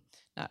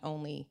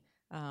only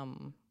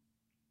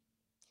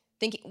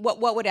thinking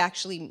what would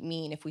actually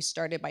mean if we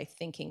started by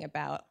thinking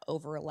about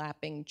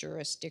overlapping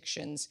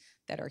jurisdictions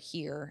that are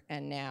here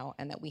and now,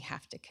 and that we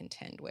have to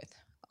contend with.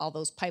 All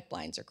those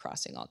pipelines are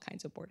crossing all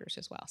kinds of borders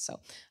as well.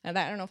 So I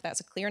don't know if that's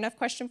a clear enough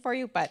question for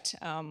you, but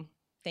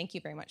thank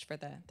you very much for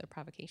the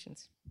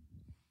provocations.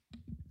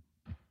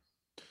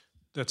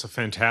 That's a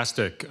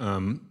fantastic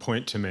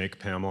point to make,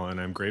 Pamela,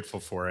 and I'm grateful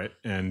for it.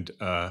 And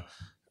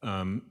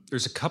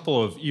there's a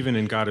couple of, even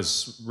in God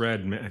is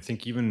Red, I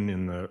think even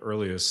in the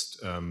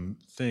earliest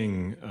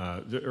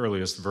the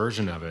earliest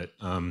version of it,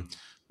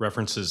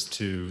 references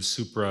to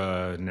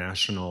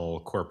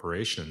supranational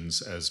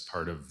corporations as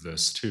part of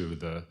this too.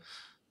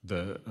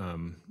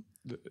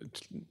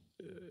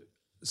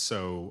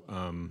 So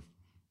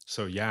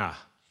yeah.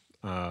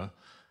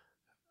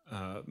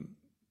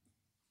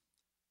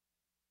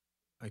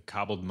 I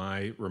cobbled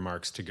my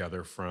remarks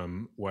together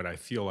from what I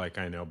feel like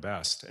I know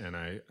best, and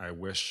I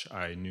wish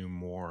I knew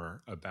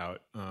more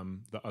about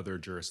the other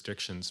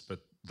jurisdictions, but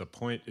the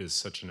point is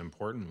such an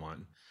important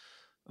one,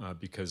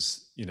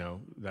 because, you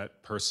know,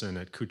 that person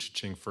at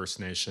Couchiching First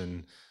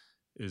Nation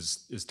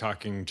is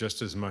talking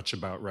just as much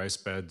about rice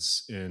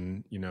beds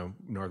in, you know,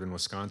 northern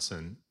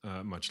Wisconsin,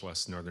 much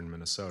less northern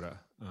Minnesota.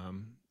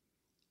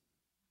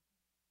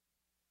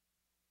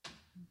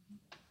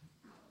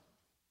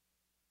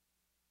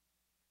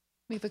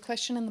 We have a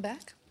question in the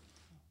back.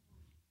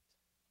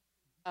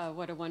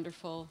 What a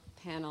wonderful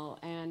panel.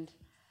 And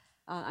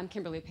I'm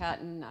Kimberly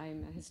Patton.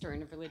 I'm a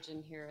historian of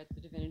religion here at the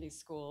Divinity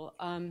School.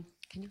 Can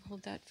you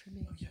hold that for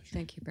me? Oh, yeah, sure.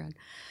 Thank you, Brad.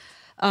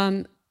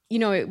 You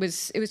know, it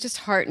was just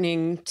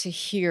heartening to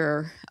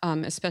hear,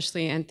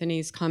 especially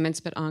Anthony's comments,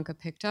 but Anka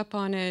picked up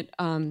on it,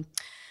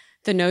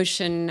 the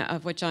notion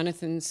of what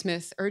Jonathan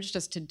Smith urged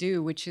us to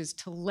do, which is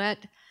to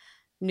let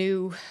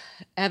new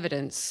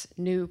evidence,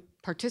 new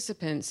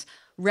participants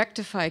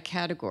rectify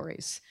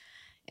categories.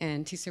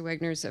 And Tisa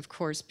Wegner's, of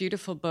course,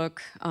 beautiful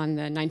book on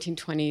the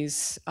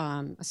 1920s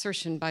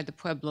assertion by the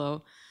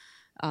Pueblo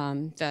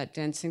that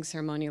dancing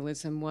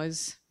ceremonialism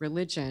was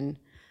religion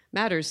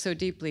matters so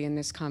deeply in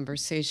this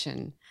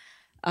conversation.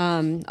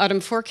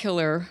 Autumn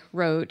Forkiller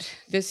wrote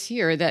this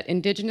year that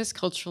indigenous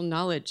cultural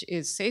knowledge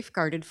is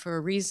safeguarded for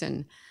a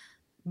reason,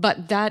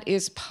 but that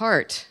is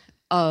part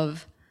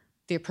of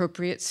the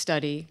appropriate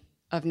study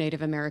of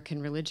Native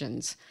American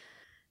religions.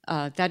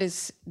 That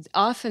is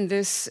often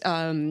this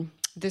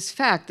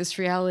fact, this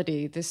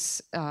reality,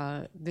 this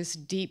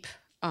deep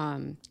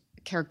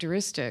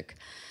characteristic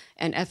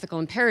and ethical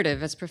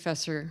imperative, as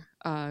Professor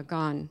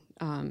Gahn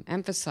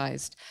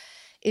emphasized,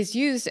 is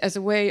used as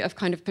a way of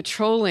kind of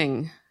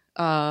patrolling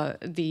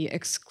the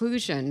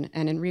exclusion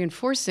and in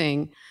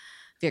reinforcing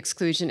the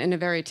exclusion in a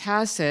very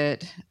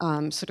tacit,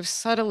 sort of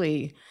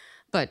subtly,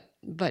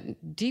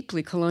 but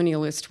deeply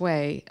colonialist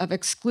way of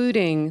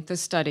excluding the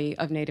study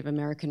of Native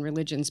American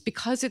religions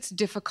because it's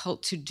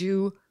difficult to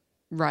do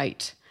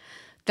right.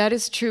 That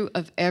is true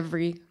of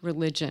every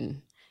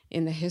religion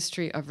in the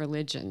history of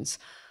religions.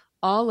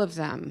 All of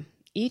them,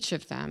 each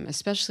of them,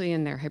 especially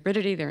in their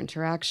hybridity, their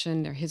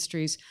interaction, their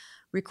histories,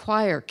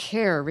 require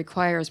care,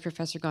 require, as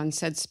Professor Gahn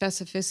said,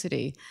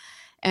 specificity,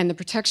 and the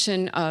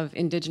protection of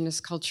indigenous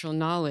cultural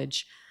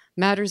knowledge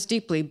matters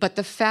deeply. But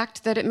the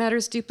fact that it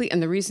matters deeply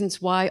and the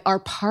reasons why are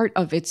part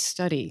of its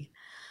study,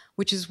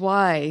 which is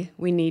why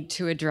we need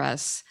to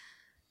address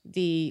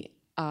the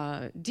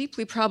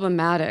deeply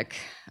problematic,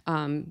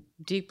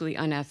 deeply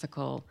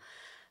unethical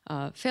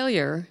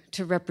failure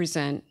to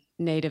represent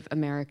Native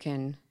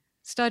American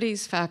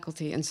studies,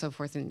 faculty, and so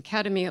forth in the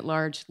academy at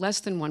large, less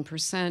than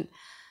 1%.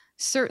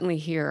 Certainly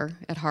here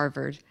at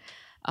Harvard,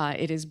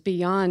 it is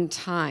beyond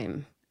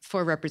time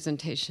for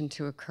representation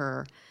to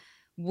occur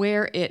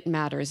where it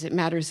matters. It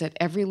matters at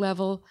every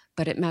level,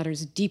 but it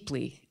matters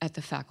deeply at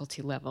the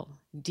faculty level,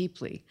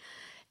 deeply.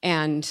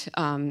 And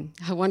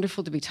how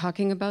wonderful to be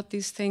talking about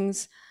these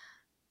things,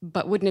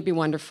 but wouldn't it be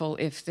wonderful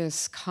if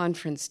this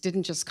conference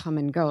didn't just come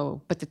and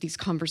go, but that these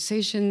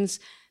conversations,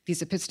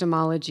 these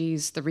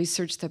epistemologies, the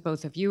research that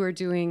both of you are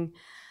doing,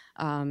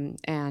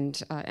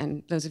 and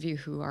those of you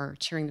who are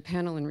chairing the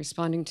panel and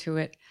responding to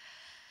it,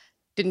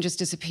 didn't just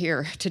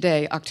disappear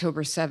today,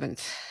 October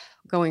 7th.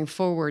 Going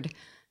forward,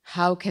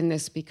 how can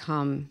this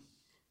become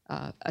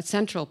a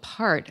central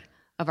part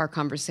of our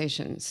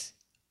conversations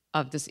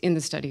of this in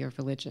the study of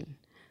religion?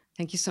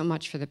 Thank you so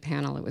much for the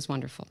panel. It was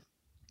wonderful.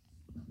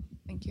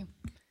 Thank you.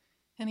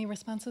 Any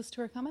responses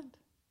to her comment?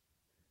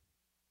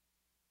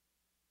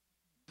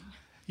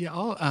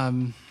 Yeah,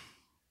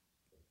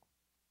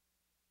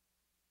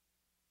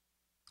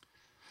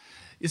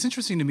 it's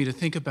interesting to me to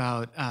think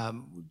about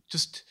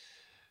just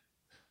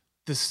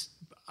this,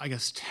 I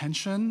guess,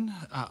 tension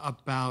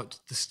about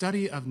the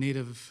study of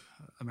Native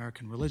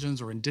American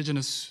religions or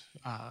indigenous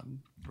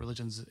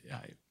religions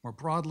more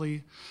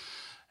broadly,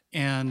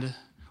 and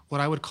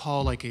what I would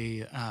call like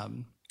a,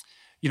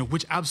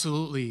 which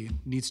absolutely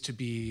needs to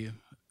be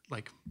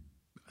like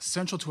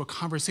essential to a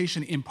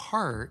conversation in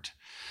part,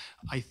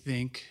 I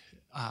think,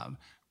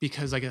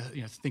 because I guess,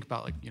 think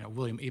about like,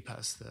 William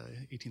Apess,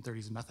 the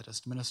 1830s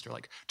Methodist minister,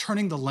 like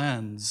turning the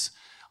lens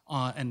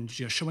and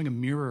showing a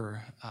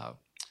mirror,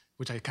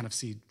 which I kind of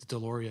see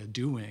Deloria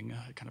doing,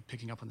 kind of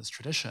picking up on this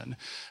tradition,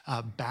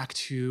 back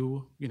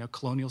to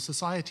colonial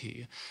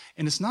society.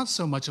 And it's not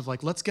so much of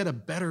like, let's get a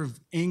better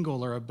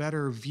angle or a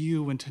better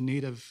view into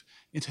native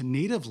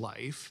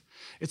life.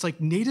 It's like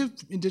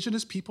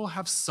indigenous people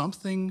have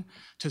something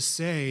to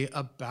say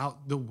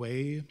about the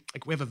way,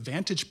 like we have a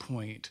vantage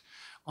point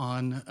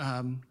on,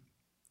 on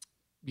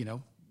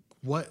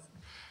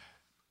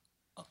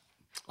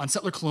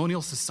settler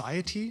colonial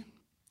society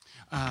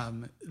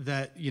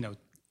that,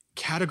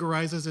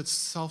 categorizes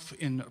itself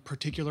in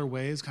particular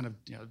ways, kind of,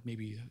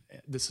 maybe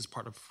this is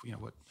part of,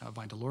 what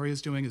Vine Deloria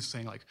is doing, is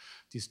saying like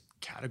these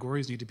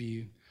categories need to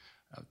be,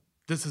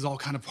 this is all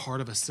kind of part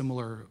of a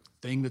similar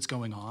thing that's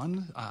going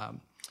on.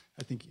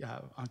 I think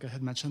Anka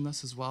had mentioned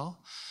this as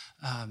well.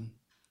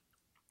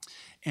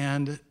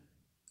 And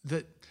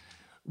that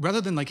rather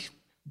than like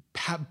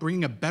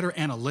bringing a better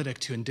analytic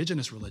to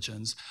indigenous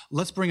religions,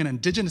 let's bring an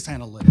indigenous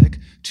analytic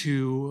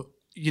to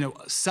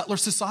settler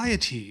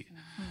society,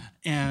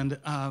 and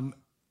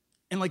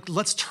like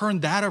let's turn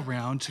that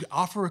around to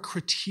offer a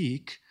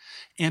critique,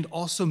 and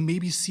also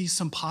maybe see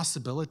some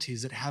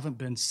possibilities that haven't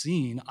been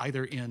seen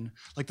either in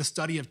like the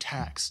study of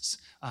texts.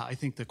 I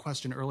think the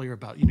question earlier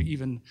about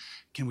even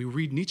can we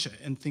read Nietzsche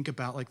and think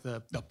about like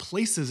the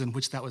places in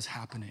which that was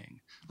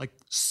happening, like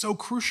so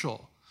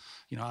crucial.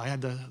 I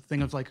had the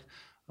thing of like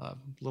a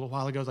little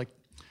while ago, like,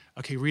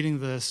 okay, reading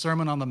the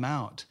Sermon on the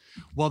Mount.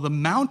 Well, the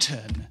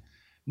mountain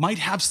might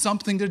have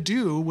something to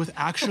do with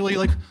actually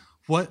like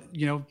what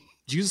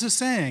Jesus is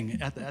saying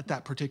at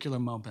that particular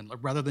moment, like,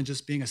 rather than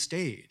just being a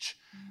stage.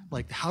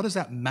 Like, how does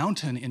that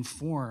mountain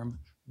inform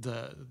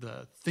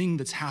the thing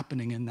that's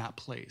happening in that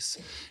place?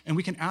 And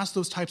we can ask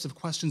those types of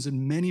questions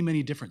in many,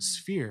 many different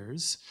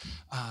spheres,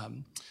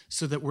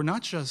 so that we're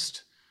not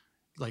just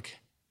like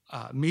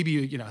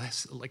maybe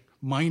like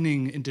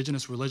mining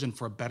indigenous religion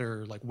for a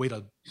better like way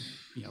to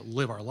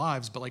live our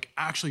lives, but like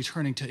actually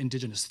turning to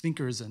indigenous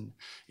thinkers and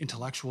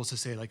intellectuals to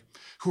say like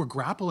who are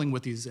grappling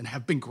with these and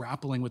have been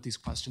grappling with these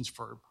questions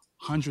for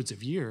hundreds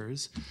of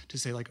years, to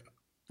say like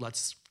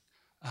let's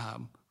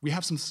we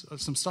have some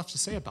stuff to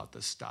say about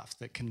this stuff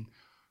that can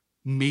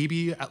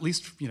maybe at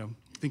least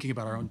thinking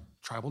about our own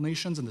tribal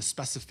nations and the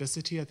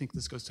specificity. I think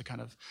this goes to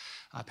kind of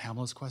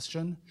Pamela's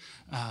question.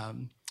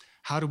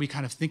 How do we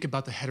kind of think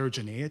about the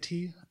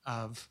heterogeneity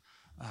of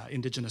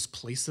indigenous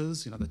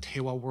places, the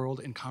Tewa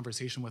world in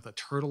conversation with a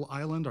turtle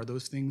island? Are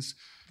those things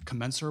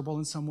commensurable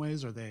in some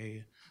ways? Are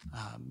they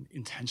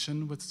in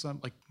tension with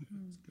some,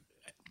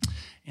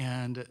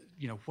 and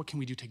what can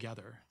we do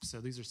together?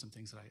 So these are some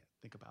things that I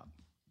think about.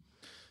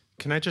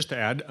 Can I just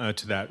add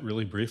to that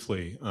really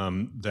briefly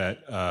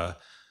that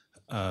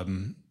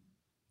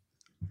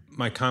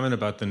my comment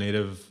about the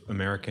Native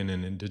American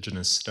and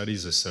Indigenous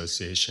Studies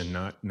Association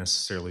not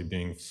necessarily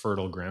being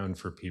fertile ground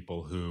for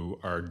people who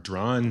are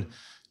drawn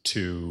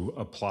to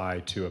apply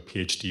to a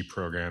PhD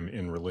program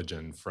in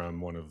religion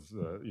from one of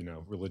the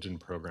religion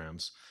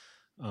programs.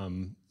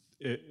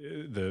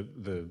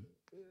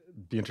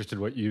 Be interested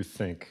what you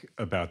think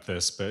about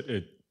this, but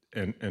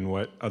and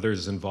what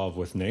others involved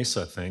with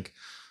NASA think.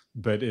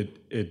 But the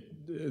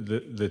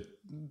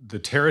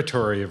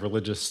territory of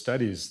religious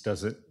studies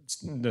doesn't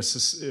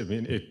necessarily. I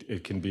mean,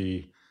 it can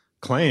be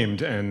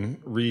claimed and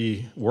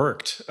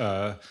reworked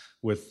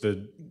with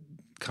the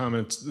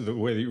comments, the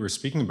way that you were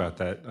speaking about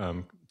that,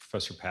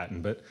 Professor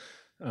Patton. But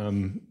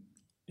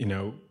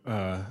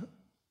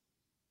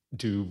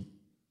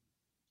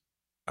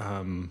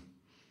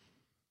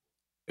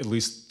at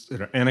least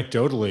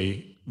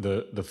anecdotally,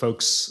 the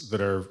folks that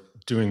are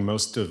doing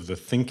most of the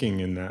thinking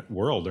in that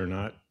world are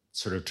not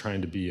sort of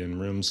trying to be in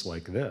rooms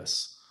like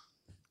this.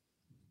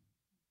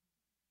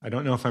 I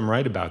don't know if I'm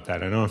right about that. I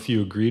don't know if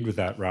you agreed with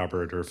that,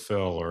 Robert or Phil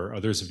or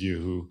others of you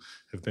who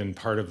have been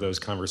part of those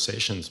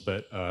conversations.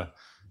 But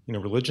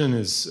religion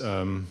is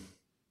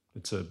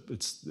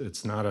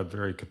it's not a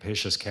very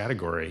capacious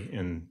category.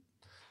 And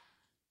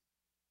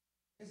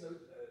I would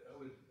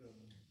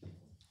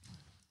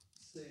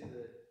say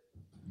that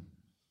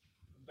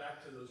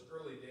back to those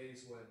early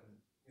days when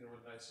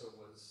NYSO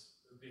was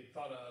being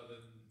thought of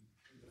and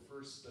the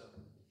first.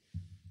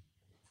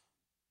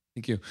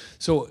 Thank you.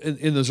 So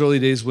in those early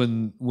days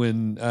when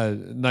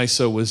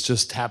NYSO was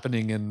just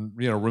happening in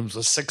rooms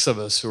with 6 of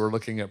us who were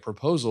looking at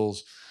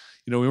proposals,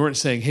 we weren't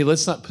saying, hey,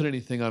 let's not put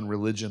anything on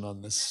religion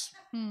on this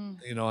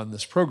on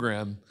this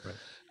program. Right.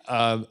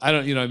 I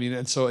don't and you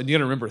got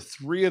to remember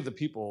 3 of the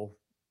people,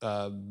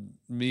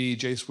 me,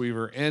 Jace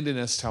Weaver, and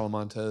Inez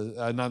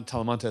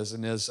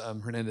Inez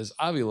Hernandez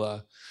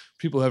Avila,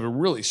 people who have a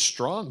really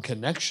strong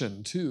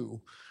connection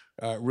to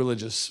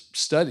religious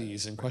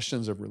studies and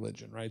questions of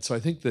religion, right? So I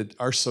think that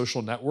our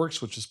social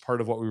networks, which is part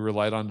of what we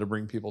relied on to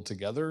bring people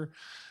together,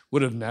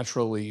 would have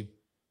naturally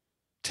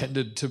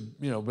tended to,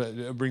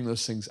 bring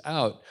those things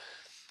out.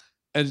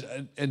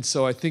 And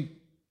so I think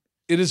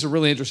it is a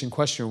really interesting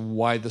question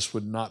why this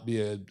would not be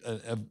an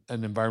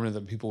environment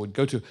that people would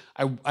go to.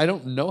 I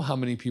don't know how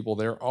many people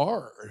there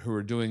are who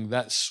are doing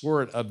that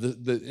sort of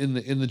in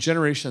the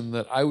generation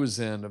that I was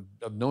in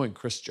of knowing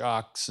Chris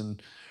Jocks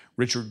and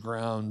Richard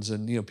Grounds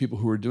and people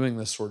who are doing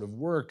this sort of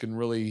work, and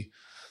really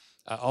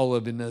all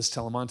of Inez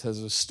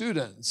Talamantes'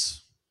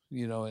 students,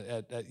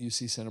 at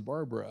UC Santa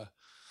Barbara.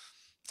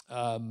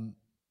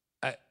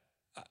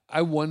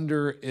 I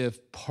wonder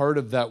if part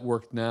of that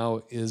work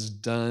now is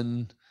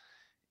done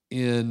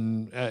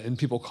and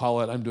people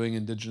call it, I'm doing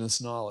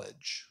indigenous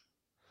knowledge.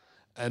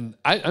 And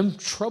I'm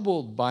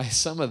troubled by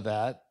some of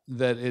that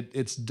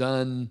it's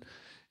done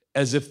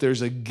as if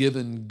there's a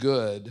given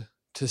good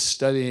to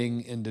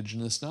studying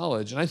indigenous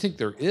knowledge. And I think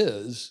there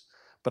is,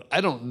 but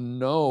I don't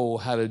know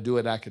how to do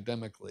it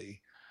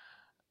academically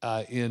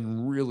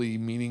in really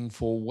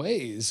meaningful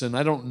ways. And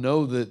I don't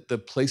know that the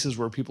places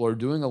where people are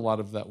doing a lot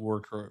of that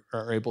work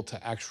are able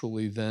to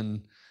actually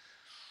then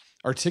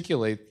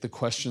articulate the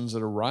questions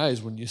that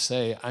arise when you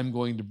say, I'm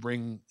going to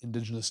bring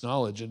indigenous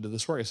knowledge into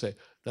this work. I say,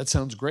 that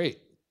sounds great.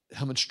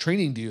 How much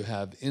training do you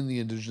have in the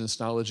indigenous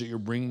knowledge that you're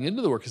bringing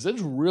into the work? Because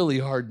that's really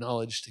hard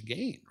knowledge to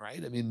gain,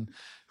 right? I mean,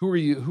 who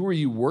are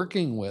you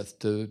working with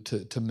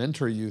to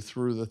mentor you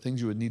through the things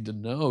you would need to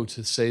know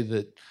to say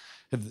that,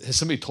 has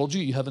somebody told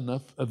you have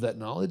enough of that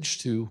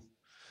knowledge to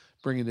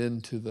bring it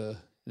into the,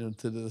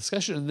 to the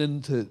discussion? And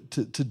then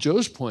to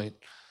Joe's point,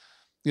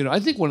 I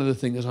think one of the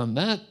things on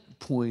that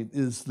point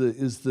is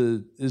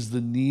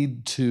the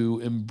need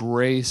to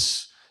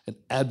embrace and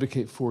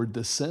advocate for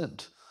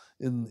dissent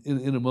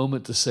in a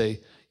moment, to say,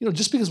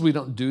 just because we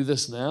don't do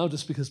this now,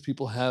 just because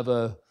people have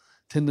a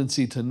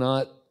tendency to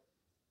not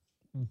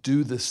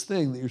do this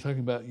thing that you're talking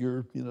about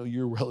your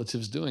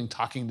relatives doing,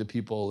 talking to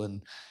people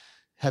and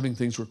having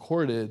things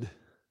recorded,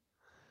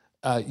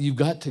 you've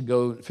got to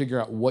go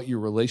figure out what your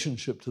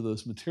relationship to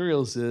those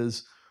materials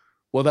is.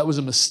 Well, that was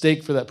a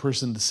mistake for that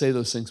person to say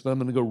those things, but I'm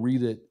going to go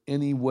read it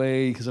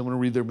anyway because I want to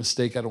read their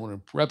mistake. I don't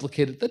want to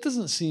replicate it. That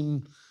doesn't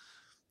seem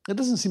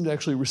to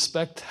actually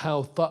respect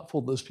how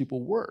thoughtful those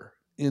people were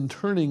in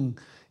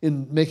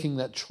making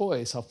that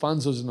choice.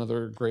 Alfonso's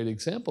another great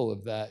example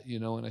of that,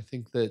 and I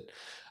think that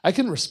I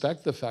can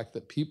respect the fact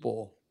that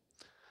people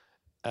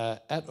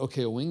at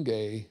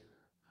Okeowinge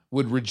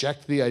would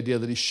reject the idea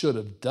that he should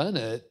have done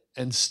it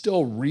and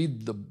still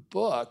read the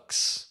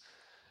books,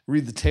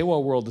 read the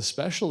Tewa world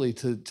especially,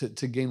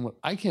 to gain what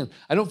I can.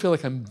 I don't feel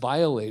like I'm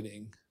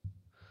violating.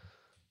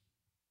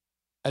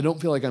 I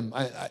don't feel like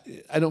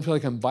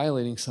I'm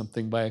violating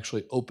something by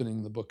actually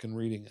opening the book and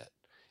reading it.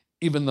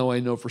 even though I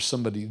know for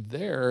somebody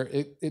there,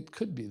 it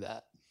could be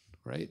that,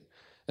 right?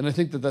 And I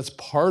think that that's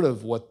part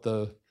of what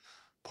the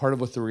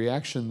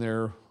reaction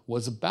there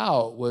was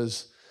about,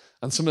 was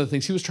on some of the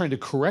things. He was trying to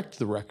correct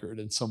the record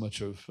in so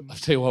much of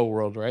Tewa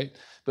World, right?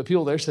 But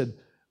people there said,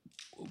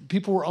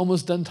 people were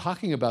almost done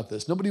talking about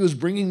this. Nobody was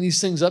bringing these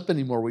things up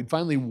anymore. We'd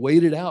finally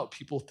waited out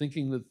people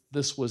thinking that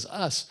this was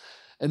us,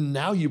 and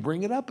now you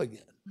bring it up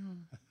again.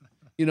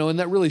 You know, and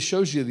that really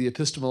shows you the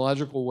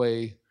epistemological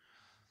way,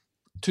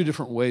 two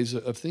different ways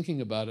of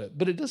thinking about it.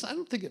 But it does. I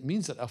don't think it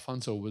means that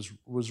Alfonso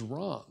was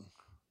wrong.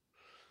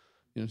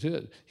 You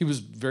know, he was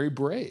very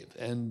brave,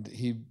 and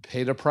he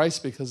paid a price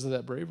because of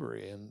that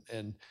bravery.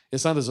 And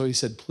it's not as though he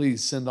said,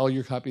 "Please send all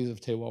your copies of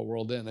Tewa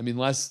World in." I mean,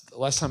 last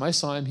time I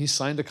saw him, he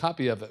signed a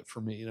copy of it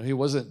for me. You know,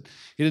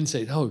 he didn't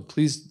say, "Oh,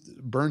 please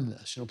burn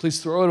this." You know,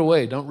 please throw it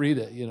away. Don't read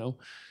it. You know.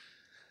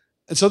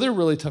 And so they're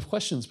really tough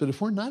questions. But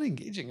if we're not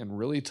engaging in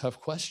really tough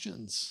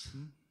questions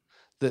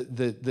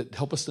that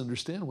help us to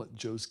understand what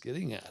Joe's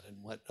getting at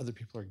and what other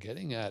people are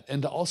getting at,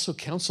 and to also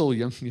counsel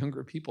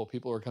younger people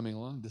who are coming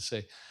along, to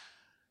say,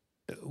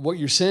 what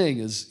you're saying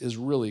is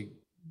really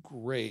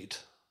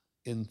great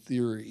in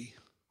theory,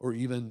 or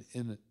even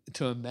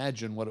to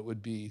imagine what it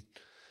would be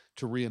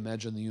to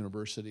reimagine the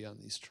university on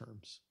these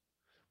terms,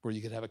 where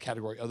you could have a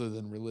category other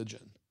than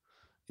religion,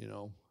 you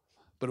know.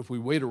 But if we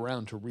wait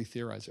around to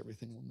re-theorize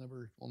everything,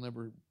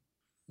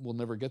 we'll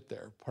never get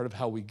there. Part of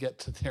how we get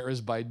to there is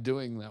by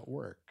doing that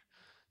work,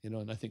 you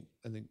know. And I think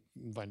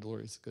Vine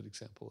Deloria is a good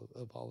example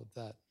of all of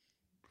that.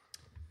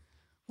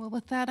 Well,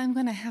 with that, I'm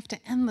going to have to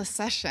end the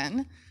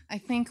session. I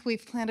think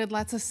we've planted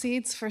lots of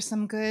seeds for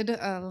some good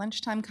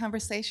lunchtime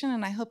conversation,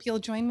 and I hope you'll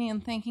join me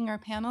in thanking our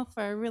panel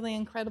for a really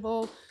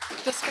incredible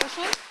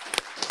discussion.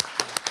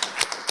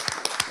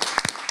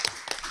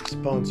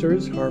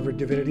 Sponsors: Harvard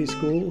Divinity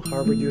School,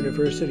 Harvard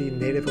University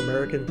Native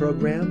American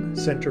Program,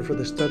 Center for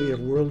the Study of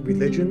World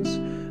Religions,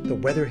 the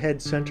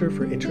Weatherhead Center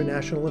for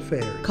International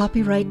Affairs.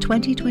 Copyright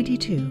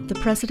 2022, the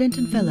President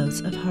and Fellows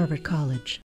of Harvard College.